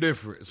wired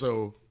different.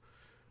 So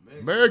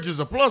marriage is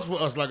a plus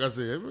for us. Like I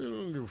said, we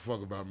don't give a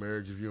fuck about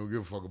marriage if you don't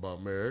give a fuck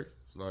about marriage.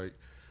 Like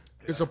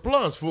it's a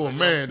plus for a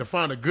man to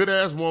find a good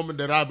ass woman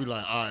that I'll be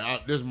like, all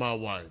right, this is my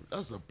wife.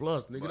 That's a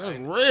plus, nigga. That's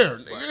rare,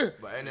 nigga.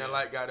 But ain't that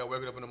like guy that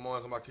waking up in the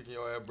morning, somebody kicking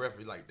your ass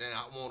breakfast, like, damn,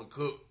 I want to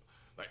cook.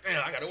 Like,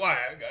 damn, I got a wife.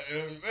 I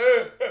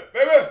got,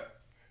 baby,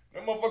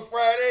 that motherfucker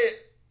fried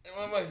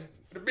egg,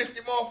 the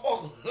biscuit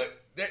motherfucker,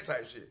 that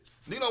type shit.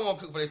 Nigga don't want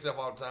to cook for themselves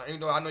all the time.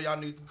 Even though I know y'all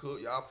need to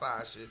cook, y'all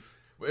fine shit.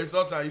 But it's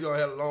sometimes you don't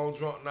have a long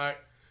drunk night.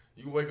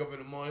 You wake up in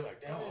the morning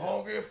like, damn, I'm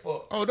hungry as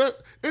fuck. Oh,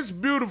 it's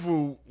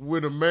beautiful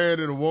when a man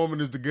and a woman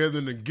is together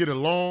and they get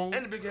along.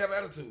 And the bitch have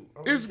attitude.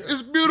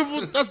 It's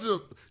beautiful.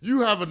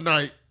 You have a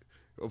night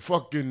of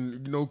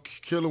fucking,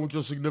 killing with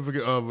your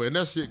significant other, and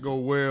that shit go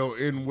well,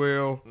 end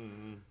well.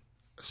 Mm-hmm.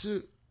 That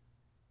shit,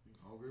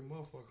 Hungry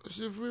motherfucker. that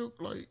shit feel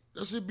like,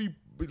 that shit be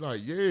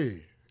like, yeah.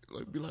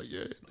 Like, be like,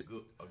 yeah.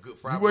 A good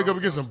fried You wake up brown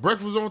and get sauce. some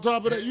breakfast on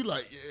top of that, you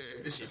like,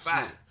 yeah. This shit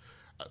fine.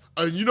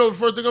 And you know the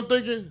first thing I'm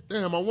thinking?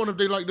 Damn, I wonder if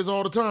they like this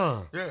all the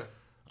time. Yeah.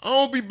 I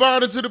don't be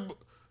buying into the...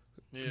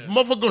 Yeah.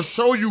 Motherfucker gonna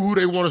show you who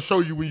they want to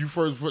show you when you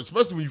first,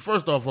 especially when you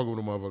first start fucking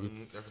with a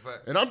motherfucker. That's a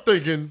fact. And I'm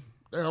thinking,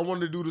 damn, I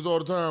wanted to do this all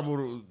the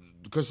time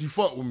because she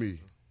fuck with me.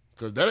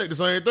 Because that ain't the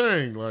same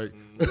thing. Like,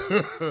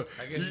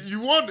 I guess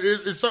you wonder,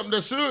 it's something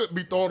that should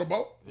be thought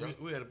about.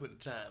 we got to put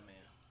the time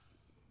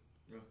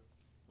in.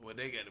 Well,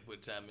 they got to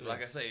put the time in.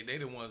 Like I say, they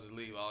the ones that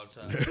leave all the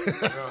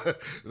time.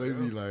 They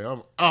be like,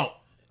 I'm out.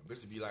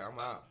 Bitch be like, I'm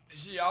out.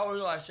 She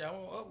always like, shit, I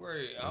want to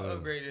upgrade. I'll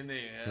upgrade in there.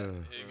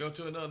 And go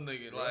to another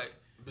nigga. Like,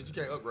 Bitch, you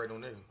can't upgrade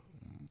on nigga.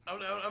 I'm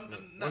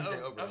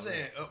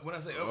saying, when I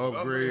say Upgrade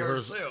upgrade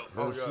herself. herself.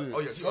 Oh, yeah. shit. Oh,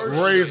 yeah. She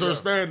Raise her yeah.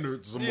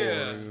 standards some more. Yeah.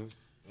 nigga.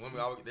 Women, they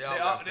always They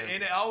got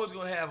and they always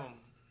going to have them,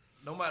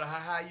 no matter how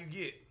high you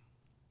get.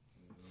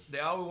 They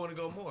always want to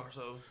go more.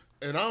 So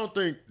And I don't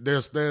think their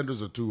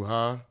standards are too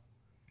high.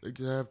 They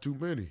can have too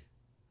many.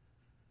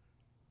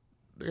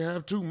 They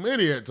have too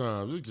many at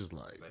times. It's just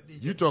like,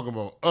 you talking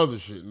about other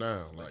shit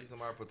now. Like,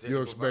 somebody protect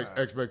your and provide.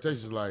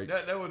 expectations, like,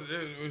 that was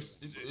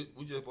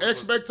We just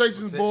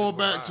expectations protect boil and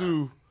back provide.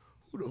 to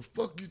who the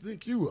fuck you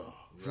think you are,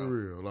 for Yeah.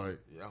 real.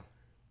 Yeah.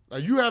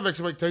 Like you have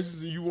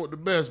expectations and you want the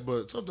best,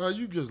 but sometimes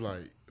you just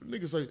like,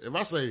 niggas say, if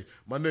I say,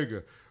 my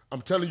nigga,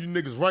 I'm telling you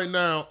niggas right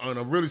now, and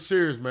I'm really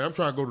serious, man, I'm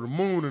trying to go to the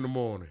moon in the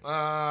morning.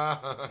 how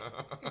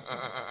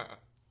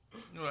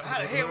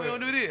the hell we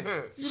gonna do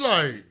this? You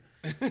like,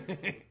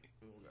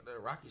 Got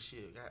that rocket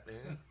shit,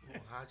 goddamn.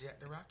 Hijack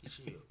the rocket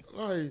shit.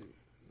 like,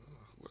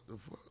 what the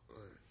fuck?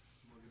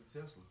 Like,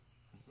 Tesla.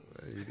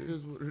 hey, it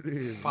is what it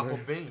is, Papa man.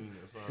 Bean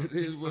or something. It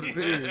is what it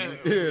is.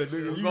 Yeah,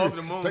 nigga, Go to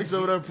the moon. take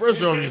some of that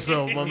pressure off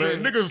yourself, my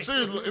man. Nigga,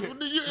 seriously,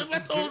 if I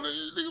told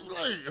you, nigga, be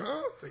like,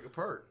 huh? Take a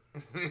perk.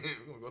 We're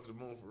gonna go to the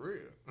moon for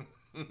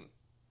real.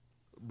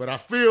 But I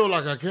feel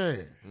like I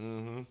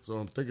can. So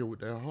I'm thinking with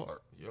that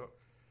heart. Yup.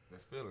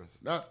 That's feelings.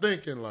 Not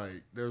thinking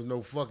like there's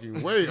no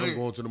fucking way I'm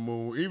going to the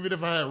moon. Even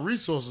if I had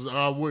resources,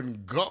 I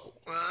wouldn't go.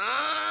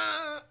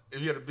 If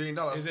you had $1 billion,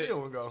 I Is it-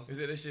 still would go. He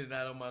said that shit's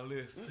not on my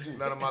list.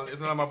 Not on my list.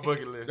 It's not on my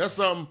bucket list. That's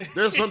something.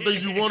 There's something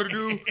you want to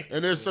do,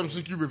 and there's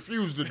something you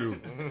refuse to do,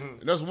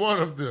 and that's one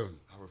of them.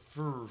 I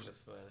refuse. That's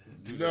funny.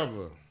 You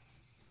never.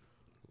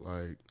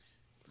 Like,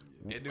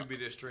 It do be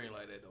the extreme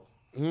like that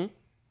though.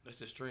 That's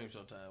the extreme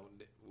sometimes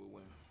with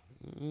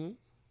women.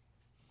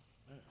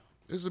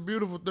 it's a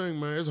beautiful thing,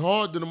 man. It's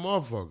hard than a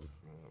motherfucker,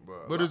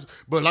 But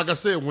but like I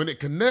said, when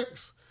it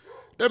connects,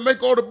 that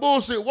make all the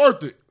bullshit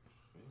worth it.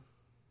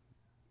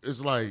 It's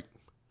like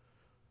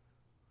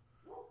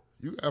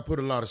you gotta put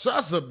a lot of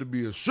shots up to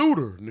be a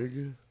shooter,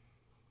 nigga.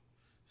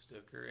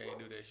 Steph Curry ain't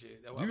do that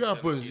shit. That's why You I'm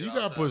gotta telling put you you all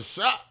gotta the put time.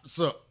 shots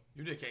up.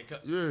 You just can't come.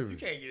 Yeah. You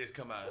can't just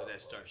come out of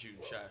that start shooting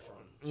shots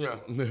from yeah.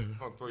 the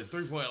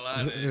 3-point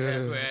line and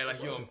halfway act like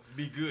you don't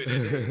be good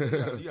at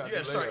that. You You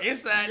gotta start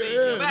inside Yeah,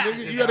 then come out.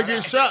 nigga, you gotta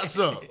get shots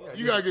up.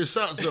 You gotta get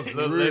shots up for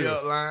Little real.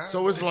 layup line.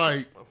 So it's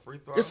like A free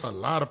throw. it's a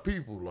lot of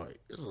people. Like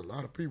it's a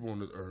lot of people on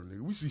this earth,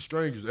 nigga. We see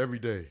strangers every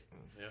day.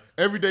 Yeah.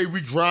 Every day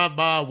we drive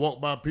by, walk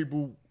by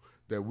people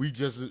that we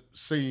just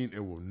seen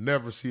and will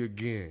never see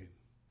again.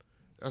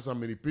 That's how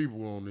many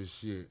people on this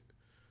shit.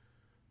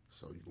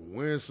 So you gonna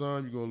win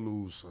some, you gonna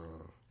lose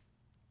some.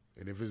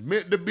 And if it's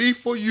meant to be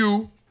for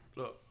you,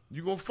 Look,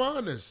 you gonna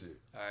find that shit.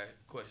 all right.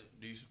 Question: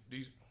 Do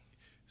you?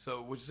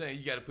 So what you're saying?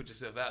 You got to put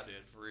yourself out there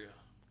for real.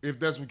 If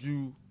that's what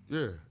you,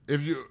 yeah.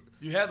 If you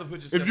You have to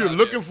put yourself. if you're out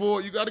looking there. for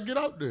it, you got to get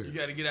out there. You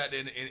got to get out there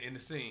in the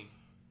scene.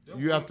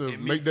 You have to And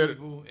make meet that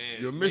people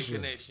and your make mission.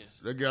 connections.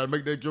 They gotta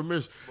make that your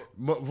mission.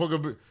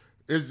 Motherfucker,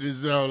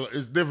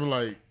 it's different.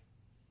 Like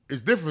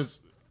it's different.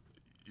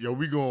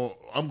 Yo,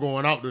 I'm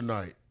going out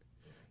tonight,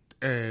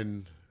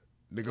 and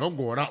nigga, I'm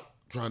going out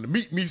trying to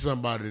meet me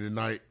somebody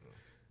tonight.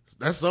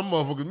 That's some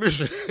motherfucker's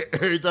mission.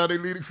 Every time they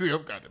leave the crib,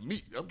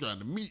 I'm trying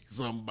to meet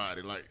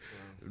somebody, like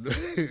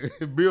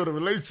build a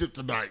relationship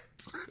tonight.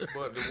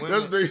 But the That's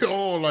women, what they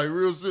on, like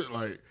real shit.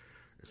 Like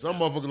some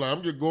motherfucker, like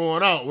I'm just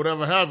going out.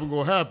 Whatever happen,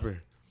 gonna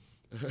happen.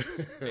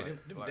 Hey,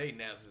 them dating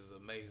apps is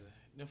amazing.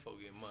 Them folk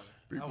getting money.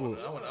 People-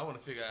 I want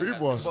to figure out.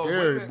 People are how,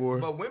 scary, women, boy.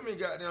 But women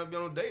got down be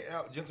on a date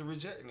out just to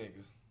reject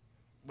niggas.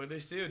 but they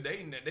still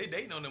dating. They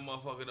dating on them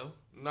motherfucker though.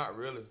 Not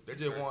really. They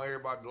just want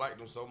everybody to like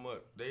them so much.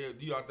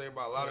 You gotta think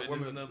about a lot Yeah, of this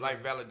women another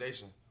like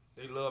validation.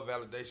 They love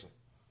validation.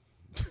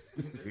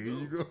 Here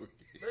you go.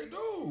 They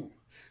do.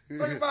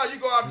 Think about it, you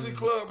go out to the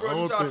club, I bro. You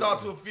don't try to think-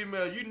 talk to a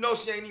female. You know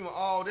she ain't even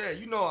all that.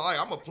 You know, like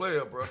I'm a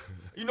player, bro.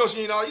 You know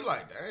she ain't all. You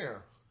like, damn.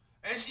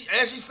 And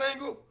she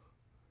single.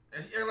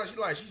 And she act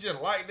like she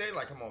just like that.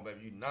 Like, come on, baby,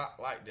 you not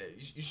like that.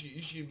 You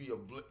should be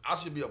I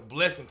should be a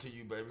blessing to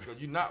you, baby,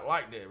 because you not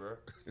like that, bro.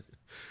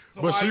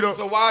 So But why she you- don't.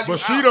 So why is you But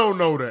she out? don't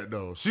know that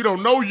though. She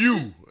don't know you.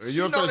 And She you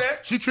know what I'm know saying?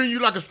 that. She treating you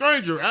like a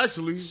stranger.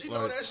 Actually, She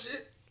like, know that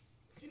shit.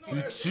 She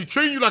know that She shit.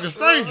 treating you like a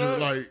stranger. Uh-huh.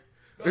 Like,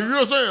 you know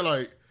what I'm saying?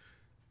 Like,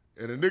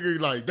 and the nigga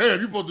like, damn,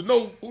 you supposed to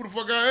know who the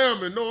fuck I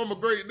am and know I'm a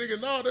great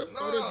nigga. Nah, that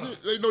Nah.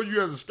 shit. They know you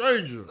as a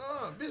stranger.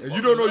 Nah, bitch, And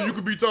you don't know you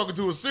could be talking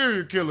to a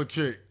serial killer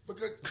chick.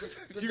 Because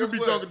You could be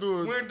talking to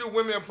a- When do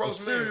women A approach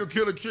serial men?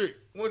 killer chick.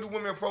 When do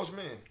women approach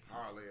men?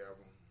 Hardly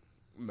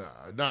ever.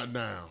 Nah, not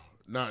now.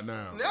 Not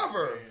now.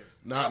 Never.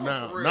 Not Never,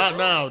 now. for real, Not bro.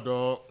 now,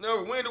 dog.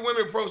 Never. When do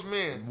women approach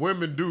men?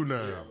 Women do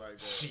now. Like that.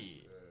 Shit.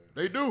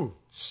 They do.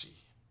 Shit.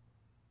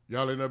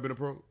 Y'all ain't never been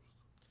approached?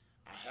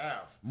 I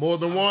have. More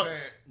than once?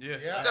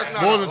 Yes. Yeah. That's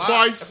not More a than lie.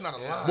 twice? That's not a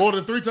lie. More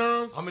than 3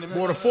 times? How many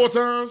More than men? 4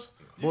 times?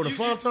 More than you-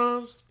 5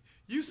 times?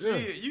 You see Yeah.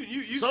 it.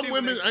 You Some see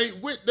when women they-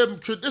 ain't with them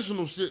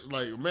traditional shit.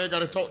 Like, man,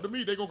 gotta talk to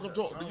me. They gonna come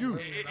talk to you.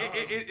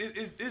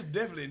 It's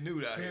definitely new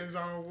out here. Depends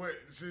on what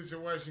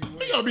situation you You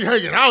in. gotta be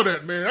hanging out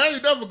at, man. I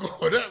ain't never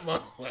going that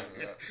much.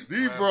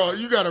 These bras,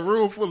 you got a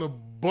room full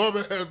of bum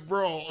ass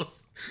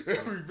bras.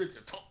 Every bitch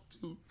you talk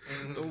to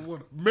don't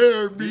want to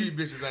marry me.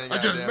 These bitches ain't I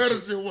got just damn met her,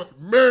 shit. she want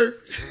to marry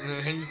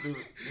me. You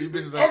stupid. These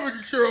bitches I'm ain't. in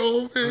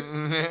control,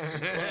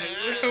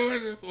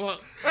 man.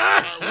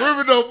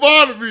 Women don't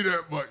bother me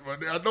that much, man.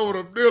 I know what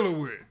I'm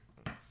dealing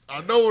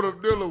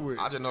with.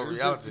 I just know This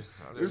reality. shit-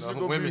 I this just shit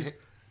know gonna women.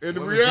 be- And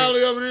the women-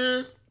 reality of it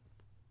is,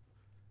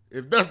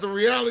 if that's the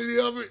reality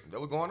of it, That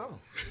what's going on.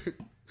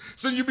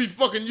 so you be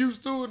fucking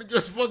used to it and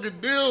just fucking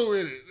deal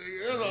with it.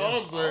 Nigga. That's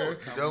all I'm saying.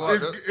 That's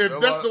why-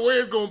 If that's the way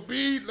it's gonna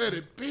be, let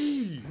it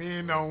be.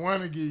 Men don't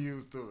want to get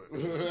used to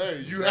it. Hey,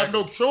 you have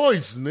no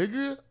choice,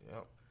 nigga.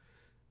 Yep.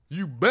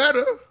 You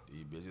better.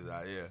 These bitches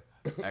out here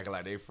acting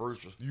like they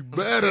first. You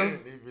better. These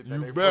bitches You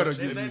think better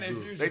they get They used think to they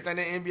it. future. They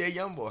think they NBA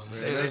YoungBoy.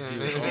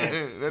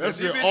 That's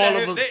These it. bitches All out of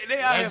here, us.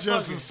 they out here That's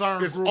just fucking. a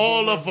certain It's group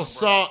all of a women,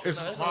 facade. It's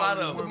That's a lot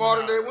of The them.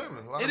 modern day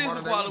women. It is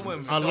a quality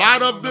women. a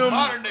lot of The them,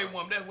 modern day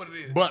woman. That's what it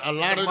is. but a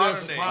lot of modern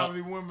that, day.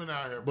 Quality women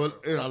out here, bro.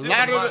 but a Still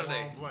lot modern of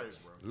day. Wrong place,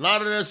 bro. a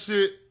lot of that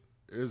shit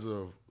is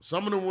a.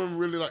 Some of the women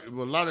really like.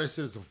 But a lot of that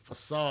shit is a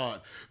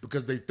facade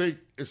because they think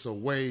it's a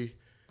way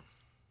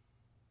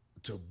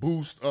to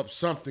boost up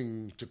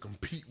something to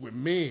compete with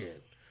men.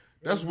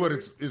 That's what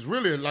it's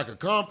really like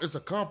it's a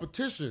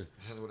competition.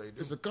 That's what they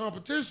do. It's a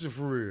competition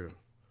for real.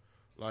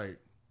 Like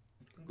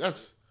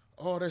that's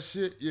all that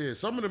shit. Yeah,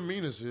 some of the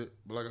meanest shit,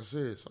 but like I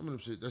said, some of them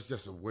shit that's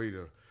just a way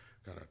to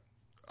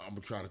I'm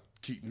gonna try to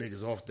keep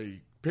niggas off they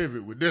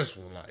pivot with this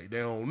one. Like they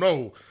don't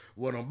know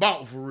what I'm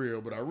about for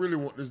real, but I really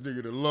want this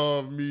nigga to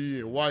love me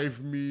and wife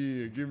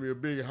me and give me a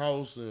big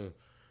house and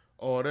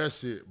all that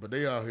shit. But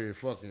they out here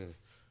fucking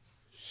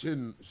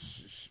shitting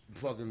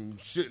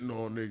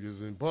on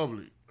niggas in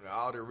public.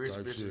 All the rich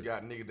Type bitches shit.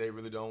 got niggas they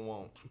really don't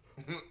want.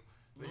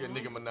 They got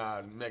Nicki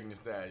Minaj, Megan Thee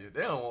Stallion.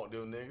 They don't want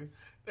them niggas.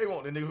 They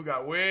want the nigga who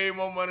got way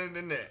more money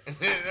than that. You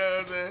know what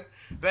I'm saying?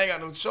 They ain't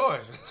got no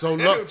choice. So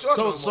They ain't no love, choice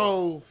no more.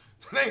 so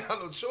They ain't got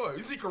no choice.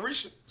 You see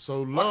Carisha?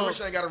 so Why love.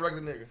 Carisha ain't got a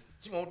regular nigga?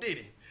 She want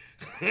Diddy.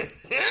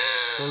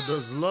 So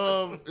does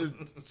love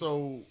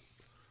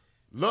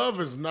love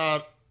is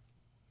not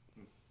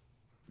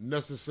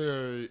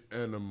necessarily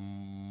an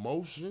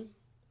emotion.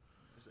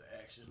 It's an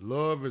action.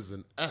 Love is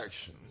an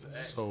action.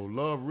 So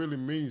love really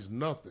means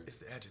nothing. It's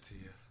the adjective.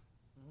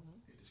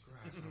 It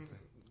describes something.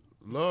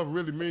 Love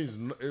really means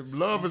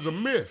love is a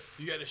myth.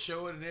 You got to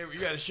show it, and you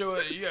got to show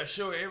it. You got to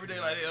show it every day,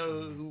 like, I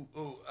love you.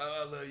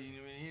 I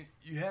mean,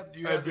 you have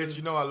Hey, to. bitch,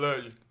 you know I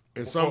love you.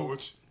 And Fuck some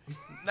with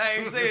Now,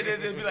 you say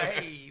it, they'll be like,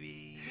 hey,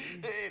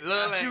 you. man,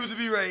 Love I choose to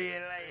be right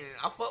here.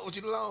 I fuck with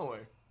you the long way.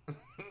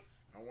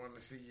 I want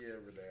to see you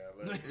every day.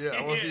 I love you.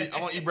 Yeah,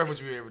 I want to eat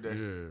breakfast with you every day.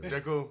 Yeah. Is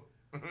that cool?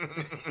 Can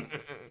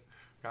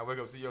I wake up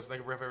and see your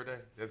snake breath every day?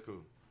 That's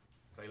cool.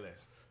 Say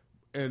less.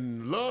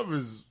 and love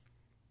is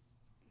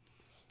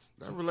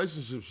that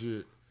relationship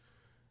shit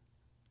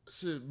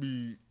should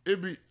be it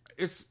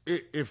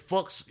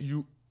fucks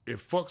you, it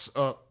fucks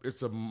up.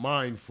 It's a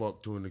mind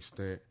fuck to an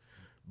extent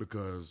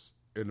because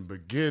in the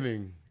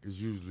beginning it's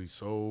usually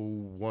so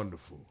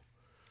wonderful.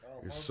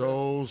 It's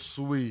so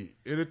sweet.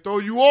 It'll throw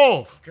you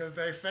off. Because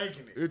they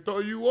faking it. It throw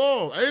you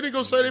off. I ain't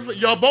gonna say they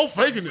y'all both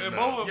faking it.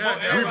 Now.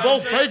 We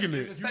both faking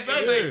it.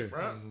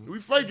 We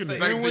faking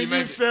it. And when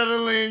you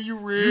settle in, you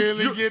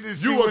really get to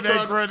see what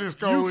that credit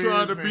score is. You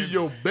trying to be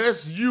your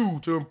best you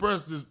to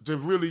impress this, to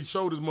really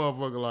show this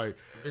motherfucker like,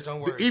 Bitch, don't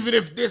worry. even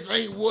if this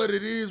ain't what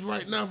it is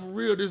right now for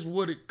real, this is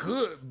what it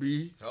could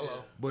be.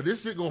 Hello. But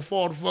this shit gonna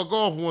fall the fuck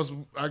off once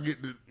I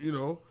get the,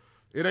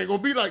 it ain't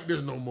gonna be like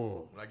this no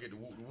more. When I get the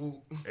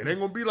whoop. It ain't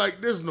gonna be like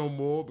this no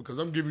more because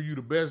I'm giving you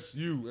the best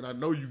you, and I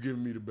know you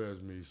giving me the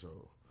best me. So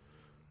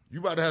you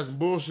about to have some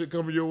bullshit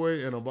coming your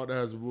way, and I'm about to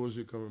have some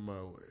bullshit coming my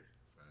way.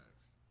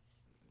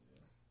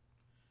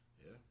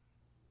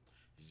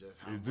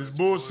 Is this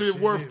bullshit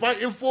worth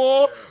fighting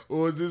for,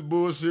 or is this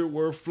bullshit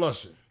worth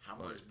flushing? How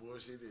much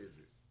bullshit is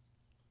it?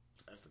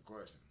 That's the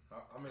question.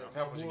 How many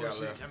pampers you got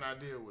Bullshit left? can I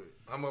deal with?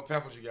 How many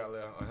pampers you got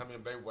left? Or how many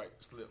baby wipe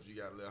slips you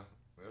got left?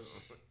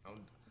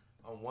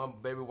 I'm one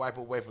baby wipe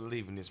away from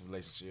leaving this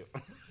relationship.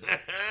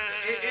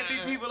 It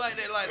be people like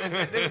that,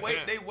 like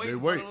they wait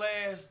for the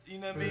last, you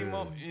know what I mean? You know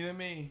what I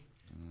mean?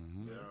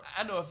 Mm-hmm. Yeah.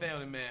 I know a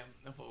family, man.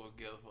 Them folks was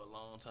together for a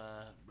long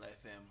time,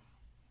 black family.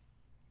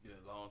 Yeah,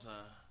 a long time.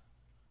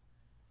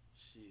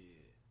 Shit.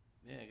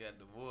 Then got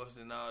divorced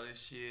and all this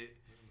shit.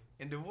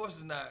 And divorce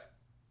is not.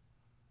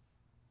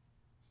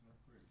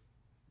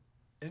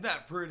 It's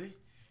not pretty,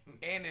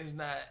 and it's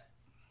not.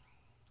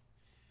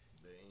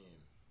 The end.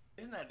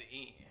 It's not the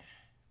end.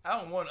 I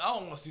don't want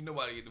to see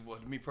nobody get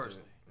divorced. Me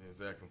personally.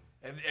 Exactly.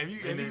 If you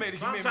made it, you made me go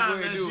Sometimes ahead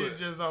that and do shit it.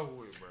 just over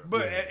with, bro.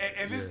 But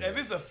if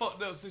it's a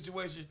fucked up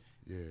situation,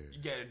 Yeah.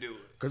 you gotta do it.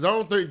 Because I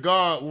don't think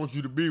God wants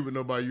you to be with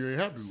nobody you ain't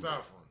happy with.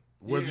 Suffering.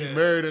 Whether Yeah. you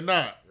married or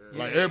not.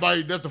 Like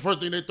everybody, that's the first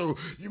thing they throw.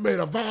 You made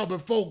a vow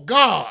before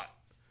God.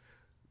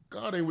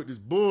 God ain't with this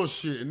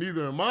bullshit, and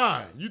neither am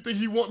I. You think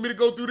he want me to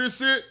go through this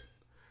shit?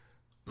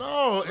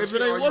 No, if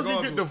it ain't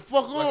working, get the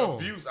fuck like on.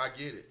 Abuse, I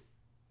get it.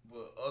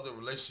 But other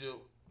relationship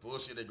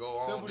bullshit that go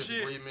on, Simple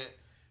shit. disagreement,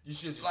 you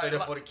should just Like- stay there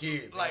like- for the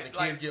kids. like- When the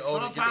kids like get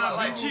older, Sometimes get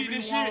like people cheating be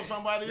and wanting shit.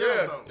 somebody yeah,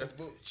 else, though. that's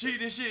bull.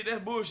 Cheating and shit, that's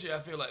bullshit. I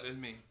feel like that's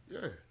me.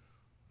 Yeah.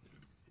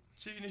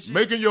 Cheating and shit.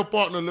 Making your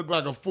partner look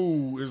like a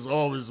fool is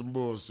always some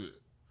bullshit.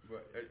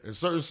 But, And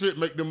certain shit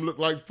make them look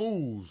like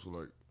fools.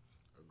 Like,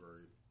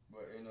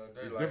 but you know,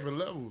 they it's like different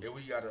levels. if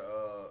we got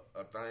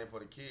a thing for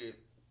the kid,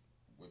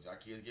 when our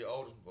kids get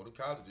older, go to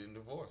college and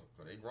divorce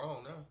because they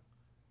grown now.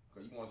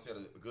 Because you want to set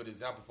a good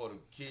example for the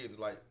kids,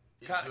 like.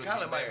 it's good to be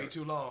College might be married.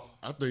 too long.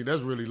 I think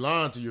that's really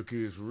lying to your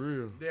kids for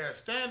real. Yeah,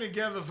 stand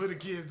together for the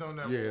kids don't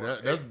never Yeah,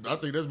 work. I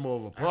think that's more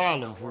of a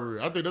problem for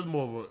real. I think that's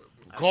more of a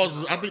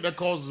causes. I think that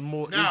causes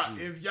more Now,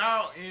 issues. if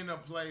y'all in a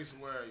place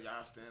where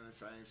y'all stay in the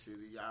same city,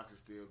 y'all can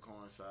still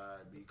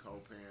coincide, be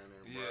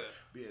co-parenting, bro, Yeah.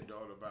 be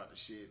adult about the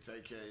shit,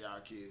 take care of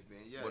y'all kids. Then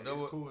yeah, Well, that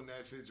it's was- cool in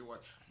that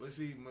situation. But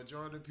see,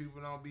 majority of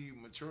people don't be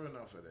mature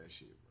enough for that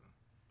shit,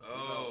 bro.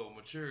 Oh,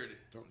 maturity.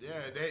 Yeah,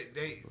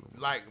 they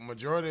like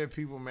majority of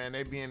people, man,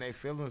 they be in their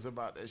feelings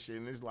about that shit,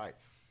 and it's like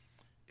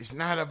it's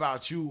not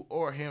about you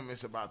or him,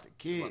 it's about the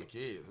kid. For the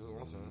kids, that's what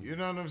I'm saying. You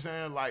know what I'm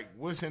saying? Like,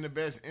 what's in the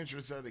best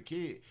interest of the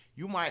kid?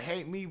 You might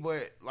hate me,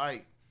 but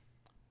like,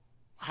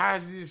 how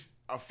is this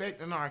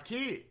affecting our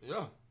kid?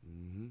 Yeah.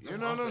 You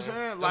know what I'm saying?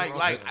 That's Like,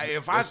 what I'm like saying.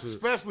 if I, That's it.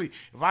 especially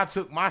if I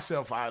took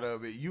myself out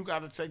of it, you got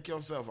to take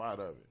yourself out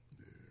of it.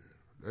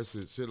 That's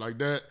it. Shit like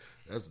that.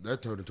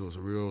 That turned into a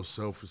real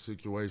selfish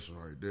situation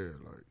right there.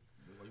 Like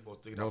You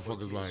supposed to take it out for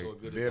the motherfuckers kids, like, so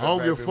good Yeah, I as- don't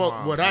give a baby fuck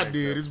moms what I makes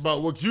did. sense. It's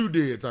about what you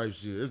did type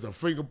shit. It's a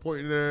finger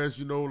pointing ass.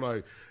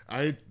 Like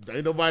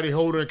ain't nobody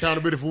holding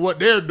accountability for what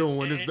they're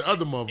doing. It's the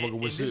other motherfucker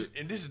with this, shit.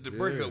 and this is the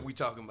breakup we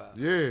talking about.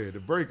 Yeah, the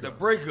breakup. The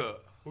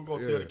breakup. Who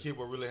gonna tell the kid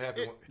what really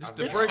happened? This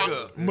after the that?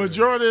 breakup.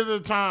 Majority of the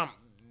time,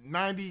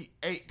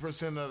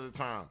 98% of the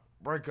time,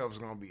 breakups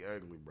gonna be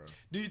ugly, bro.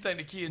 Do you think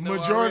the kids know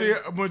Majority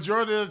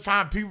already? of the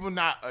time, people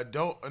not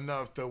adult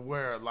enough to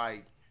where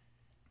like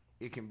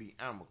it can be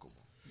amicable.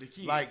 The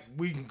kids. Like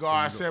we can go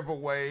our separate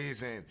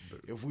ways, and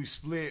if we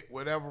split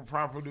whatever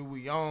property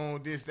we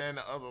own, this, that, and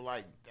the other,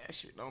 like that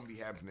shit don't be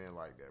happening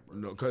like that, bro.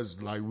 No, because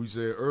like we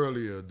said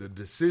earlier, the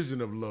decision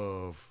of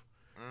love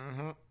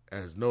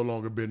has no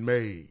longer been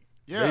made.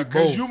 Yeah, They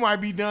because both- you might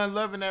be done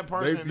loving that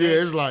person. They- and yeah, they-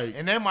 it's like,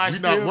 and they might we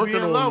not still be working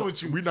in on love lo-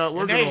 with you. we not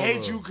working and they on hate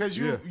love. you because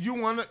Yeah. you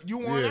want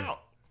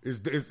out. It's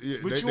But they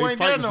you ain't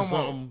fighting there no for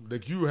more. something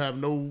that you have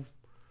no.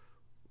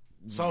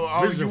 So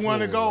oh, vision you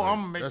want to for. go? Like, I'm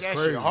gonna make that's that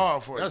crazy. shit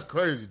hard for That's you.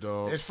 crazy,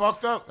 dog. It's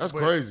fucked up. That's but,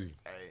 crazy.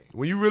 Hey,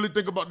 When you really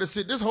think about this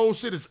shit, this whole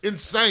shit is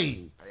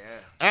insane. yeah.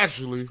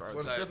 Actually, Well,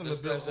 the system is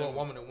built for a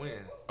woman to win.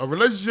 a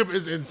relationship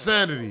is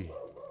insanity.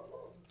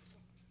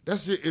 That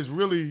shit is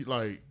really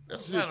like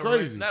that shit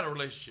crazy. Not a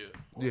relationship.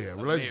 Yeah, A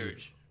relationship.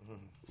 marriage.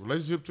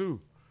 Relationship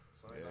too.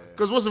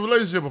 Because what's a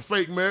relationship? A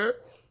fake marriage?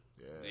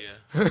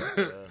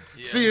 Yeah.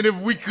 Seeing if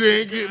we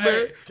couldn't get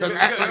married. That's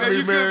acting Because to you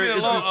be could be married. in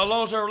It's a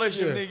long-term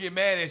relationship and Yeah. then get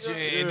mad at you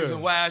and do Yeah.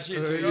 some wild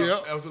shit to you.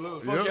 Yep.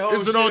 Absolutely. Fuck Yep. your whole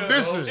It's an shit up.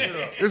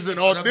 audition. It's an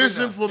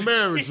audition for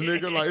marriage,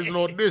 nigga. Like it's an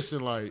audition.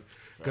 Like,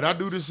 could I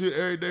do this shit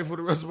every day for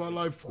the rest of my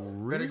life? For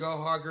Better real? go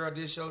hard, girl.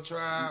 This your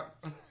tribe.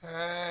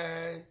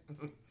 Hey.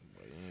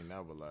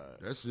 never lied.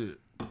 That's it.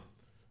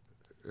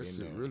 That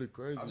shit really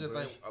crazy. I just bro.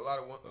 think a lot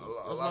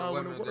of how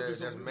women it works,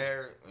 that's isn't it?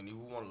 married and who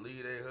want to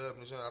leave their husband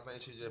and shit, I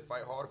think she just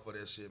fight harder for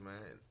that shit, man.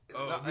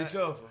 Oh, be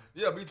tougher.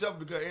 Yeah, be tough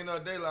because at the end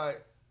of the day,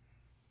 like,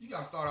 you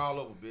gotta start all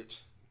over,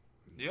 bitch.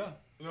 Yeah.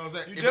 You know what I'm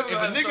saying? You If definitely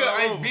a gotta start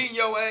nigga ain't over. beating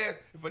your ass,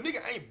 if a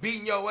nigga ain't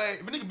beating your ass,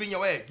 if a nigga beating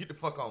your ass, get the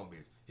fuck on,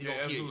 bitch. He Yeah,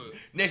 gonna kill you. absolutely.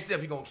 Next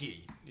step, he gonna kill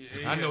you.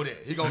 Yeah, I know that.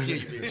 He gonna kill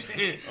you,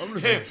 bitch. I'm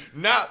just saying.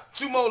 Not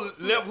 2 more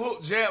left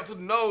hook jab to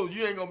the nose.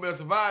 You ain't gonna be able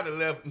to survive the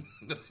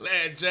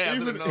last jab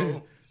to the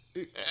nose.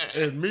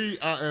 And me,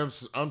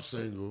 I'm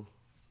single,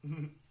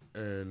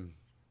 and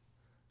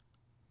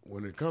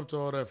when it comes to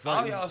all that All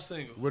fighting, y'all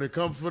single. when it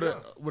comes to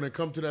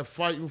that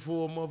fighting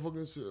for a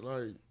motherfucking shit,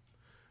 like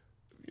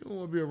you don't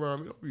want to be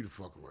around me, don't be the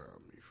fuck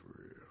around me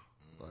for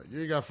real. Like you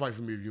ain't gotta fight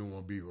for me if you don't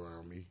want to be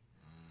around me.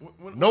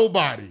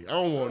 Nobody, I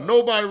don't want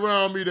nobody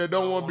around me that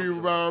don't want to be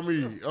around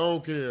me. I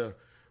don't care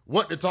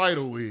what the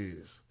title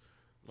is.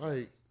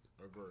 Like.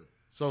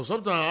 So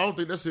sometimes I don't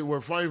think that shit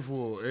worth fighting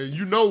for, and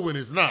you know when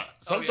it's not.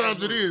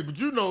 Sometimes it is, but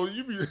you know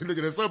you be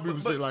looking at some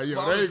people say like, "Yo,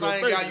 But they I'm ain't the gonna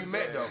same make guy it." you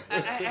met, though.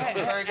 I'm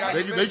the same guy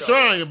you met, They though.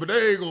 trying, but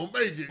they ain't gonna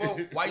make it. Well,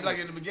 why you like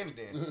it in the beginning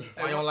then?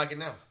 Why you don't like it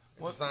now?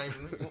 It's the same to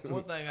me.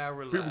 One thing I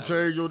realized. People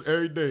change your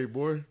every day,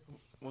 boy.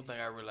 One thing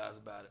I realized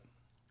about it.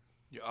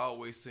 You're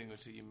always single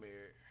till you're married.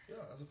 Yeah,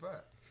 that's a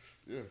fact.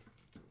 Yeah,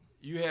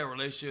 You have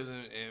relationships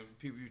and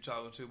people you're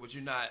talking to, but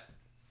you're not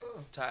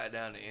tied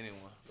down to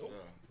anyone.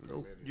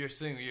 nope. You're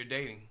single. You're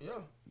dating Yeah,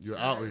 You're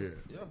out here.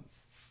 yeah,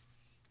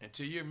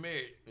 until you're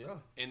married. yeah.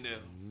 In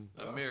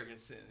the American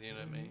sense, you know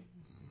what I mean?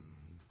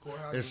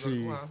 Courthouse And is another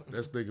see, courthouse.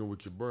 that's thinking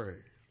with your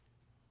brain,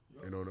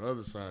 and on the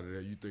other side of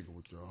that, you thinking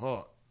with your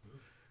heart,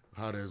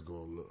 how that's gonna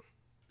look.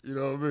 You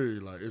know what I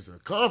mean? Like it's a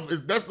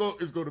conflict.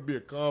 It's going to be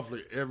a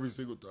conflict every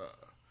single time.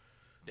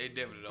 They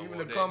definitely don't Even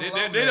want the that. common law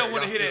They don't man,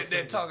 want to y'all hear still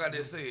that talk I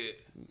just said.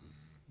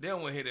 They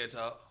don't want to hear that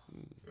talk.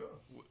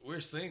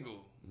 We're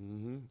single.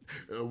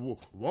 A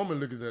woman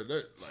looking at that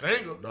like,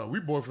 Single? No, we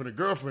boyfriend and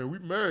girlfriend. We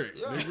married,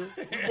 Yeah.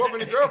 nigga. We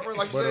boyfriend and girlfriend,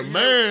 like you But said. a you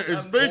man know,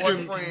 is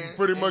thinking boyfriend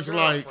pretty and much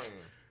like, girlfriend.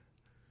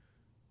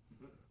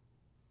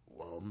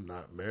 well, I'm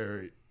not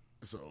married,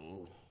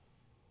 so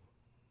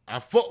I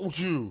fuck with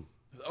you.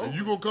 And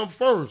you gonna come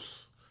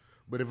first.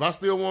 But if I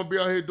still want to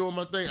be out here doing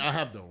my thing, I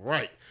have the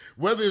right.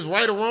 Whether it's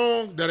right or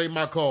wrong, that ain't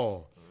my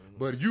call.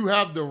 But you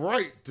have the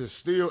right to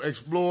still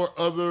explore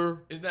other.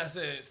 It's not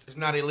saying It's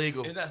not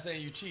illegal. It's not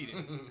saying you cheated.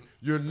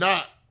 You're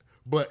not,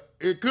 but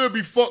it could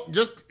be fucked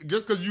just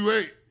because you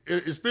ain't.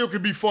 It still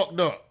can be fucked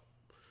up.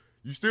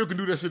 You still can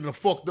do that shit in a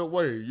fucked up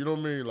way. You know what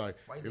I mean? Like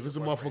Why you if need it's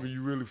a a motherfucker boyfriend?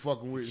 you really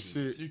fucking with and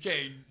shit, You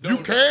can't. you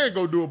can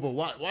go do it. But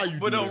why you?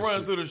 But do don't that run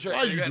shit? through the track.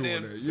 Why You you doing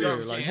goddamn that? stuff Yeah,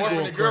 you like can't. you Boyfriend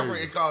going and girlfriend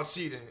crazy. is called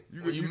cheating.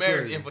 When you you marry,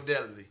 it's crazy.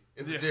 infidelity.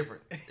 It's Yeah.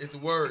 different. It's the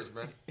words,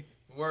 man. It's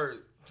the words.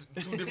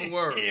 Two different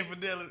words.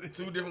 Infidelity.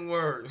 Two different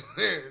words.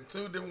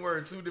 Two different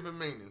words. Two different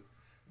meanings.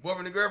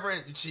 Boyfriend and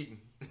girlfriend, you cheating.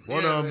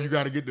 One of them, you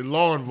got to get the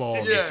law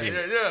involved. Yeah, and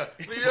shit. yeah.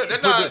 See, yeah,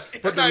 that's not.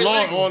 Put that's the not law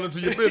illegal. all into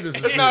your business.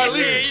 and It's not shit.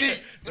 illegal Yeah, to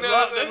cheat. The You know law,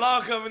 what I'm the saying?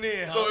 law coming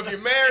in. So huh? if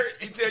you're married,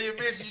 you tell your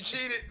bitch you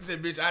cheated. You say,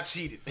 bitch, I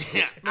cheated.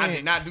 I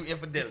did not do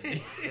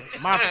infidelity.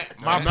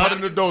 I'm not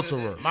an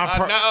adulterer.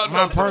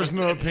 My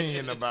personal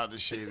opinion about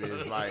this shit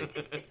is like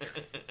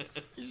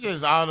it's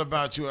just all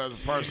about you as a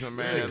person,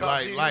 man.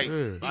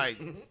 Like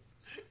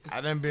I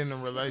done been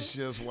in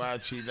relationships where I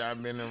cheated.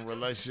 I've been in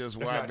relationships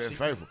where I've been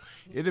faithful.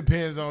 It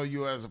depends on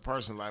you as a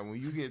person. Like when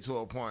you get to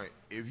a point,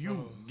 if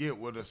you get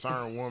with a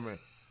certain woman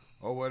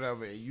or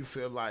whatever, and you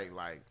feel like,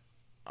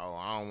 oh,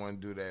 I don't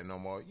want to do that no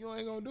more, you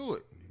ain't gonna do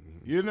it.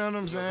 You know what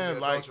I'm saying?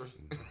 Like,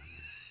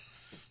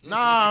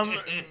 nah, man,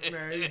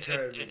 you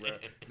crazy, bro.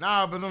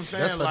 Nah, but I'm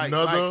saying That's like,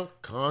 another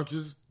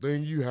conscious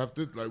thing you have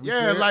to like. we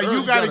yeah, said like earlier,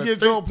 you got to get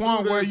to a think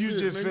point through where that you shit,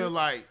 just nigga. feel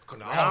like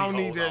I don't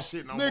need that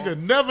shit no more. Nigga,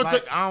 never Like,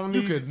 take. I don't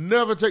You need. could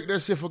never take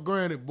that shit for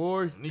granted,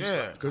 boy.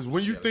 Yeah. Because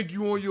when you think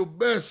you on your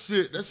best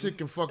shit, that shit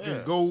can fucking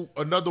Yeah. go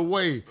another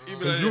way. Even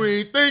Because though- you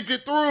ain't think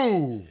it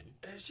through.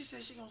 She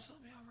said she gonna sub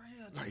me out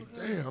right here.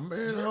 Like, damn,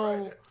 man. I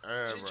don't-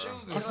 Yeah, She bro.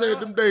 choosing. I said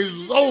them days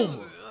was over.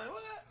 Like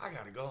what? I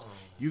gotta go home.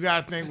 You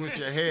gotta think with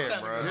your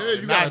head, bro. Yeah,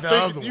 you Not the gotta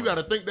other think. You one.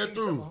 gotta think that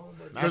through.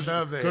 Not the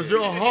other Because head.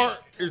 your heart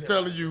is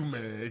telling you,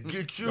 man,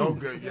 get you. Go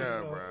good,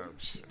 yeah, bro.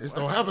 This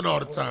don't happen all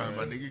the time,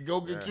 my nigga.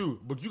 Go get you.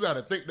 But you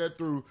gotta think that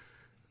through.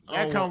 I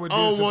That don't come with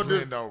want- I don't want discipline,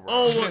 this- though, bro.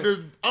 I don't want this.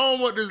 I don't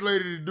want this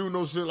lady to do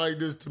no shit like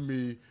this to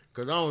me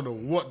because I don't know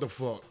what the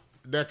fuck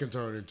that can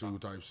turn into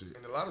type shit.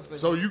 And a lot of things.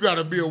 So you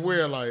gotta be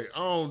aware, like,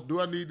 do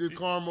I need this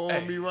karma on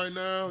Hey, me right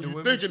now? Do You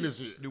women thinking cheat? this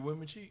shit? Do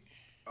women cheat?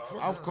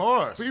 Of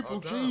course.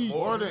 People time. cheat.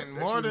 More They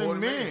than cheat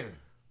men.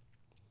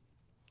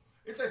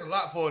 It takes a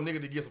lot for a nigga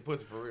to get some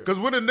pussy for real. Because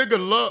when a nigga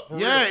love,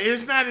 Yeah,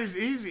 it's not as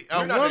easy.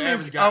 We're not the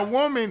average guy. A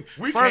woman.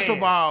 We First can.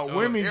 of all,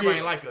 women Everybody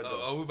get. like her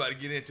though. Oh, we about to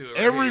get into it. Right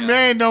Every here,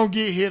 man don't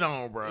get hit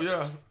on, bro.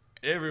 Yeah.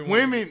 every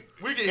Women.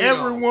 We get hit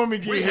Every on. woman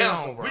get we hit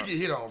handsome. on, bro. We get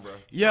hit on, bro.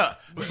 Yeah.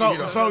 get So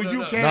hit on. so No, you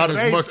no, can't Not as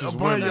base much as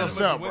upon women.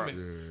 yourself, Not as bro. much as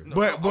women. No,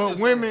 But I'm but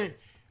just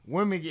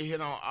women get hit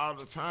on all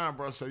the time,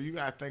 bro. So you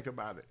gotta think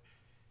about it.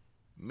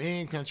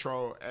 Men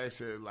control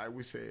access, like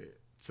we said,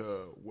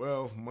 to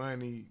wealth,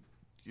 money,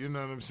 you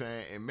know what I'm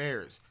saying, and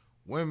marriage.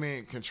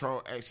 Women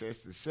control access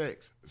to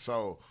sex.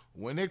 So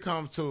when it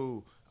comes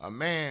to a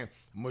man,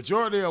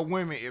 majority of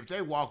women, if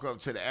they walk up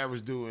to the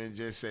average dude and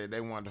just say they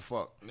want to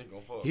fuck,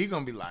 he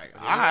gonna be like,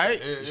 all right,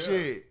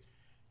 shit.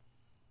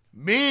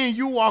 Me and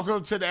you walk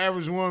up to the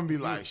average woman and be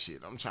like, shit,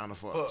 I'm trying to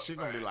fuck. She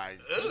gonna be like,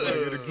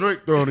 Get a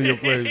drink thrown in your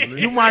face. Nigga.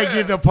 you might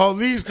get the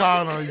police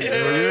called on you.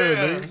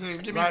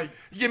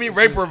 Give me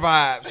raper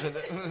vibes.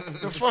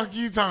 The fuck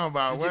you talking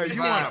about? Well, you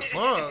want to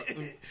fuck?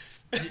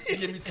 You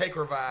give me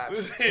taker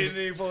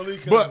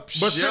vibes.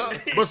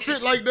 But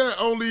shit like that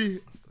only.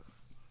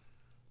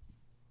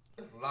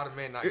 A lot of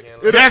men not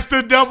getting. That's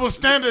the double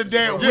standard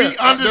that we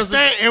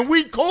understand, and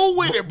we cool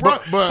with it, bro.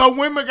 But- so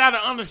women got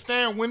to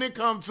understand when it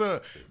comes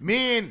to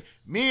men.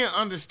 Men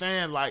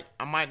understand, like,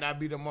 I might not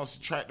be the most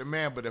attractive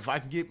man, but if I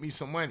can get me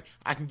some money,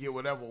 I can get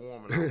whatever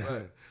woman I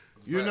want.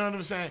 You know what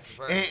I'm saying?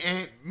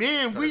 And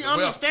men, we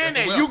understand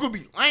that. You could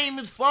be lame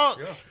as fuck.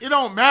 Yeah. It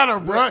don't matter,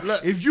 bro.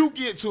 Look. If you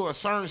get to a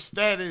certain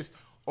status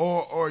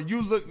or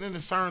you look in a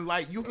certain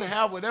light, you can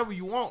have whatever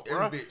you want,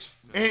 bro. Every bitch.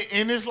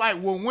 And it's like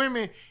with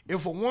women,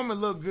 if a woman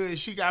look good,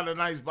 she got a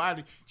nice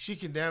body, she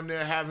can damn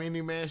near have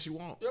any man she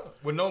want. Yeah.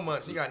 With no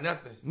money, she got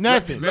nothing.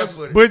 Nothing.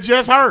 Barefooted. But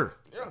just her.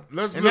 Yeah.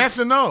 And that's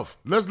enough.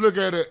 Let's look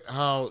at it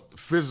how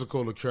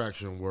physical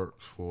attraction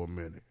works for a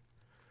minute,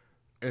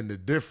 and the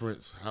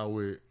difference how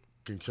it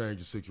can change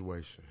the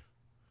situation.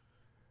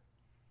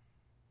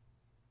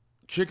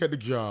 Chick at the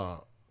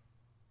job,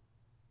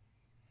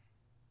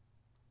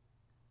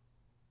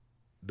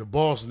 the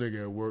boss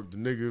nigga at work, the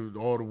nigga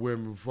all the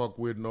women fuck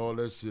with and all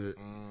that shit,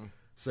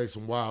 say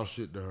some wild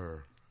shit to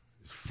her.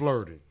 It's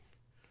flirting.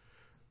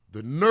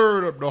 The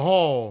nerd up the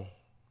hall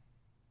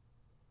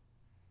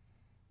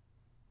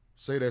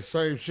say that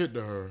same shit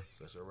to her.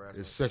 Sexual harassment.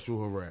 It's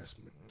sexual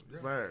harassment.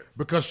 Right.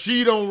 Because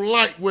she don't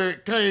like where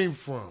it came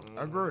from.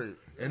 Agreed.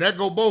 And that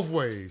go both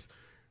ways.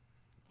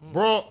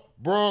 Broad,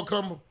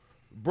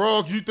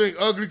 you think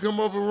ugly come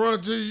up and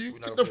run to you?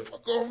 Get the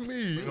fuck off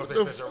me. gonna What say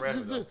the sexual fuck is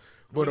harassment, this?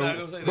 We're But not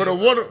gonna say but that. a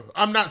woman,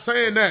 I'm not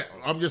saying that.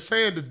 I'm just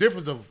saying the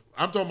difference of,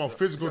 I'm talking about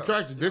physical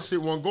attraction. This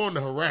shit wasn't going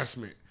to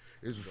harassment.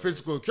 It's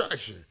physical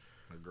attraction.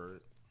 Agreed.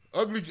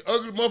 Ugly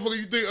motherfucker,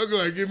 you think ugly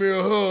like, give me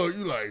a hug.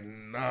 You like,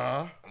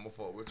 nah. I'm gonna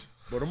fuck with you.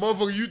 But a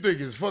motherfucker you think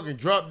is fucking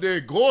drop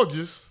dead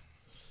gorgeous,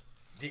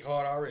 Dick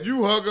hard already.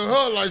 you hugging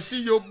her like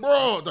she your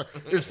broad.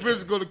 It's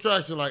physical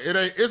attraction. Like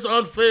it's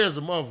unfair as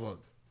a motherfucker.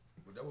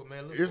 But that what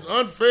man look It's for.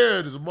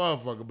 unfair as a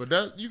motherfucker. But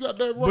that you got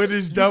that right. But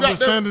it's You double got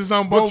that- standards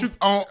on but both- you-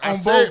 on I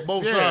said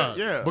both. Yeah, sides.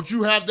 yeah. But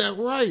you have that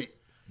right.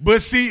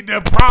 But see, the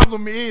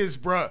problem is,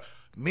 bro,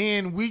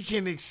 men, we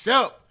can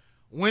accept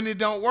when it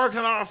don't work in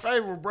our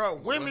favor, bro.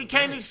 Women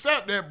can't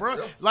accept that, bro.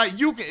 Yeah. Like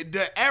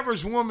the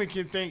average woman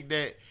can think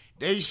that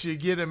they should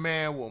get a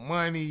man with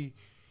money,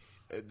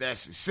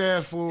 that's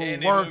successful,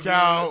 And they work look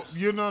out.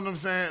 You know what I'm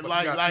saying? But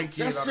Like, you got like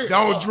two kids That's it.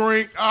 don't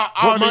drink.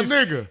 All my this,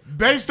 nigga.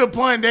 based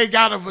upon they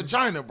got a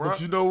vagina, bro.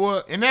 But you know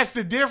what? And that's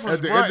the difference,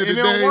 At the bro. end of And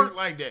the it don't day- work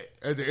like that.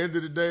 At the end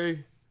of the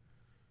day,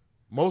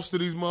 most of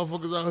these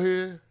motherfuckers out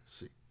here,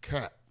 shit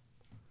cap.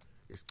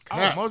 It's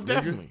cap. Most nigga.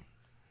 definitely.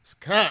 It's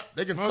cap.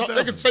 They can Most talk.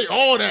 They can say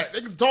all that.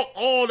 They can talk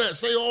all that.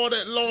 Say all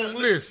that long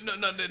list. No,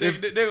 they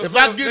If gonna I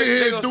settle- get in they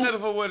here gonna and do, settle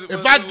for what- if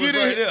what- I what's get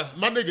in, right there.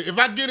 my nigga, if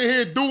I get in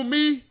here and do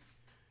me,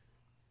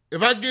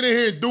 if I get in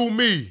here and do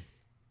me,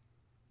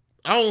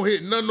 I don't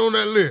hit nothing on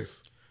that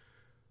list.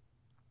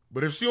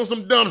 But if she on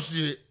some dumb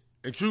shit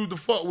and choose to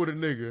fuck with a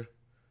nigga,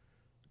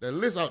 that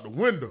list out the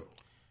window.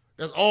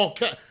 That's all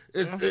cap.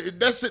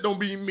 That shit don't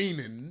be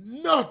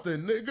meaning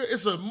nothing, nigga.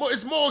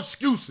 It's more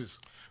excuses.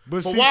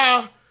 But For see,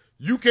 why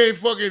you can't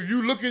fucking, if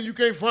you looking, you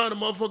can't find a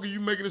motherfucker, you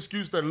making an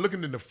excuse that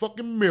looking in the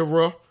fucking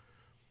mirror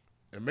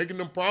and making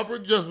them proper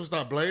adjustments,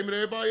 stop blaming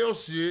everybody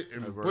else shit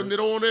and putting it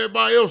on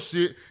everybody else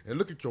shit and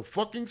look at your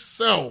fucking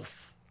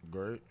self.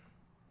 great.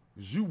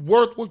 Is you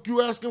worth what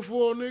you asking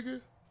for,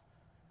 nigga?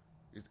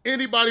 Is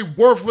anybody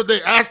worth what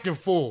they asking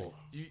for?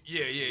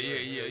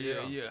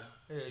 Yeah.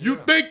 You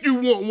think you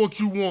want what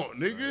you want,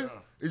 nigga?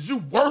 Is you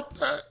worth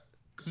that?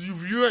 Because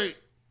if you ain't,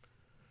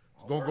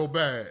 it's gonna go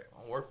bad.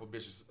 I don't work for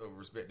bitches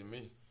respecting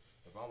me.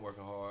 If I'm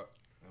working hard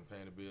and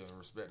paying the bill and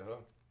respecting her,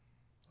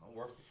 I'm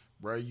worth it.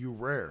 Bro, you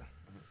rare.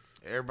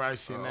 Everybody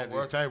sitting at this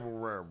work. table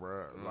rare,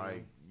 bro.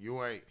 Like,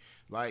 you ain't,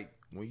 like,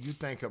 when you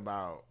think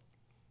about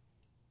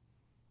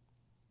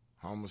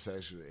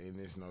homosexual, and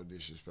it's no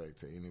disrespect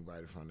to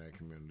anybody from that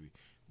community,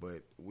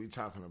 but we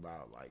talking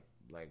about,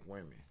 like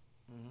women.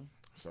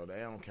 So they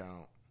don't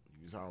count.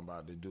 You talking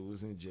about the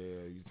dudes in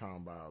jail. You talking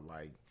about,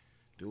 like,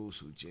 dudes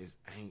who just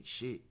ain't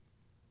shit.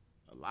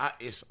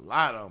 It's a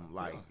lot of them,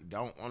 like,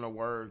 don't want to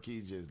work.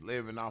 He's just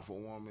living off a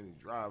woman.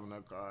 He's driving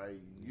a car.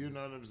 You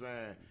know what I'm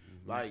saying?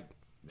 Like,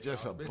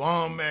 just a all bitches.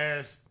 bum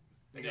ass.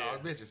 They got all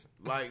the bitches.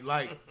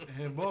 Like,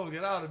 And both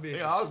get all the bitches. They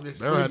got all the bitches.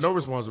 They don't have no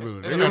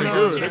responsibility. They You got it know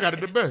good. what I'm They got it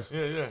the best.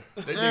 Yeah.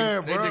 They Yeah,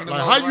 dig, they bro. digging them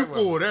Like, all how the you right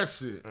way. pull that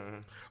shit?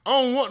 I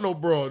don't want no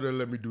broad that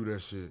let me do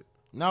that shit.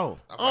 No.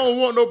 I don't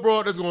want no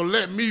broad that's gonna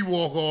let me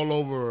walk all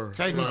over her.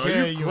 Taking Like,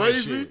 care are of you you and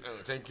crazy?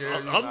 shit. Take care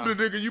of you. I'm the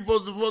nigga you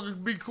supposed to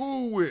fucking be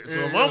cool with. So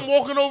if Yeah. I'm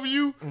walking over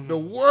you, the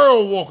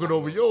world walking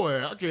over your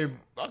ass. I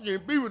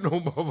can't be with no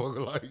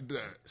motherfucker like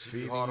that.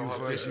 Feeding hard on you her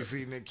first, bitch. she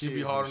feeding the kids. She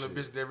be hard on and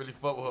the shit. bitch that really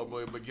fuck with her,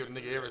 boy, but give the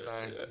nigga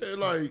everything. Yeah,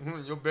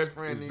 like Your best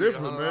friend it's need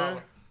different, $100.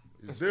 man.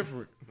 It's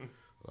different.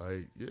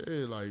 Like,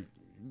 yeah, like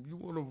you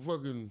want to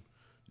fucking,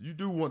 you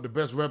do want the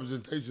best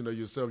representation of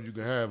yourself you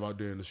can have out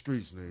there in the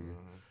streets, nigga.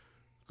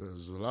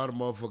 Because a lot of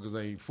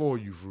motherfuckers ain't for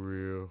you for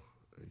real.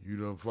 You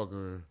done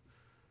fucking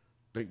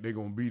think they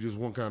gonna be this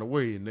one kind of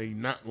way, and they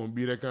not gonna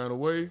be that kind of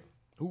way.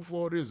 Who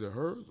fault is it,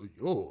 hers or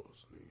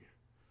yours, nigga?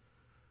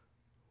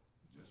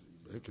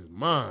 I think it's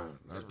mine.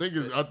 I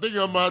think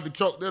I'm gonna have to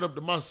chalk that up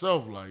to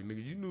myself. Like,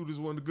 nigga, you knew this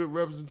wasn't a good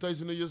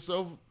representation of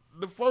yourself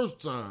the first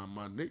time,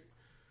 my nigga.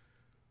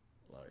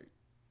 Like,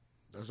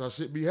 that's how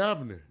shit be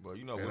happening. But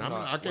you know, And women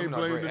I can't women are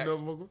blame great the act-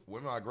 motherfucker.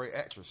 Women are a great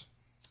actress.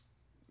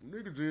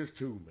 Niggas is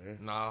too, man.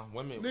 Nah,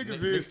 women.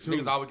 Niggas is too.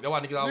 Niggas always, that's why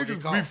niggas always get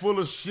Niggas caught. be full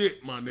of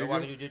shit, my That's why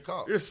nigga. niggas get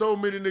caught. There's so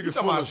many niggas You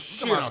full talking of about,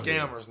 shit you out talking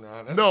here. about scammers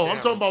now. That's No, scammers.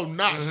 I'm talking about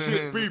not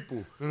shit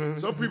people.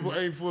 Some people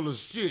ain't full of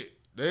shit.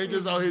 They ain't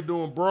just out here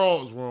doing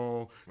broads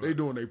wrong. They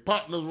doing their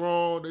partners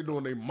wrong. They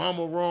doing their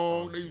mama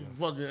wrong. They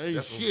fucking ain't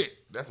That's some- shit.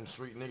 That's some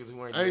street niggas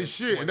who ain't Ain't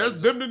shit. And that's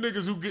them the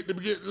niggas who get to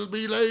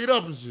be laid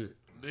up and shit.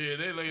 Yeah,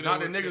 they laid Not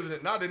the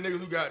niggas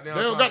who got down.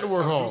 They don't got to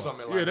work hard.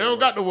 Yeah, they don't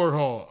got to work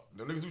hard.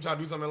 The niggas who try to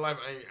do something in life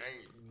ain't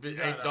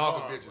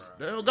dog bitches.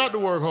 They don't got to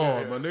work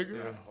hard, my nigga.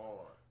 Yeah.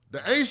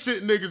 The ain't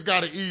shit niggas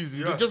got it easy.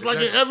 Yeah, Just like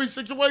in exactly. every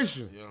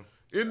situation.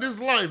 Yeah. In this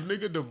life,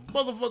 nigga, the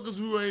motherfuckers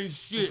who ain't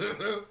shit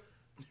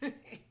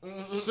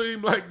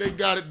seem like they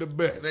got it the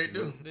best. They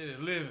do. They just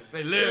living.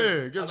 They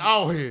live. Yeah, just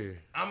out here.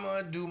 I'm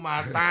gonna do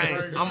my thing.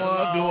 I'm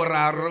gonna do what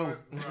I wrote.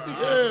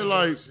 Yeah,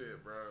 like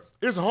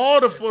it's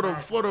harder for the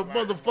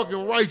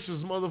motherfucking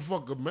righteous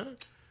motherfucker, man.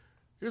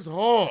 It's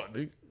hard,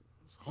 nigga.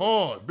 It's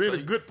hard. Being So a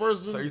you- good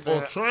person so you or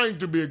saying- trying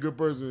to be a good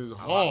person is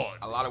hard.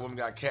 A lot of women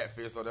got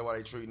catfish, so that's why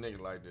they treat niggas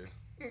like that.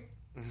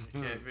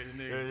 Catfish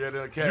nigga. Yeah,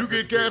 they're catfish. You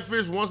get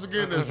catfish once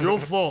again, that's your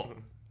fault.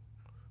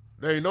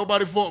 There ain't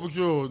nobody fault but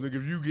yours, nigga,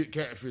 if you get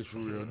catfish for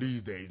real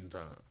these days and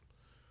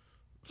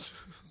times.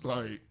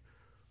 Like,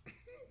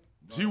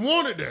 she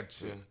wanted that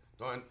shit.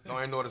 Don't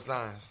ignore the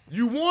signs.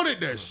 You wanted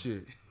that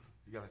shit.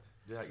 You gotta.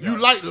 You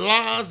like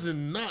lies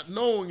and not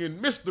knowing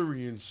and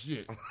mystery and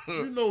shit.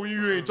 You know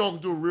you ain't talking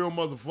to a real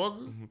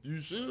motherfucker. You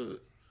should.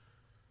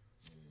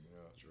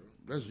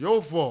 That's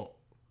your fault.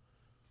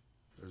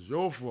 That's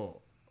your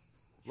fault.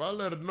 If I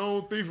let a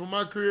known thief in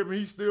my crib and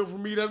he steal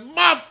from me, that's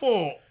my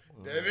fault.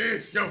 That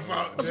is your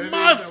fault. That's That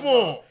my is your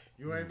fault.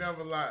 You ain't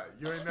never lied.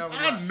 You ain't never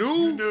I lied. knew.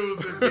 You knew it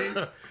was a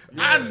thief.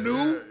 I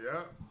knew.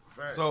 Yeah.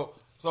 Fact. So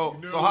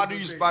You so know how it's do a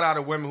you thing. spot out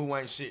the women who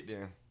ain't shit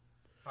then?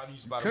 How do you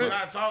spot you them?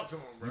 gotta talk to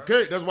him, bro. You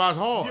can't. That's why it's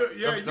hard.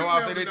 Yeah, you No, I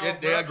never say know,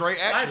 they're a bro. great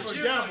actress. Life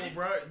a gamble,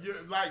 bro.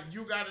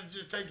 You gotta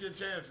just take your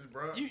chances,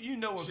 bro. You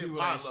know what Shit people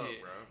pop ain't up,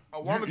 shit. bro.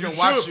 A woman You can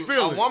watch should you.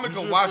 feel A it. woman You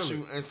can should watch feel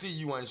you it. and see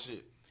you ain't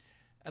shit.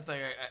 I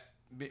think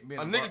being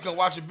A nigga can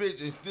watch a bitch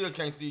and still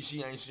can't see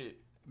she ain't shit.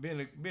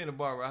 being a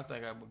barber, I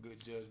think I have a good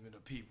judgment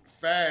of people.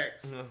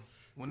 Facts.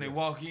 When they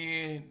walk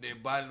in, their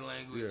body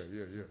language.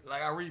 Yeah.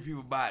 Like I read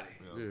people's body.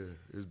 Yeah.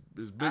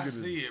 It's bigger I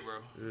than. see it, bro.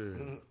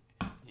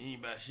 Yeah. You ain't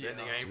about shit. That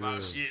no. nigga ain't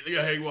about shit. Look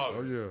at how he walking.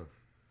 Oh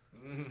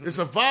yeah. It's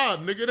a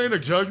vibe, nigga. It ain't a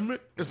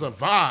judgment. It's a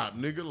vibe,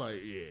 nigga.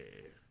 Like,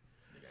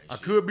 yeah. I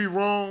could be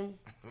wrong,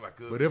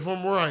 but if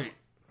I'm right,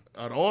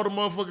 out of all the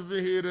motherfuckers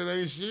in here that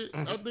ain't shit,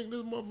 I think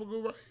this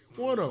motherfucker right.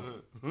 One of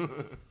them.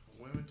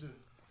 Women too.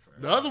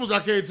 The other ones I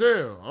can't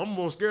tell. I'm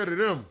more scared of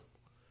them.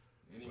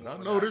 But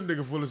I know this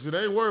nigga full of shit.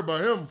 I ain't worried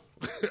about him.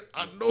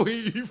 I know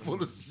he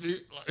full of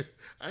shit. Like,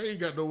 I ain't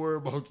got no worry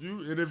about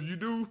you. And if you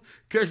do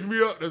catch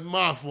me up, that's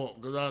my fault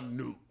because I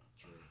knew.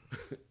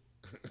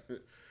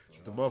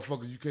 It's the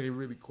motherfuckers you can't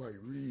really quite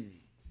read.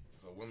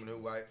 So women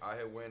who out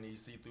here wearing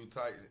these see-through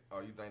tights,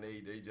 you think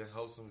they just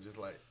wholesome, just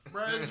like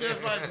Bro, it's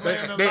just like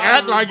playing the They lottery,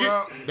 act like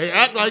bro. it. They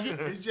act like it.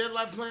 It's just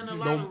like playing the You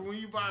lottery. don't- When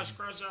you buy a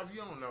scratch off,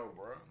 you don't know,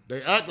 bro.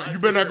 They act like you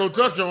better not go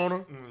touch on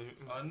her.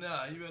 Oh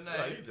nah, you better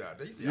not.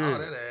 you see Yeah. all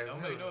that ass.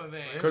 Don't make no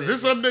advance. Because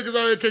there's some niggas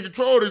out here can't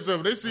control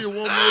themselves. They see a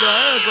woman with her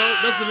ass out,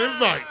 that's an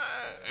invite.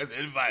 That's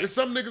an invite. There's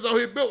some niggas out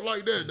here built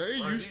like that. They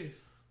ain't used.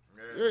 This.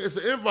 Yeah, it's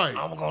an invite.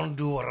 I'm gonna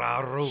do what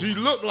I wrote. She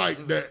look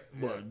like that,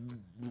 but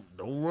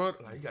don't run.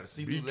 Like, you gotta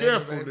see Be through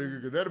careful, legs, baby. nigga,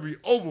 because that'll be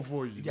over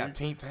for you. You got nigga.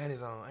 pink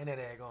panties on. Ain't that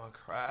ass gonna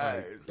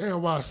cry?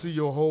 Damn, why I see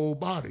your whole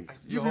body. I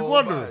see You your be whole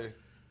wondering. body.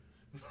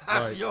 I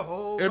Like, see your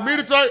whole And me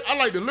body. to tell you, I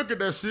like to look at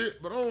that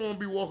shit, but I don't want to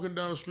be walking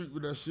down the street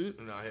with that shit.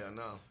 No, hell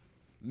no.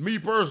 Me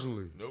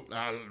personally. Nope.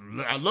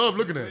 I love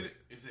looking at With it.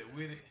 it. Is it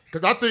with it?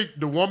 Because I think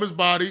the woman's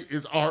body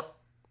is art.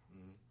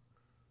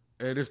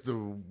 And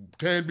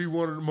can be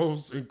one of the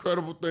most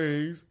incredible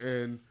things.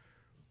 And,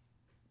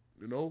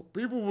 you know,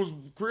 people was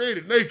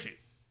created naked.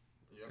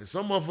 And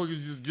some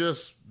motherfuckers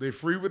just they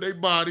free with their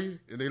body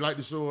and they like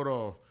to show it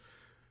off.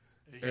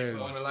 And,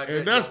 women like and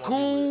that, that's you don't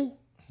wanna be cool,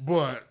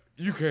 but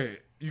you can't.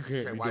 you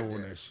can't be wipe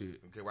doing that. that shit.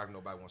 You can't wipe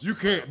nobody once. You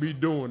can't be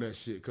doing that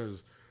shit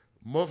because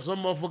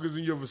some motherfuckers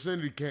in your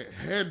vicinity can't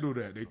handle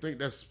that. They think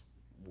that's,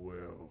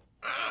 well,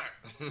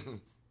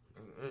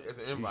 It's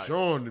an she's invite.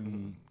 showing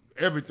them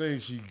everything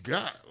she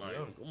got. Like,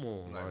 come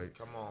on, like,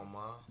 Come on,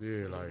 man.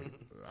 yeah, like,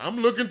 I'm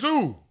looking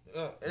too.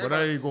 Yeah, But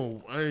I ain't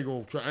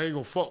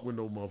gonna fuck with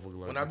no motherfucker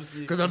like When I that. be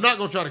seeing- Because I'm not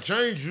gonna try to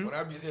change you. When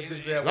I be seeing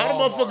bitches at A lot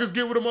of Walmart, motherfuckers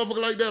get with a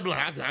motherfucker like that, be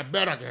like, I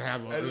bet I can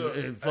have her Hey, look,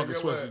 in fucking hey,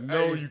 get what? sweatsuit.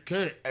 No, Hey, you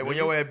can't. Hey, when nigga.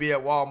 your ass be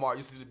at Walmart,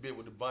 you see the bitch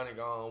with the bunny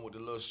on, with the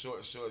little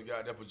shorts,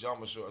 got that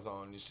pajama shorts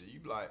on and shit. You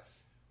be like,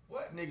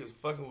 what niggas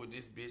fucking with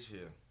this bitch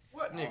here?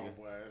 What nigga?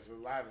 Oh, boy, it's a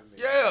lot of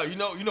niggas. Yeah, you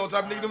know what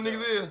type of nigga them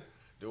niggas is?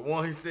 The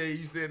one you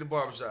said in the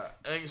barbershop.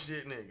 Ain't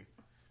shit nigga.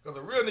 Because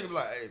a real nigga be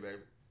like, hey, baby,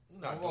 you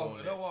not doing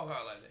Don't that. walk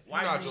out like that. You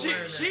not doing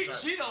that.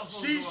 She don't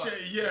supposed She to go out.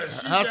 should, yeah.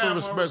 She Have some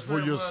got more respect for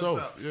herself.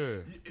 yourself.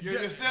 Yeah. You're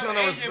the She don't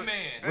know Asian respect-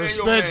 man. Ain't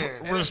your man. And it's supposed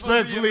to be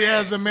Respectfully, your man.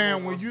 as a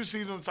man, when you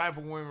see them type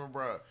of women,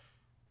 bro,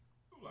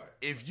 Like,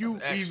 if you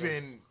that's action.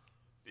 even,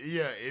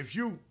 if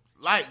you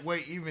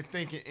lightweight even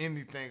thinking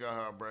anything of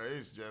her, bro,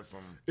 it's just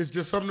some, It's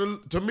just something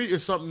to me.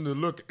 It's something to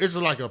look. It's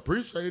like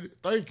appreciate it.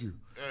 Thank you.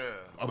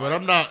 yeah. But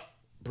I'm not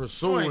You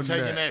pursuing ain't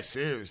taking that, that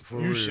serious. For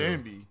You real.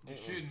 shouldn't be. You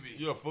shouldn't be.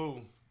 You're a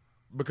fool.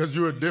 because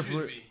you're a You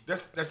different. shouldn't be.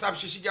 That's the type of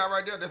shit she got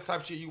right there. That's the type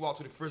of shit you walk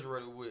to the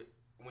refrigerator with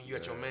when you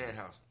at your man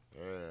house.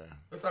 Yeah.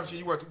 That's the type of shit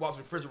you walk to the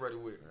refrigerator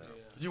with.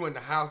 You in the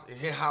house, in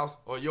his house,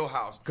 or your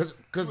house. Because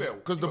You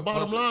the a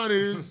bottom public. line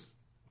is,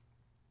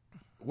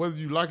 whether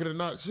you like it or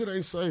not, shit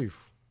ain't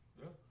safe.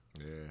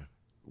 Yeah.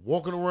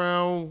 Walking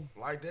around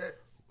Like that.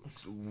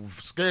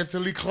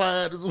 scantily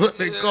clad is what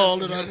they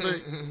call it. I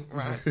think.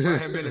 Right.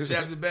 I ain't been a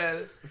Jazzy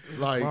Ballad.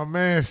 Like My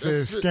man said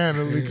that's it.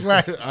 scantily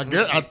clad.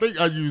 I think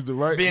I used it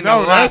right. Being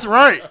No, a that's rock-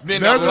 right.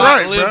 being That's a rock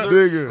right, bro. lizard.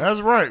 Nigga.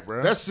 That's right,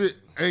 bro. That shit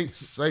ain't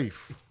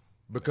safe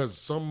because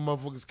some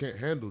motherfuckers can't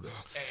handle that.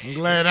 I'm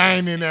glad I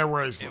ain't in that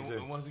race.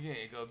 And once again,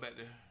 it goes back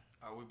to,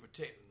 are we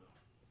protecting them?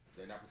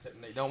 They're not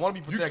protecting. They don't want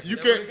to be protected. You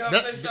That's what can't. the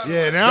That, conversation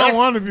Yeah, they started don't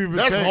want to be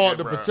protected. that's hard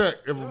to bro.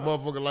 protect if a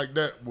motherfucker like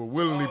that will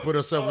willingly put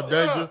herself in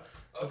yeah. danger.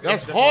 Okay.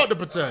 That's hard to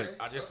protect.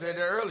 I just said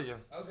that earlier.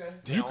 with.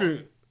 Okay. You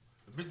could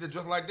The bitch that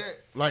dress like that,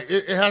 like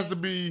it has to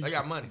be they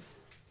got money.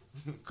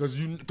 because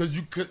you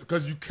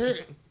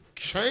can't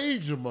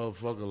change a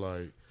motherfucker.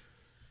 Like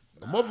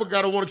a motherfucker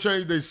gotta want to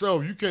change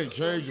themselves. You can't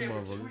change a We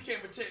motherfucker.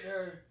 can't protect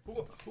her.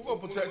 Who gonna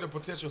protect the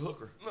potential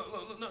hooker?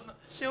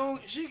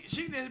 Look. She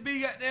just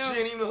be goddamn. She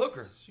ain't even a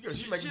hooker.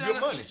 She making good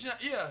not- money.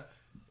 yeah,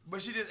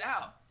 but she just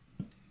out.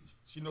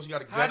 She knows she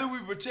got a How do we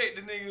protect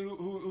the nigga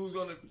who's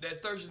gonna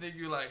that thirsty nigga?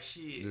 You like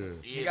shit.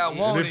 Yeah. Nigga, I And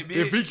want it, bitch.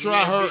 if he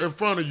try Yeah, her bitch. in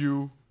front of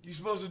you, You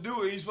supposed to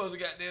do it. You supposed to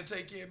goddamn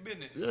take care of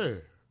business. yeah,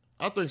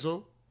 I think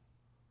so.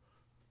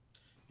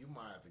 You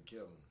might have to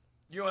kill him.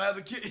 You don't have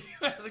to kill. You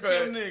don't have to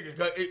kill a nigga.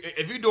 Cause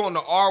if you doing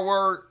the R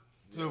word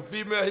to a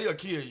female, he'll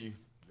kill you.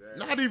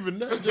 Not even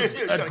that, just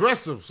You gotta-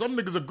 aggressive. Some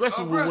niggas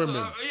aggressive with women.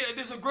 Yeah,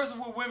 this aggressive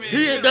with women.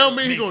 He ain't don't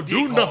mean he gonna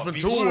do nothing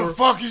to Who the her.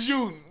 fuck is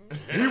you?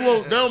 He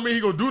won't. That don't mean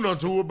he gonna do nothing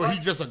to her, but he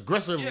just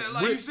aggressive. Yeah,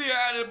 like with, you see her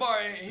out at the bar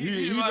and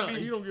he might be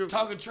he don't give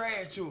talking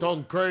trash to her.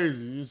 talking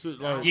crazy. You see,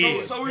 like,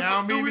 So we That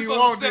don't mean we we supposed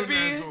won't to do step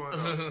that in? to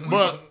her. though.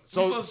 but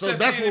so supposed to step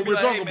that's in what and be we're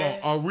like, talking hey,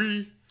 about. Are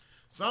we?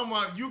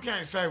 Someone you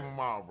can't save them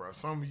all, bro.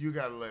 Some of you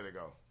gotta let it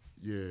go.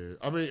 Yeah,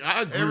 I mean,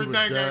 I agree Everything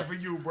with ain't that. for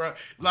you, bro.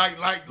 Like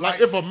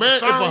If a man, if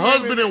some a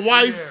husband women- and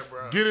wife yeah,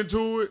 bro. get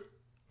into it,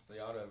 Stay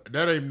out of it.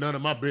 that ain't none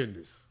of my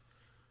business.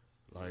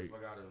 Like, Fuck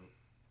out of it.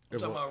 I'm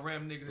if talking a, about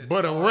ram niggas. At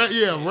but the a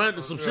bar. rant,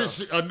 some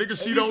shit, a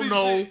nigga she you don't see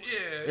know, shit,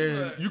 yeah,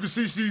 and like- you can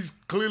see she's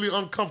clearly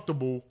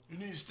uncomfortable. You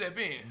need to step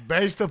in.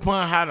 based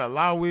upon how the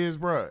law is,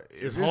 bro. If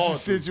It's it's hard a to.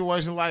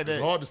 situation like that,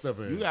 It's hard to step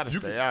in. You gotta stay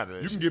can, out of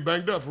that You can shit. get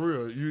banged up for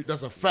real.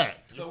 That's a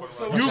fact. So you what's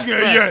get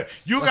that?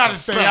 you gotta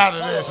stay out of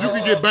that You shit.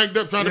 can get banged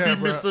up trying Yeah, to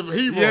be bro. Mr.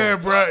 Hero. Yeah,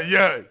 bro.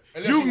 Yeah,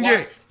 Unless you you can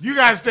white. you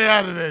gotta stay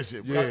out of that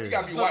shit, bro. Yeah. You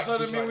gotta be So white. that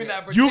bitch mean like we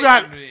that. not You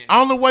got protecting them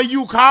only way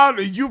you call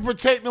it, you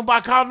protect them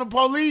by calling the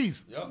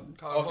police. Yup.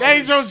 Call That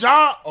ain't your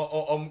job.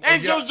 Ain't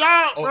get your out-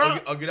 job, or- bro.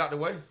 or get out the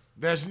way.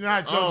 That's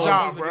not your Oh,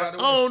 job, Get bro. out the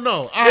way. Oh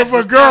no! If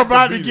a girl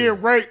about to get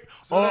raped, raped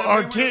that or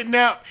mean we-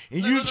 kidnapped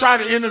and you no, try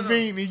to no, no, no.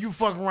 intervene and you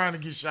fuck around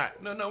and get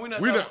shot. No, we're not.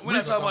 We talking, not- we're we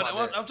not talking not about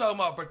talking that. I'm talking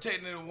about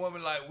protecting a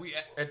woman like we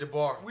At the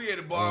bar. at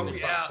the bar, we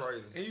Talk out,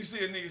 crazy. and you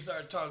see a nigga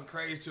start talking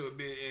crazy to a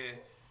bit, and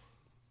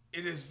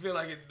it just feel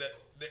like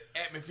the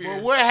atmosphere.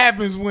 But what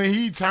happens when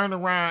he turn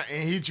around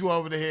and hit you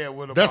over the head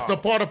with a That's ball? the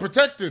part of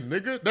protecting,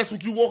 nigga. That's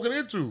what you walking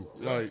into.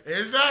 Like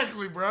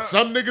Exactly, bro.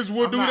 some niggas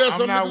will I'm do not- that. I'm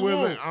Some not niggas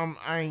willing. won't.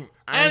 I ain't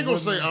I ain't gonna willing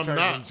say to I'm take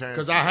not them chances,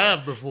 because I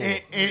have before.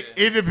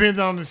 It depends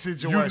on the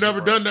situation. You've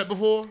never bro. done that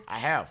before. I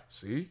have.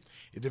 See,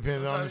 It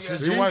depends on the Sometimes you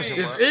See? situation.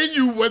 it's bro. in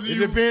you whether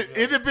It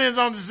you. depends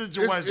on the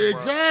situation. It's- bro.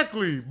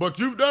 exactly, but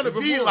you've done it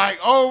If he before. like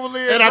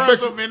overly And I bet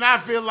aggressive, you- and I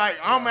feel like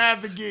I'm gonna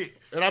have to get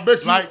and I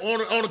bet you like, on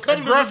a couple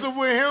of aggressive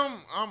with him.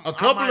 a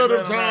couple of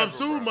them times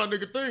too, my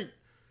nigga. Think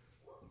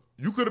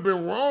you could have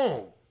been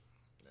wrong,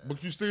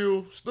 but you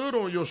still stood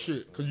on your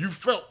shit because you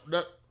felt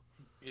that.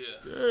 yeah.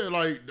 Yeah,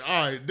 like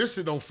all right, this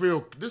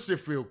shit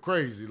feel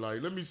crazy.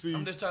 Like let me see.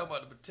 I'm just talking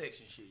about the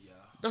protection shit, y'all.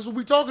 That's what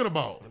we talking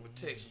about. The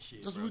protection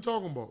shit. That's bro. what we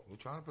talking about. We're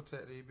trying to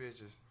protect these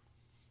bitches.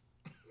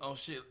 Oh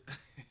shit.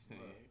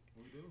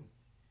 We do.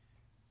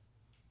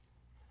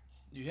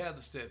 You have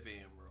to step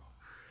in, bro.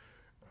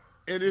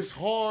 And it's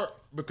hard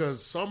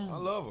because I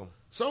love them.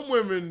 some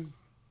women,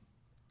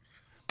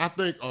 I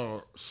think,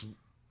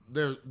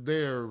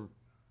 they're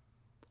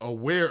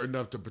aware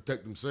enough to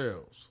protect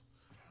themselves.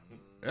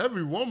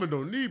 Every woman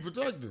don't need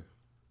protecting.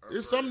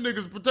 It's some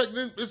niggas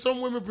protecting. It's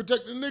some women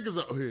protecting niggas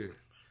out here.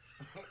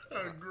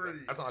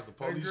 Agreed. That's like some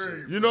police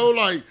shit. You know,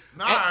 like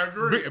I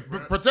agree,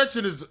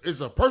 Protection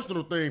is a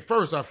personal thing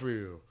first. I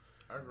feel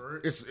I agree.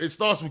 it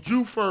starts with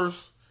you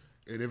first,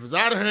 and if it's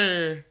out of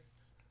hand,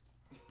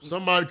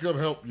 somebody come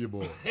help you,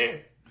 boy.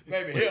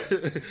 Baby, help.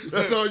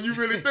 That's all you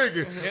really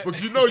thinking.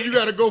 But you know you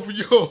got to go for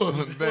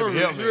yours. Baby,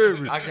 help me. You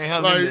hear I can't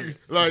handle this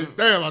like,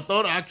 damn,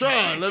 I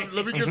tried.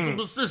 Let me get some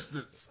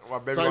assistance. My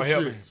baby type gonna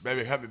help shit. me.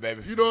 Baby, help me,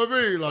 baby. You know what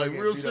I mean? Like Fucking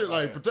real beat shit. up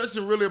Like my ass.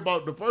 protection really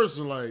about the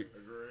person. Like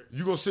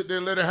you gonna sit there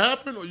and let it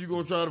happen, or you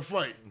gonna try to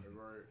fight?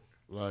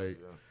 Like,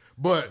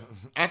 but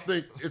I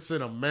think it's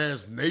in a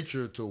man's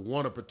nature to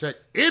want to protect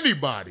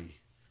anybody.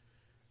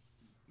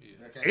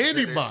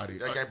 Anybody.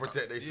 They can't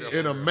protect themselves.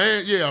 In a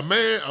man,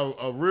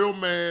 a real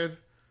man,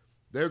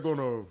 they're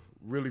gonna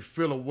really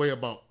feel a way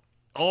about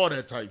all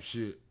that type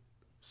shit.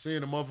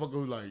 Seeing a motherfucker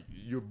who like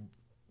you're,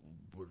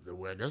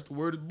 I guess the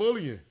word is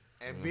bullying.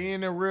 And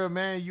being a real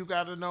man, you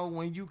got to know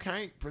when you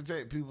can't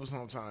protect people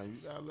sometimes.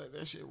 You got to let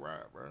that shit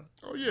ride, bro.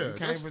 Oh yeah, You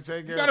can't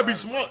protect You gotta be everybody.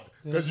 smart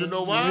because you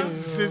know why? This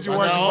is a situation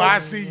Like where I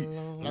see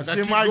like I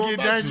shit keep might going get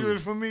back to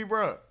dangerous it. for me,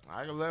 bro.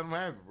 I can let them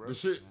have it, bro. The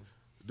shit.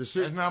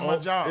 That's not my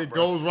job, It bro.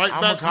 goes right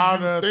I'ma back call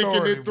to the you thinking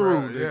authority, it through.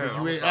 bro. Nigga.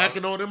 Yeah, You ain't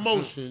acting on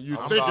emotion. You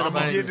thinking start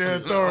about Get it. the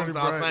authority, I'm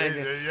bro. start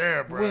singing.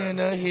 Yeah, bro. When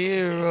a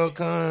hero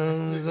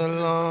comes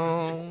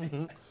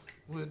along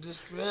with the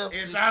strap.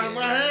 It's out of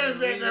my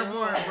hands at that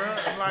point,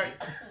 bro.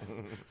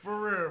 Like, for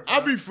real, bro. I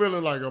be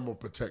feeling like I'm a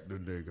protector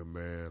nigga,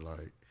 man.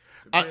 Like,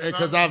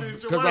 because on the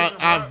situation,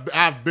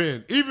 I've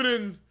been even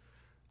in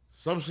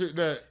some shit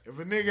that If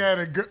a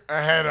nigga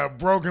had a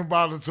broken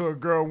bottle to a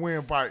girl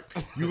windpipe,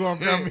 you gonna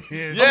come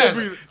in? Yes.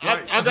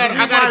 I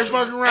might gotta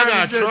fuck around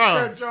and just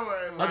try. cut your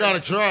ass. I Like, gotta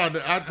try.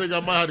 I think I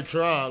might have to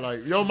try.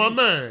 Like, yo, my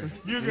man,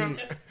 You gonna,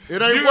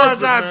 it ain't you gonna worth it,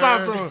 try to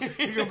talk man. to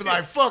him. You gonna be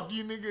like, "Fuck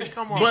you, nigga.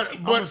 Come on, But-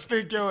 I'm but gonna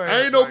stick your ass."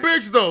 I ain't no like,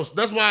 bitch though.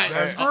 That's why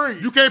That's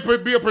great. you can't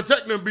be a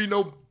protector and be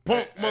no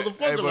punk Hey,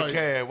 motherfucker. but like,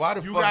 Cad, why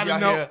the You fuck gotta y'all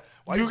know- here?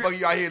 Why you the fuck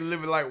you out here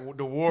living like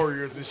the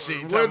Warriors and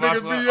shit? Where Talking about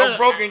niggas some, be a at?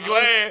 broken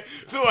glass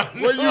to a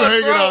Where you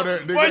hanging out at,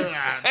 nigga? Where you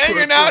Ah,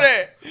 hanging out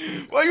at?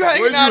 Where you Where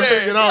hanging you out at?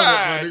 hanging out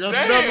at, my nigga?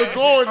 I'm never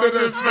going to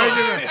this spot.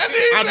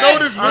 I know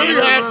this really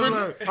happened.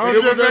 I'm and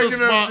it just was at a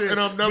making up spot, shit. and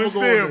I'm never But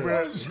going still,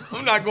 there. bro.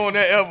 I'm not going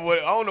there ever. I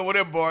don't know where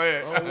that boy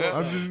at.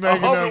 I'm just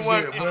making I'm up the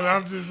one- shit, but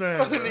I'm just saying.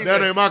 bro.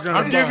 That ain't my kind of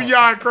I'm giving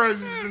y'all a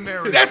crazy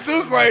scenario. That's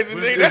too crazy,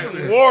 nigga. That's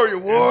some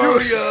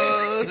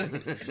Warriors.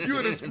 You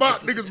in the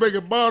spot, niggas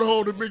making bottle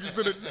hole to bitches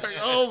to the neck.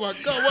 Oh my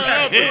God, what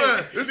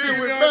happened? This shit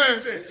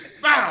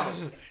went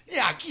bad.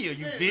 Yeah, I kill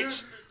you,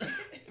 bitch.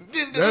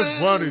 That's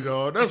funny,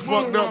 dog. That's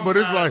fucked up, but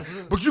it's like,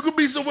 but you could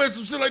be somewhere,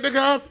 some shit like that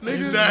can happen, nigga.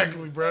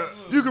 Exactly, bro.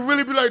 You can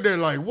really be like that,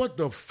 like, what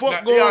the fuck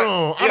Now, going yeah,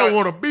 on? I yeah, don't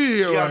want to be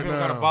here Yeah, right what now.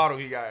 kind of bottle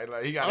he got?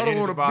 Like he got. I don't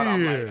want to wanna be I'm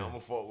here. like, I'm gonna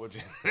fuck with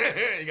you.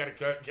 You got a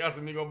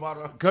Casamigo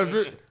bottle.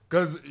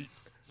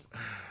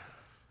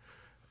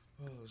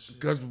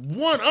 Cause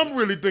one, I'm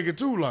really thinking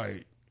too,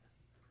 like,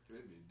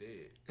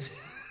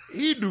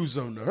 he do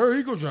something to her,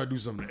 he gonna try to do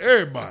something to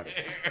everybody.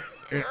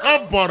 And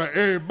I'm part of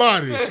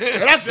everybody.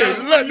 And I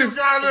can't let You this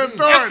got the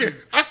authority.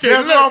 I can't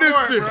That's let my this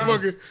point, shit bro.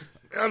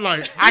 fucking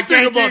like I you think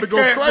can't about get to go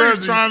cut, bro,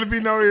 crazy. trying to be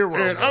no hero.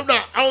 And bro.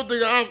 I don't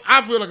think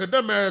I feel like a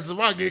dumbass if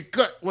I get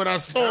cut when I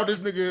saw this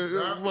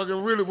nigga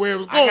fucking really where it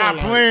was I going. got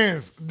like.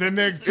 plans the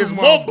next 2 It's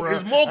months, more- bro.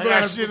 it's more I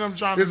glass- got shit I'm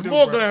trying to it's do,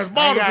 more bro. glass I ain't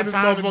bottles got in this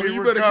time to motherfucker. be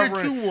You better get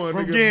recovering you one,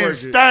 from nigga, getting break it.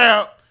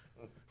 stabbed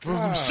for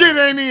some shit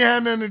ain't even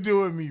had nothing to do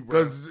with me,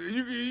 bro. Cause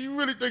you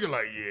really thinking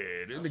like,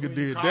 yeah, this nigga when you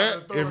did call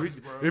that. the authorities,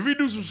 bro. If he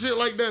do some shit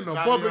like that in a It's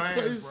out of public your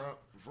hands, place, bro.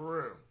 For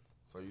real.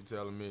 So you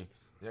telling me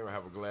you ain't gonna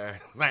have a glass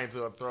line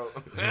to her throat?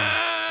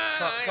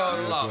 Call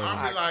the law.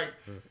 I'm be like,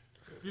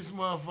 this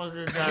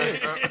motherfucker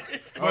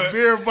got a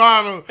beer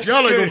bottle.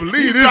 y'all ain't gonna believe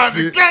He's this trying to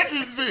shit. get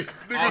this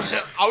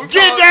bitch. Are we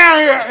Get calling- down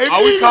here.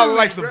 Are we calling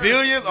like immediately, bro.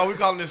 civilians? Or are we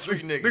calling the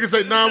street niggas? Nigga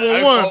say Hey,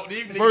 911. folk,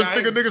 these First niggas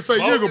thing a ain't nigga say,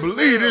 you ain't gonna focused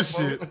believe as this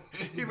hell, shit. folk.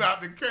 He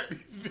about to cut this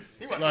bitch.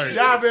 Like,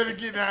 Y'all better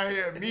get down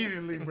here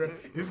immediately, bro.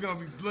 It's gonna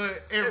be blood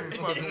every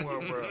fucking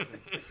one, bro.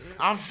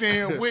 I'm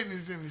saying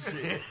witnessing the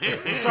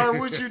shit. Sir,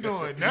 what you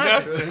doing?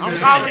 Nothing. I'm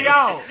calling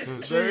y'all.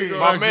 Shit.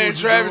 My man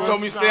Travis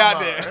told me stay out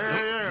there.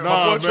 Yeah, yeah.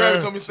 My boy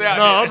Travis told me stay out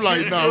Nah, there. I'm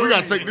like, nah, we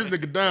gotta take this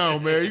nigga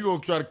down, man. You gonna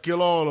try to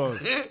kill all of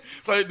us.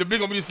 So the big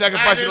gonna be the I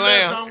sacrifice did of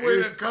that lamb. some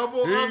with a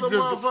couple He other just-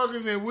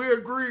 motherfuckers, and we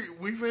agreed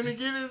we finna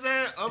get his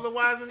ass.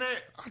 Otherwise than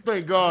that, I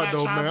thank God I'm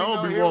though, not man. I trying to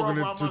don't be be no walking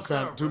hero by into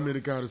myself, too bro.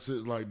 many kind of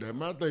shits like that,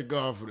 man. I thank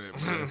God for that,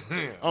 bro.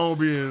 I don't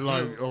be in,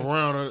 like,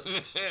 around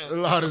a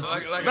lot of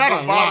Like not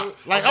a a bottle- lot.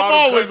 Like, a I'm bottle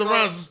always cut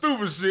around up. some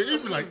stupid shit. You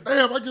be like,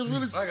 damn, I just really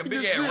Like a see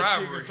big this ass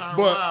shit.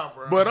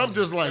 rivalry. But I'm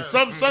just like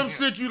some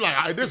shit you like,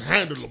 all right, this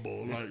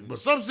handleable. Like, but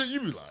some shit you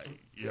be like,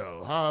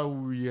 yo, how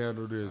we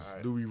handle this?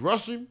 Do we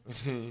rush him?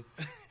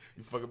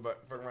 You fuck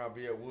around,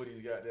 be at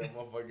Woody's goddamn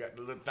motherfucker got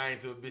the little thing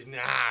to the bitch. Nah,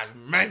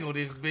 mangle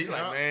this bitch.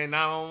 Like, man,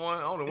 911.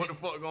 I don't know what the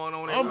fuck going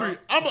on there.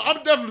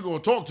 I'm definitely gonna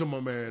talk to my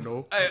man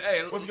though.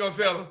 Hey, What you gonna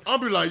tell him? I'll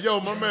be like,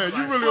 yo, my man,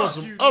 you really on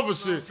some other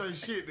shit. Say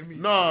shit to me.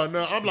 Nah,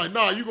 I'm like,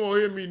 nah, you gonna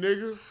hear me,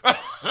 nigga.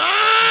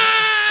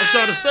 I'm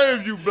trying to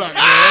save you, black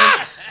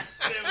man.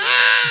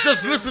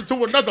 Just listen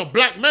to another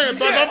black man,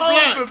 brother. I'm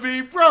black. Supposed to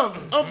be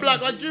brothers. I'm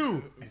black like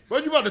you.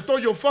 But you about to throw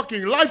your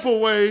fucking life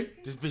away.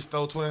 This bitch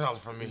stole $20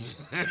 from me.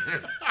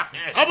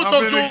 I'm gonna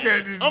talk to finna catch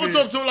him. this I'm gonna bitch.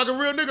 talk to him like a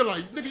real nigga.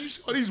 Like, nigga, you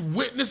see all these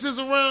witnesses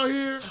around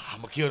here? I'm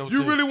gonna kill them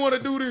You too. really want to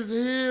do this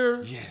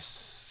here?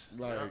 Yes.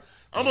 Like,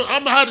 I'm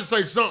gonna have to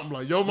say something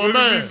like, yo, my What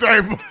man. if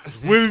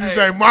you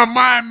say, my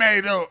mind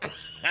made up?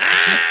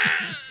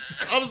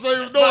 I'm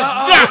saying, no, it's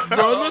not,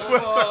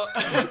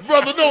 brother.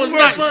 Brother, no, it's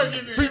not.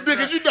 See,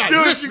 nigga, you not Do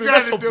what you listening. gotta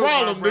That's the do,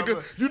 problem, my nigga.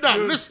 brother. You not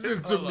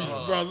listening to me,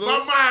 brother. My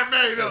mind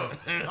made up.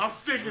 I'm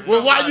sticking.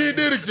 Well, why somebody. you ain't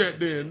did it yet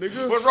then,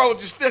 nigga? What's wrong with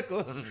your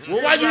sticker?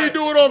 Well, why you ain't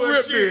do it off But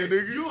rip shit, then,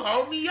 nigga? You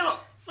hold me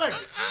up. Fuck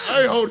it.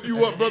 I ain't holding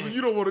you up, brother.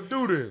 You don't want to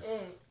do this.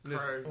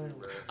 Crazy, man.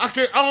 I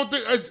don't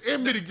think it's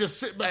in me to just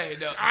sit back. Hey,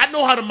 no. I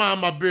know how to mind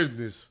my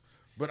business,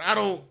 but I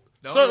don't.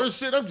 No. Certain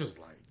shit, I'm just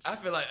like, I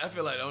feel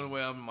like the only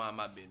way I'm mind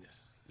my business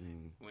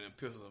when the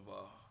pistol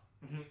involved.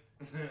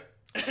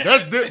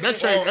 that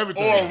changed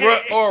everything.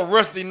 Or a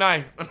rusty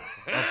knife. A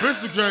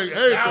pistol changed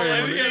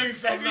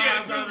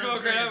everything.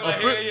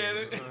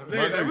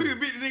 Listen, We can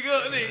beat the nigga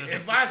up, nigga.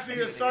 if I see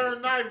a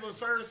certain knife or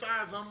certain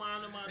size, I'm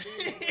minding my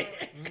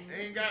business.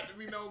 Ain't got to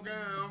be no gun.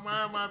 I'm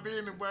minding my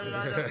business, boy. Y'all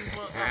got to be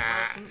fucked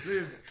up, bro.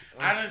 Listen,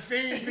 I done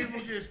seen people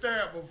get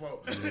stabbed before.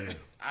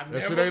 I've That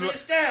never shit ain't been like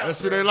stabbed. that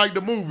shit ain't like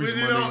the movies, But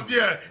my it don't, nigga.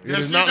 yeah, It that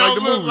is shit not like don't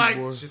the look movies, like.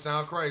 boy. Shit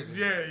sound crazy.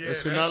 Yeah, That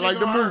shit that not shit like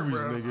the gonna hurt, movies,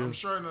 bro. nigga. I'm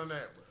sure on that,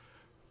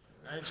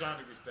 bro. I ain't trying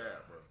to get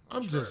stabbed, bro.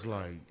 I'm just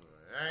like,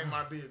 That ain't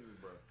my business,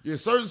 bro. yeah,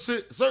 certain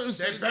They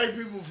shit, pay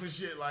people for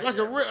shit like like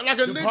that.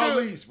 a the nigga,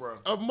 police, bro.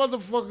 a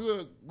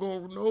motherfucker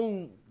gonna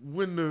know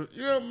when the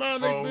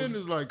mind their Bro.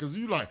 business, like, cause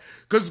you like,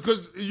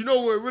 cause you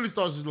know where it really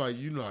starts is like,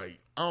 you like,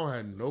 I don't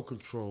have no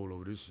control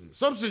over this shit.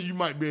 Some shit you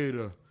might be able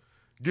to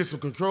get some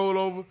control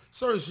over.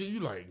 Certain shit you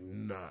like,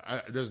 nah,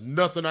 there's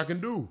nothing I can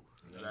do.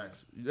 Exactly.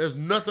 There's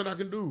nothing I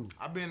can do.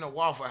 I been in a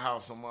Waffle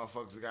House. Some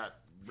motherfuckers got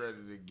ready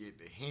to get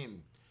the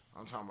hen.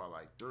 I'm talking about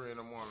like 3 in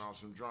the morning on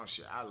some drunk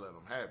shit. I let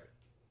them have it.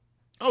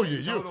 Oh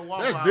yeah, told the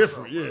Waffle that's House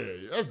different. up, bro.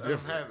 Yeah, that's Let them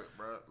different. have it,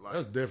 bro. Like,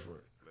 That's different.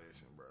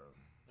 listen, bro.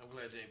 I'm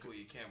glad you ain't put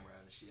your camera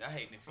out and shit. I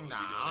hate them fucking Nah,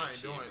 doing I that ain't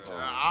shit, doing it.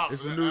 bro.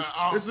 It's a new-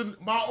 it's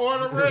a- my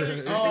order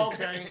ready. Oh,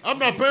 okay. I'm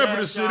not You paying for cash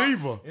this shit out,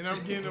 either. And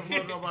I'm getting the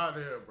fuck up out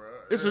of here, bro.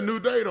 It's a new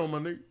day though, my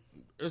nigga.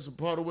 It's a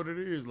part of what it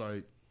is.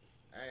 Like,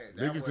 Hey,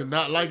 that niggas way- do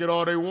not like it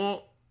all they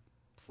want.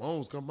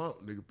 Phones come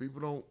out, nigga.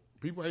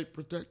 People ain't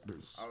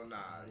protectors. Oh nah,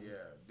 yeah.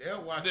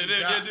 They'll watch They you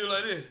die. do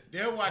like this.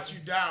 They'll watch you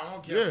die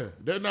on camera. Yeah,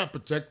 they're not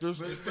protectors.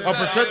 But A it's not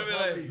protect-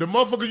 like- the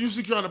motherfucker you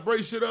see trying to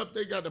break shit up,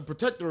 they got the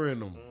protector in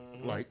them.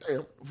 Mm-hmm. Like, damn,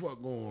 what the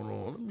fuck going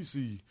on? Let me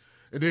see.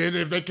 And then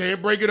if they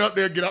can't break it up,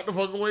 they'll get out the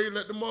fucking way and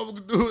let the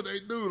motherfucker do what they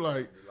do.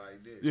 Like,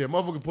 Like this. yeah,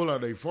 motherfucker pull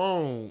out their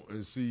phone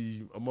and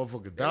see a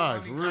motherfucker die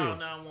They for only call real.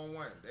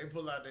 911. They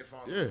pull out their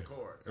phone Yeah, and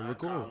record. and I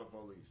record. Call the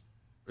police.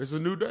 It's a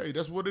new day.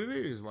 That's what it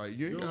is. Like,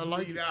 you ain't You'll gotta bleed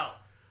like it. out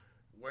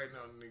waiting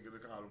on the nigga to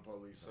call the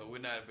police. So we're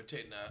not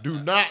protecting our, Do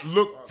not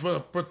look for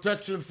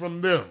protection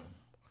from them.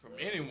 from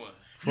anyone.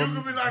 From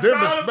you could be like, them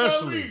call the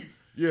especially. police.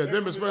 Yeah, They them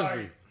could be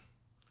especially. like,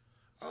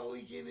 oh,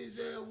 he getting his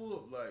ass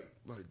whooped. Like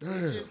Like, he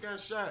damn. just got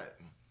shot.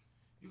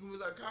 You can be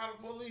like, call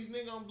the police,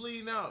 nigga, I'm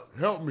bleeding out.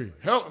 Help me.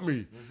 Help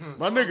me.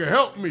 My nigga,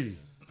 help me.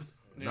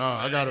 Nah,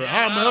 I gotta.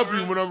 I'm helping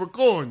you when I'm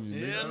recording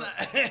you, Yeah, nigga.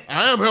 nah.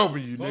 I am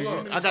helping you,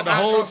 nigga. I got the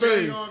Somebody whole gonna say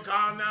thing. You gonna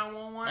call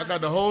 911? I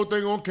got the whole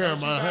thing on You camera. I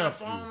got a have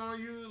phone to.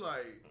 on you,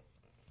 like.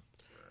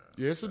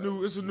 Yeah, it's a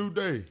new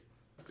day.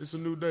 It's a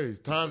new day.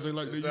 Times ain't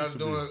like they used to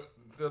be.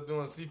 Instead of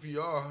doing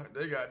CPR,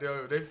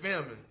 they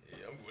filming.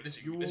 Yeah, I'm going, this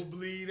shit, You this will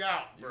bleed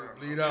out, bro.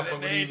 bleed out They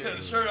from ain't the took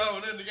the shirt off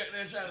and then they got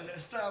that shot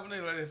and stop and they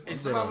like that. If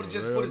somebody would have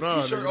just Hell put a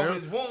nah, t-shirt nigga. over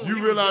his wound, You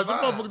he realize would them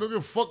survive. motherfuckers don't give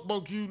a fuck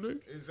about you, nigga.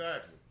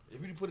 Exactly.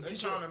 If you put a They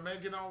t-shirt, trying to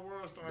make it on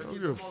World Star. They don't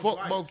Get give a the most fuck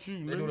likes. about you,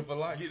 they doing it nigga. for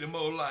likes. Get the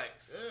more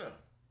likes.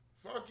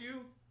 Yeah. Fuck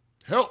you.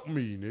 Help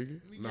me, nigga.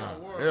 We Nah, got a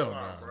World hell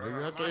Star, nah, bro. nigga.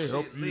 I My can't shit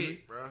help you.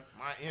 lit, bro.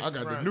 My I got the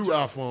Instagram new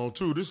jump. iPhone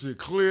too. This shit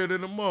clearer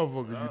than the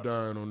motherfucker you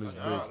dying on this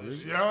bitch,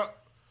 nigga. Yup.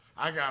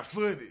 I got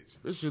footage.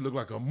 This shit look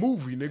like a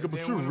movie, nigga, but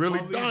then you when the really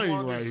police dying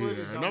want the right here.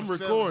 footage, And I'ma I'm sell it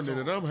recording to it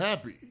and them. I'm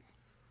happy.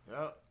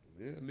 Yep.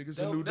 Yeah, nigga, it's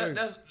a new day.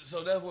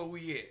 So that's where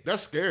we at.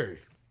 That's scary.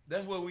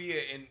 That's where we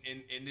at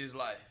in this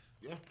life.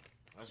 Yeah.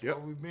 That's Yep.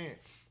 where we been.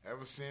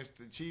 Ever since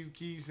the Chief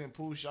Keys and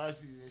Pooh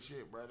Shiesties and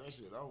shit, bro. That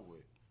shit over with.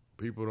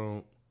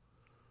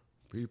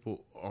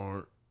 People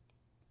aren't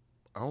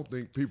I don't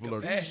think people are.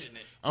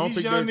 Compassionate. I don't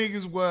These think young they're,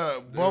 niggas wear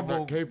not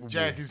bubble capable.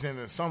 jackets in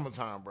the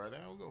summertime, bro. They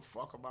don't give a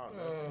fuck about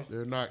that.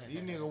 they're not. These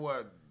niggas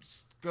wear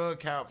skull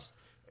caps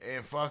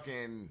and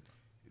fucking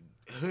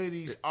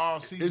hoodies all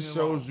season It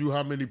shows long. you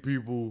how many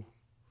people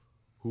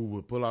who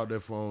would pull out their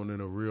phone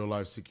in a real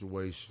life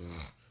situation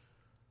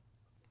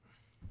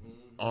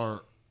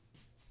aren't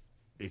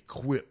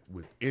equipped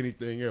with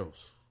anything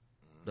else.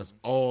 That's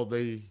all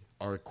they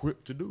are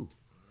equipped to do.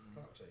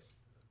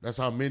 That's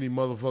how many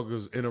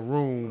motherfuckers in a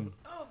room.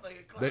 I don't think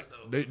it clout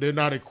though. They're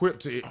not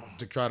equipped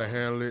to try to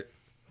handle it.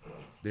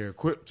 They're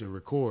equipped to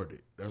record it.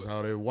 That's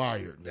how they're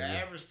wired. The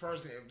nigga. average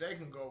person, if they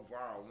can go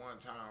viral one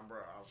time, bro,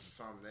 off of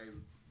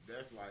something,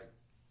 that's like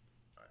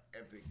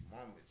epic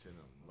moments in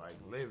them. Like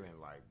living,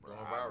 like, bro.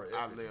 Going viral,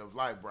 I epic. lived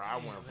life, bro. I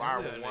went Man, we viral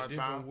in a one different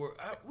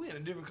time. we in a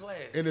different class.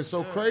 And it's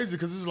so crazy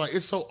because it's like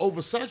it's so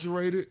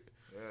oversaturated.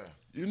 Yeah.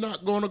 You're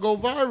not going to go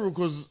viral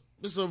because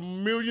there's a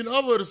million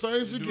other the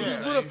same shit. Do You the just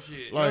same put up.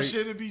 shit. Like Your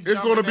shit'll be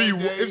it's going to be jumping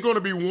that day. it's going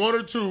to be one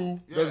or two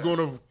that's Yeah. going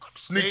to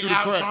sneak They through the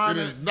out crack, trying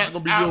and to it's not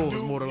going to be outdo-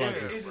 yours more than yeah.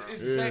 likely. It's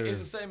the same. It's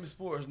the same as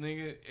sports,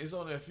 nigga. It's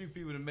only a few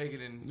people that make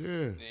it in the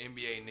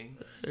NBA, nigga.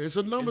 It's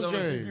a numbers It's only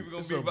a few game. people gonna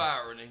It's be a,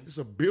 viral, nigga. it's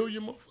a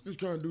billion motherfuckers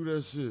trying to do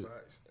that shit.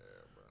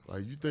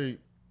 Like you think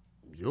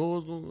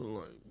yours gonna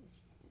like?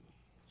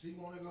 She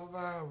want to go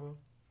viral.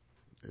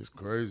 It's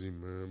crazy,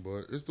 man.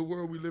 But it's the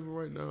world we live in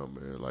right now,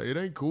 man. Like it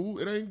ain't cool.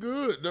 It ain't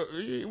good. No,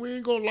 we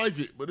ain't gonna like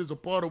it, but it's a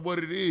part of what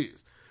it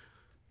is.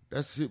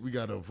 That's shit we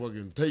gotta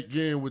fucking take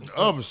in with the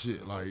other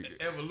shit. Like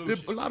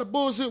Evolution. a lot of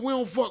bullshit we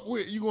don't fuck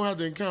with. You gonna have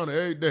to encounter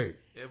every day.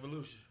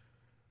 Evolution.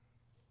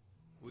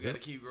 We got to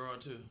keep growing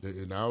too.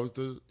 And now it's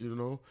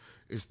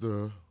it's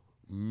the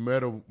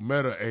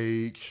meta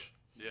age.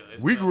 Yeah,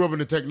 it's We metal. grew up in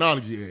the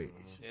technology age.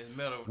 It's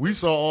metal. We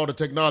saw all the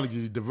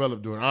technology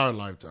developed during our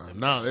lifetime.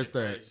 Now it's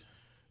that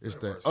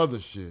other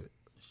shit.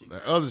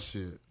 That other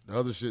shit. The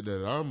other shit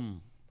that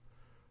I'm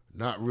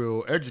not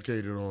real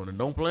educated on and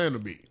don't plan to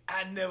be.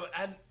 I'm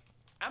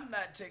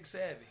not tech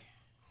savvy.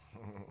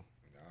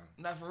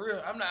 Not for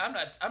real.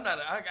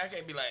 I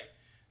can't be like,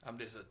 I'm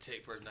just a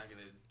tech person.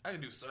 I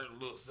can do certain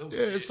little simple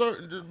Yeah, shit. it's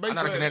certain. Just I'm not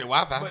basic- looking at the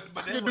Wi-Fi.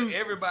 But that's where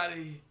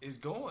everybody is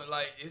going.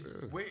 Like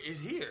it's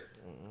here.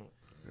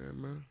 Yeah,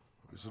 man.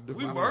 It's a We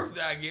different birthed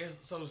it, I guess,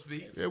 so to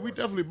speak. Yeah, we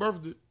definitely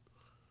birthed it.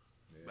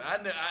 But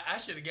I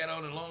should have got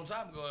on it a long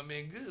time ago and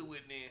been good with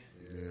it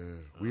then.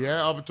 Yeah, we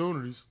had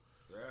opportunities.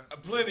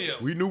 Plenty of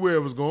them. We knew where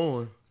it was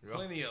going.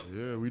 Plenty of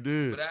them. Yeah, we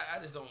did. But I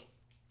just don't.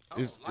 I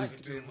don't It's- like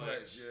it's it too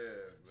much.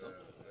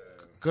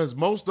 Because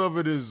most of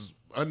it is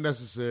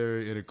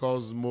unnecessary and it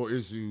causes more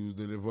issues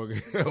than it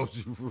fucking helps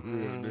you for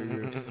real,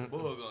 nigga. It's a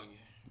bug on you.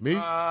 Me?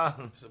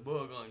 It's a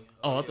bug on you.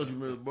 Oh, I thought you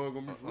meant bug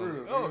on me for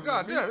real. Oh,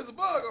 God damn, it's a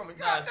bug on me.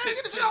 God damn,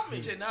 get the shit off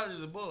me. Technology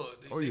is a bug.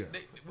 Oh, yeah.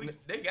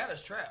 They got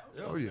us trapped.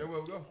 Oh, yeah.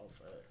 Everywhere we go.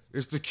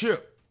 It's the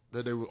chip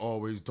that they would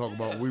always talk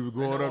about. When we were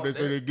growing up, they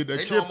say they get that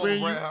They chip know I'm in on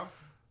you. Brad House.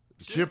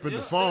 The chip in Yeah,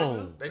 the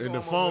phone. they And know the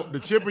I'm phone, on the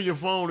chip in your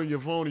phone and your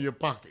phone in your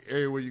pocket.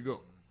 Everywhere you go.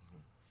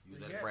 You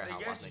was at They the got- Brad they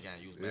House got watching the you.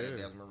 game. You was Yeah. mad at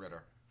Desmond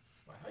Ritter.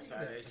 That's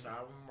how they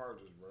solving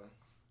murders, bro.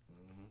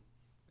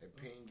 They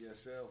ping your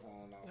cell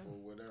phone off or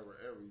whatever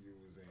you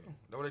was in.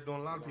 That's what they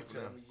doing a lot of You people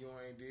tell now. me you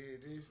ain't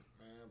did this,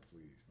 man,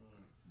 please.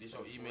 This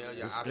your email,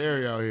 your It's IP.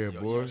 scary out here,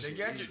 Your boys. They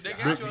got you. They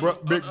got Big,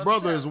 you. Big on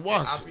Brother the is trap.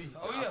 watching. IP.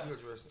 Oh, yeah. IP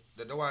address.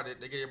 That's why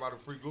they gave everybody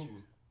free Google.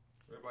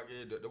 Everybody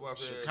gave the why I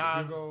said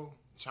Chicago,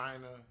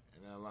 China,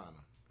 and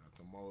Atlanta got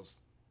the most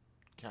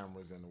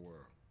cameras in the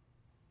world.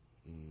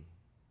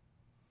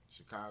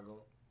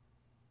 Chicago,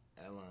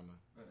 Atlanta,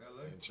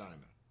 and China.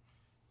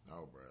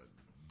 No, bro.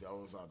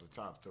 Those are the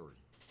top three.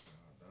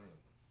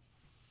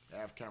 They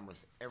have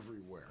cameras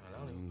everywhere.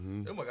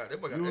 They must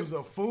got You was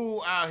a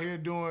fool out here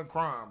doing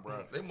crime,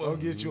 bro. They must- Go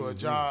get you a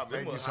job, They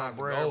make you must some hide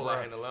some bread, gold bro.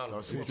 out in Atlanta. Go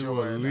They sit Get your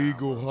you a ass down,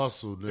 legal bro.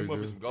 hustle, There must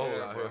be some nigga.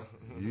 gold out here.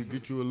 You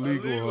get you a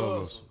legal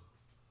legal hustle.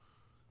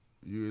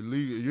 You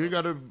illegal. You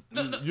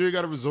ain't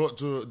gotta resort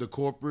to the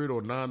corporate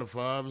or 9 to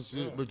 5 and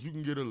shit. But you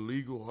can get a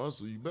legal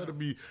hustle. You better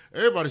be.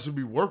 Everybody should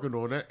be working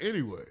on that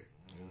anyway.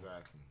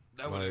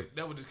 Exactly.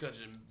 That was this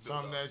country.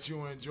 Something that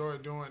you enjoy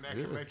doing that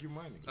can make you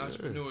money.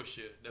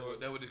 Entrepreneurship.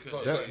 That would this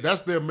so country.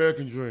 That's the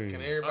American dream.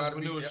 Can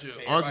everybody be Entrepreneurship.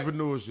 can everybody-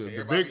 Entrepreneurship. can The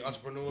everybody big, be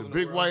entrepreneurs the in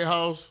big world? White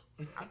House.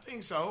 I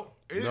think so.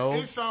 No,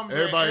 It's something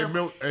everybody that ain't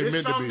meant it's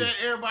to something be. that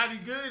everybody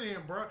good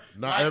in, bro.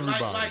 Not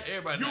everybody.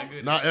 Everybody not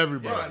good. Not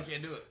everybody. Everybody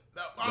can't do it.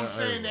 I'm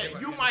saying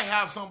that you might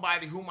have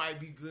somebody who might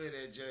be good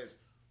at just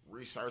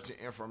researching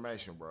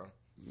information, bro.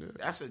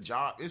 That's a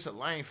job. It's a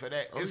lane for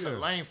that. It's a yeah.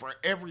 lane for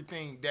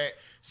everything that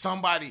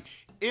somebody.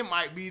 It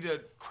might be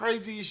the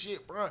craziest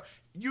shit, bro.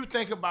 You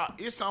think about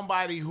it's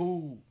somebody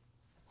who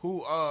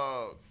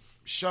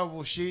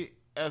shovel shit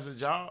as a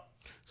job.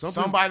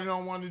 Somebody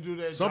don't want to do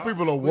that. Some job,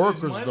 people are but there's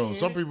workers money though. in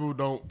Some it. people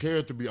don't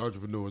care to be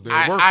entrepreneurs. They're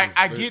I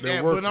workers. get They're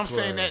that, working but I'm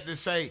saying class. that to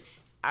say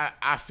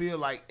I feel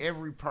like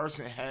every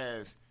person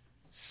has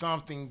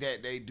something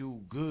that they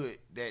do good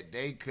that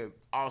they could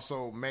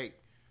also make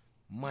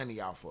money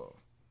off of.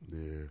 Yeah,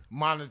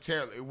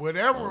 Monetarily,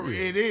 whatever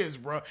it is,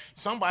 bro.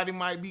 Somebody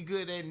might be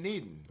good at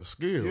knitting. a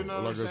skill. You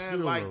know what like I'm a saying? skill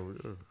Like, though,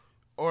 yeah.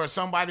 Or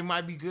somebody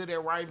might be good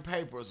at writing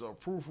papers or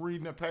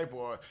proofreading a paper,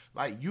 or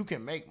like you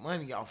can make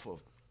money off of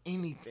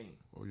anything.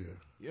 Oh yeah.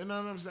 You know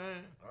what I'm saying?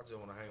 I just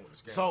want to hang with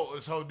the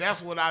scammers. So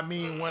that's what I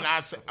mean when I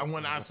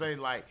say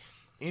like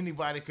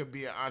anybody could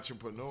be an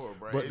entrepreneur,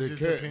 bro. But It they just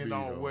can't depends be,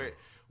 on though. what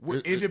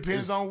it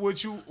depends on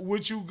what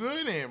you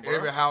good in, bro.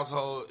 Every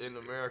household in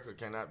America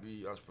cannot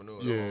be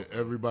entrepreneur. Yeah,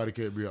 everybody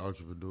can't be an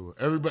entrepreneur.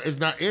 Everybody, it's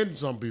not in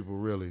some people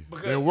really.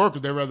 Because- They're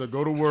workers. They rather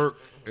go to work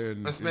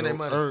and spend their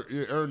money.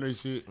 earn their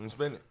shit And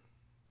spend it.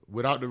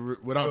 without the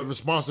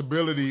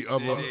responsibility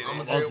of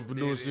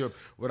entrepreneurship,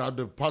 without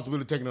the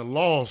possibility of taking a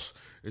loss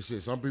and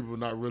shit. Some people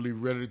not really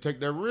ready to take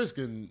that risk,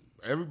 and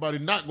everybody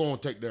not going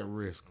to take that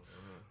risk.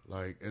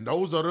 Like, and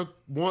those are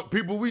the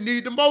people we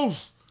need the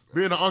most.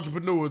 Being an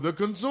entrepreneur, the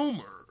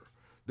consumer.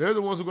 They're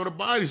the ones who are going to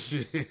buy the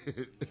shit.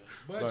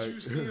 But Like- you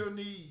still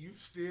need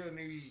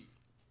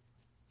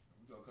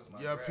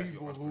your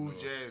people who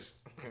just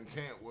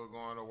content with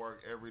going to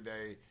work every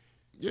day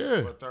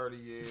Yeah. for 30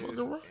 years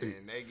Fucking right.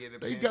 and they get a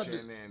They pension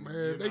got the, and man, you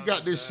know they what got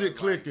I'm this saying? shit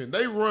clicking.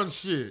 They run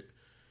shit.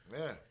 Like,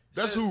 yeah.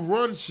 That's who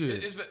runs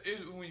shit. It's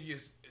when you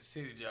get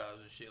city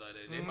jobs and shit like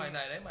that. They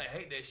might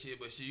hate that shit,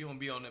 but shit, you gonna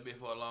be on that bitch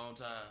for a long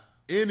time.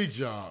 Any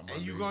job, my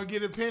And you nigga. gonna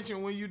get a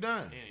pension when you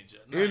done. Any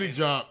job. Any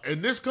job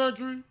in this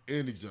country,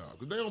 any job,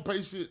 because they don't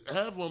pay shit.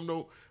 Half of them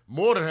don't.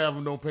 More than half of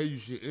them don't pay you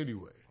shit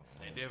anyway.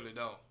 They definitely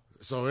don't.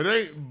 So it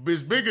ain't.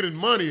 It's bigger than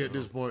money at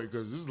this point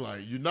because it's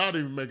like you're not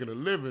even making a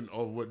living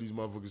off what these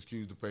motherfuckers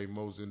choose to pay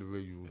most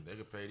individuals. They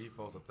could pay these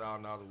folks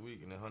 $1,000 a week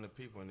and 100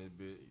 people in this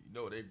bitch.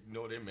 You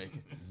know they're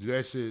making.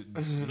 That shit,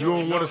 you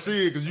don't want to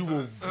see it because you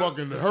will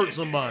fucking hurt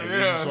somebody. when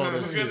you saw that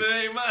Because shit.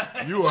 it ain't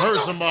mine. You will hurt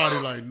somebody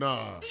like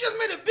nah. You just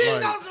made $1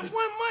 billion Like- in 1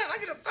 month. I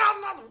get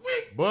 $1,000 a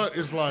week. But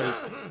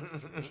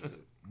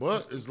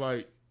it's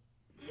like,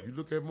 you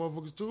look at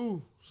motherfuckers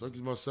too, such as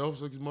myself,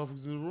 such as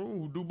motherfuckers in the room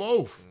who do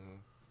both.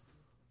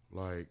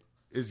 Like,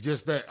 it's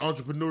just that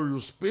entrepreneurial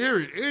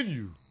spirit in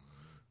you.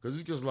 Because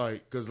it's just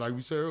like,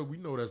 we said earlier, we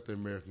know that's the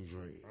American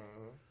dream.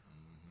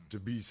 To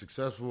be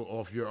successful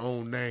off your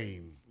own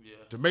name. Yeah.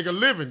 To make a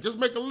living, just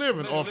make a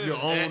living Make a off living.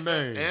 your own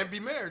name. And be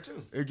married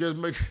too. It just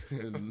make.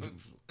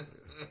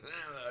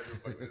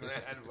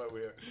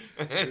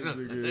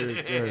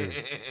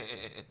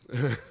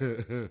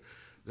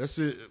 That's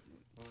it.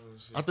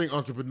 I think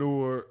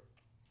entrepreneurship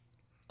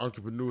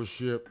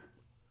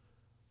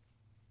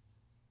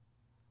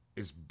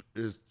is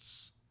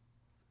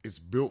it's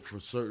built for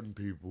certain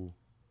people,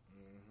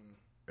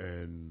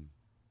 and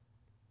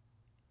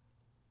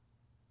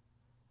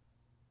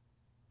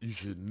you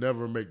should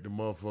never make the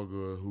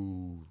motherfucker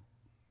who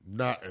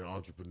not an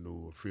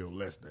entrepreneur feel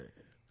less than.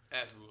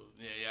 Absolutely.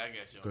 Yeah, I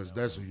got you. Because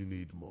that's who you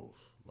need the most.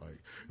 Like,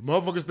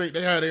 motherfuckers think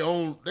they have a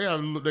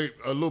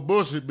little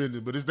bullshit business,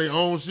 but it's their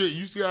own shit.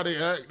 You see how they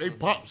act? They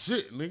pop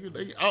shit, nigga.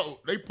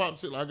 They pop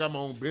shit like I got my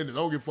own business. I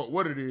don't give a fuck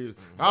what it is,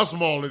 how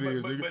small it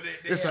is, nigga.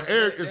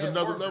 It's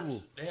another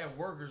level. They have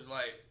workers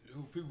like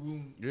people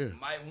who Yeah.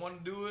 might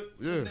want to do it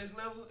to Yeah. the next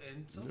level,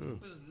 and some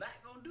people is not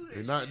gonna do that.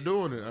 They're not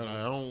doing it, and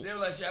I don't. They're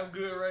like, shit, I'm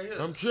good right here.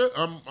 I'm chill.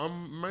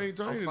 I'm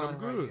maintaining. I'm fine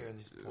good. right here in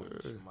this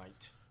point,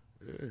 mate.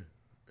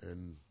 Yeah,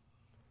 and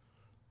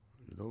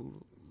you know,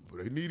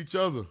 but they need each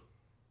other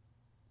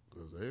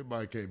because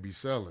everybody can't be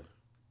selling.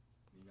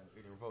 You gotta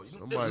get involved. You know,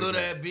 Somebody that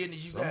little got- ass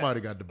business you got.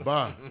 Somebody got to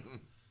buy.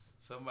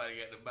 Somebody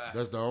got to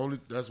buy.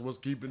 That's what's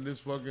keeping this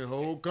fucking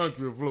whole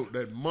country afloat.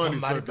 That money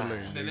Somebody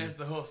circulating. Then nigga. that's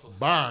the hustle.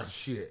 Buying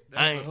shit.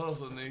 That's the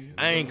hustle, nigga.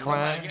 I ain't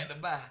Somebody crying. got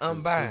to buy.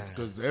 I'm buying.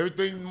 Because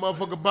everything the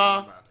motherfucker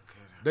buy,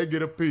 they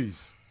get a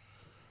piece.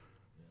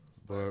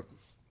 But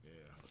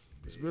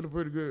it's been a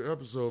pretty good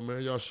episode,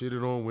 man. Y'all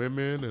shitted on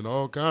women and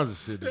all kinds of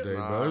shit today,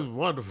 bro. It's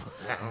wonderful.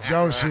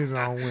 Joe shitting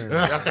on women.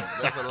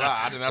 That's a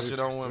lie. I did not shit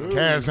on women.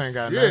 Cass ain't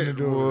got nothing to Shit,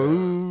 do boy. with it.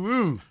 Ooh,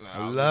 ooh.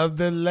 I love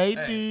the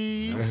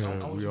ladies. I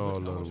want We you to all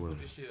put- I love want you to women.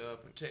 put this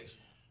shit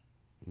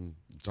protection.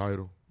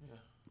 Title. Yeah.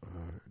 All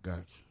right, got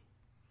you.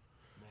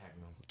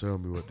 Tell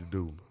me what to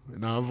do.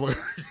 Nah, I'm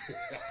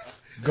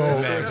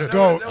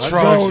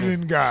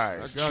Golden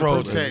guys. I got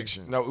you.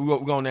 Protection. No, we're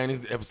going to name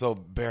this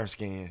episode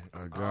Bearskin.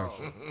 I got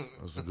you.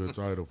 That's a good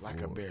title for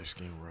Like a it.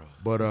 bearskin rug.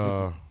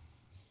 But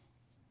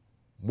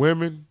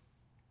women,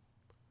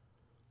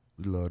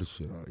 we love the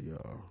shit out of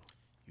y'all.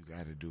 You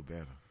got to do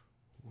better.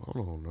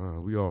 Hold on, nah,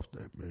 we off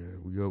that, man.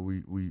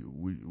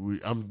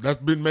 That's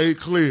been made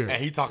clear.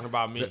 And he talking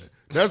about me.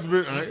 That's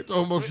been. I ain't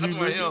talking about you, That's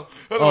about nigga. him.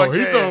 Oh,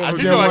 he talking I about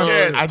just you.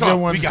 want- I just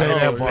wanted to say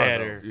that Oh, part.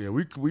 yeah. Yeah,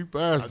 we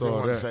passed just all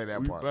wanted that. to say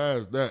that we part.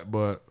 passed that,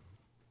 but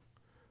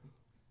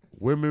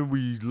women,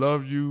 we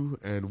love you,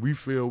 and we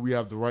feel we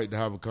have the right to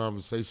have a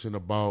conversation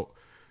about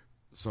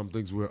some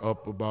things we're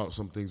up about,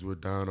 some things we're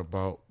down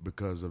about,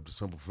 because of the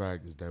simple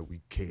fact is that we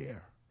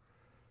care.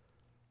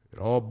 It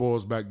all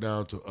boils back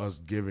down to us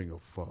giving a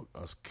fuck,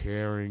 us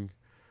caring,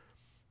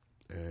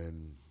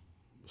 and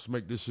let's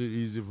make this shit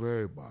easy for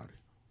everybody.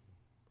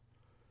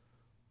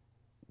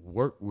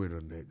 Work with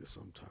a nigga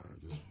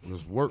sometimes.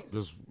 Just work,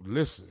 just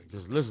listen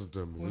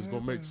to me. It's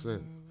gonna make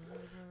sense.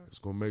 It's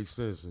gonna make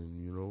sense,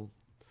 and you know,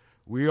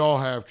 we all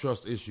have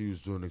trust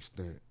issues to an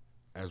extent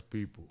as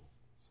people.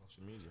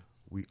 media.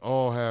 We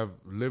all have,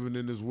 living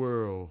in this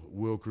world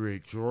will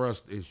create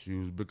trust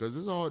issues because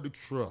it's hard to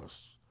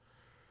trust.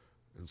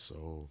 And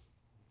so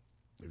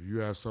if you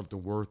have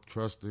something worth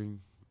trusting,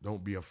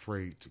 don't be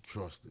afraid to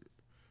trust it.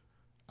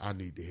 I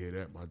need to hear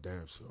that my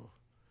damn self.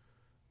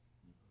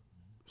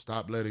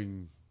 Stop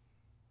letting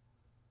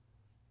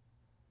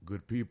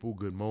good people,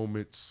 good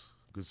moments,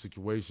 good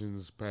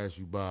situations pass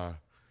you by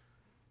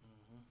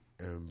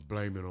and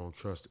blame it on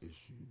trust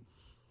issues.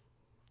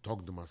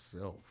 Talking to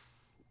myself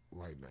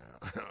right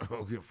now. I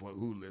don't give a fuck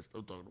who listens.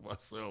 I'm talking to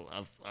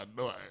myself. I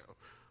know I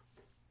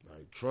am.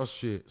 Like, trust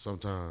shit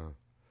sometimes.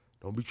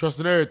 Don't be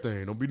trusting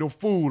everything. Don't be no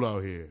fool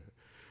out here.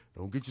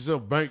 Don't get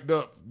yourself banked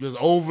up just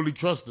overly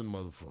trusting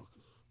motherfuckers.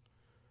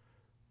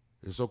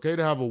 It's okay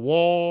to have a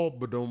wall,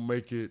 but don't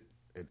make it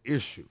an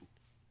issue.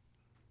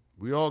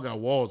 We all got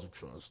walls of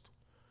trust.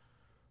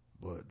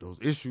 But those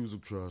issues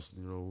of trust,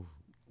 you know,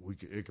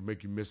 it can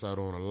make you miss out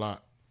on a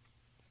lot.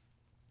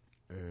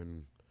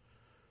 And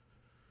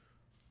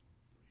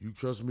you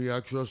trust me,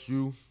 I trust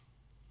you.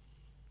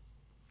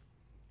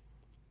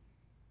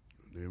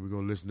 Then we're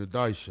going to listen to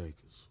Dice Shakers.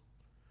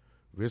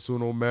 Vince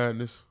Uno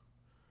Madness,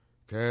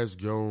 Cass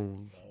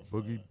Jones,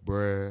 Boogie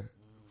Brad,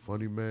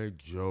 Funny Man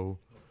Joe.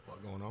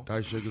 What's going on?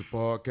 Dice Shakers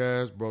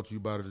Podcast brought to you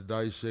by the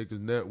Dice Shakers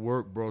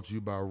Network, brought to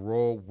you by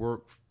Raw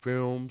Work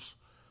Films.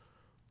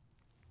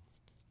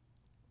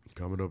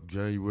 Coming up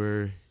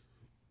January,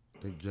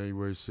 I think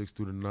January 6th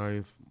through the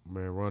 9th,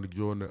 man, Ronnie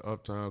Jordan at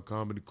Uptown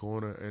Comedy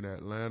Corner in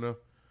Atlanta.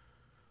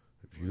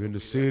 If you're in the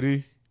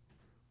city,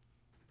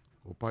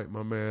 go pipe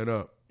my man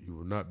up. You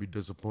will not be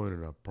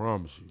disappointed, I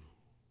promise you.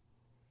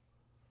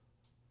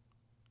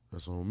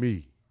 That's on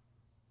me,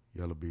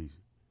 Yellow Bees.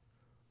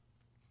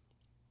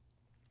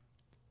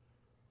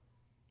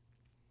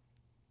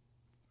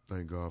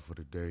 Thank God for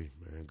the day,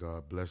 man.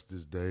 God bless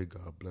this day.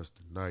 God bless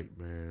the night,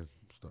 man.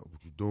 Stop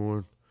what you're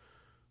doing.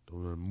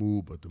 Don't let it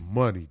move but the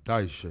money.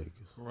 Dice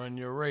Shakers. Run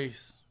your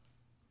race.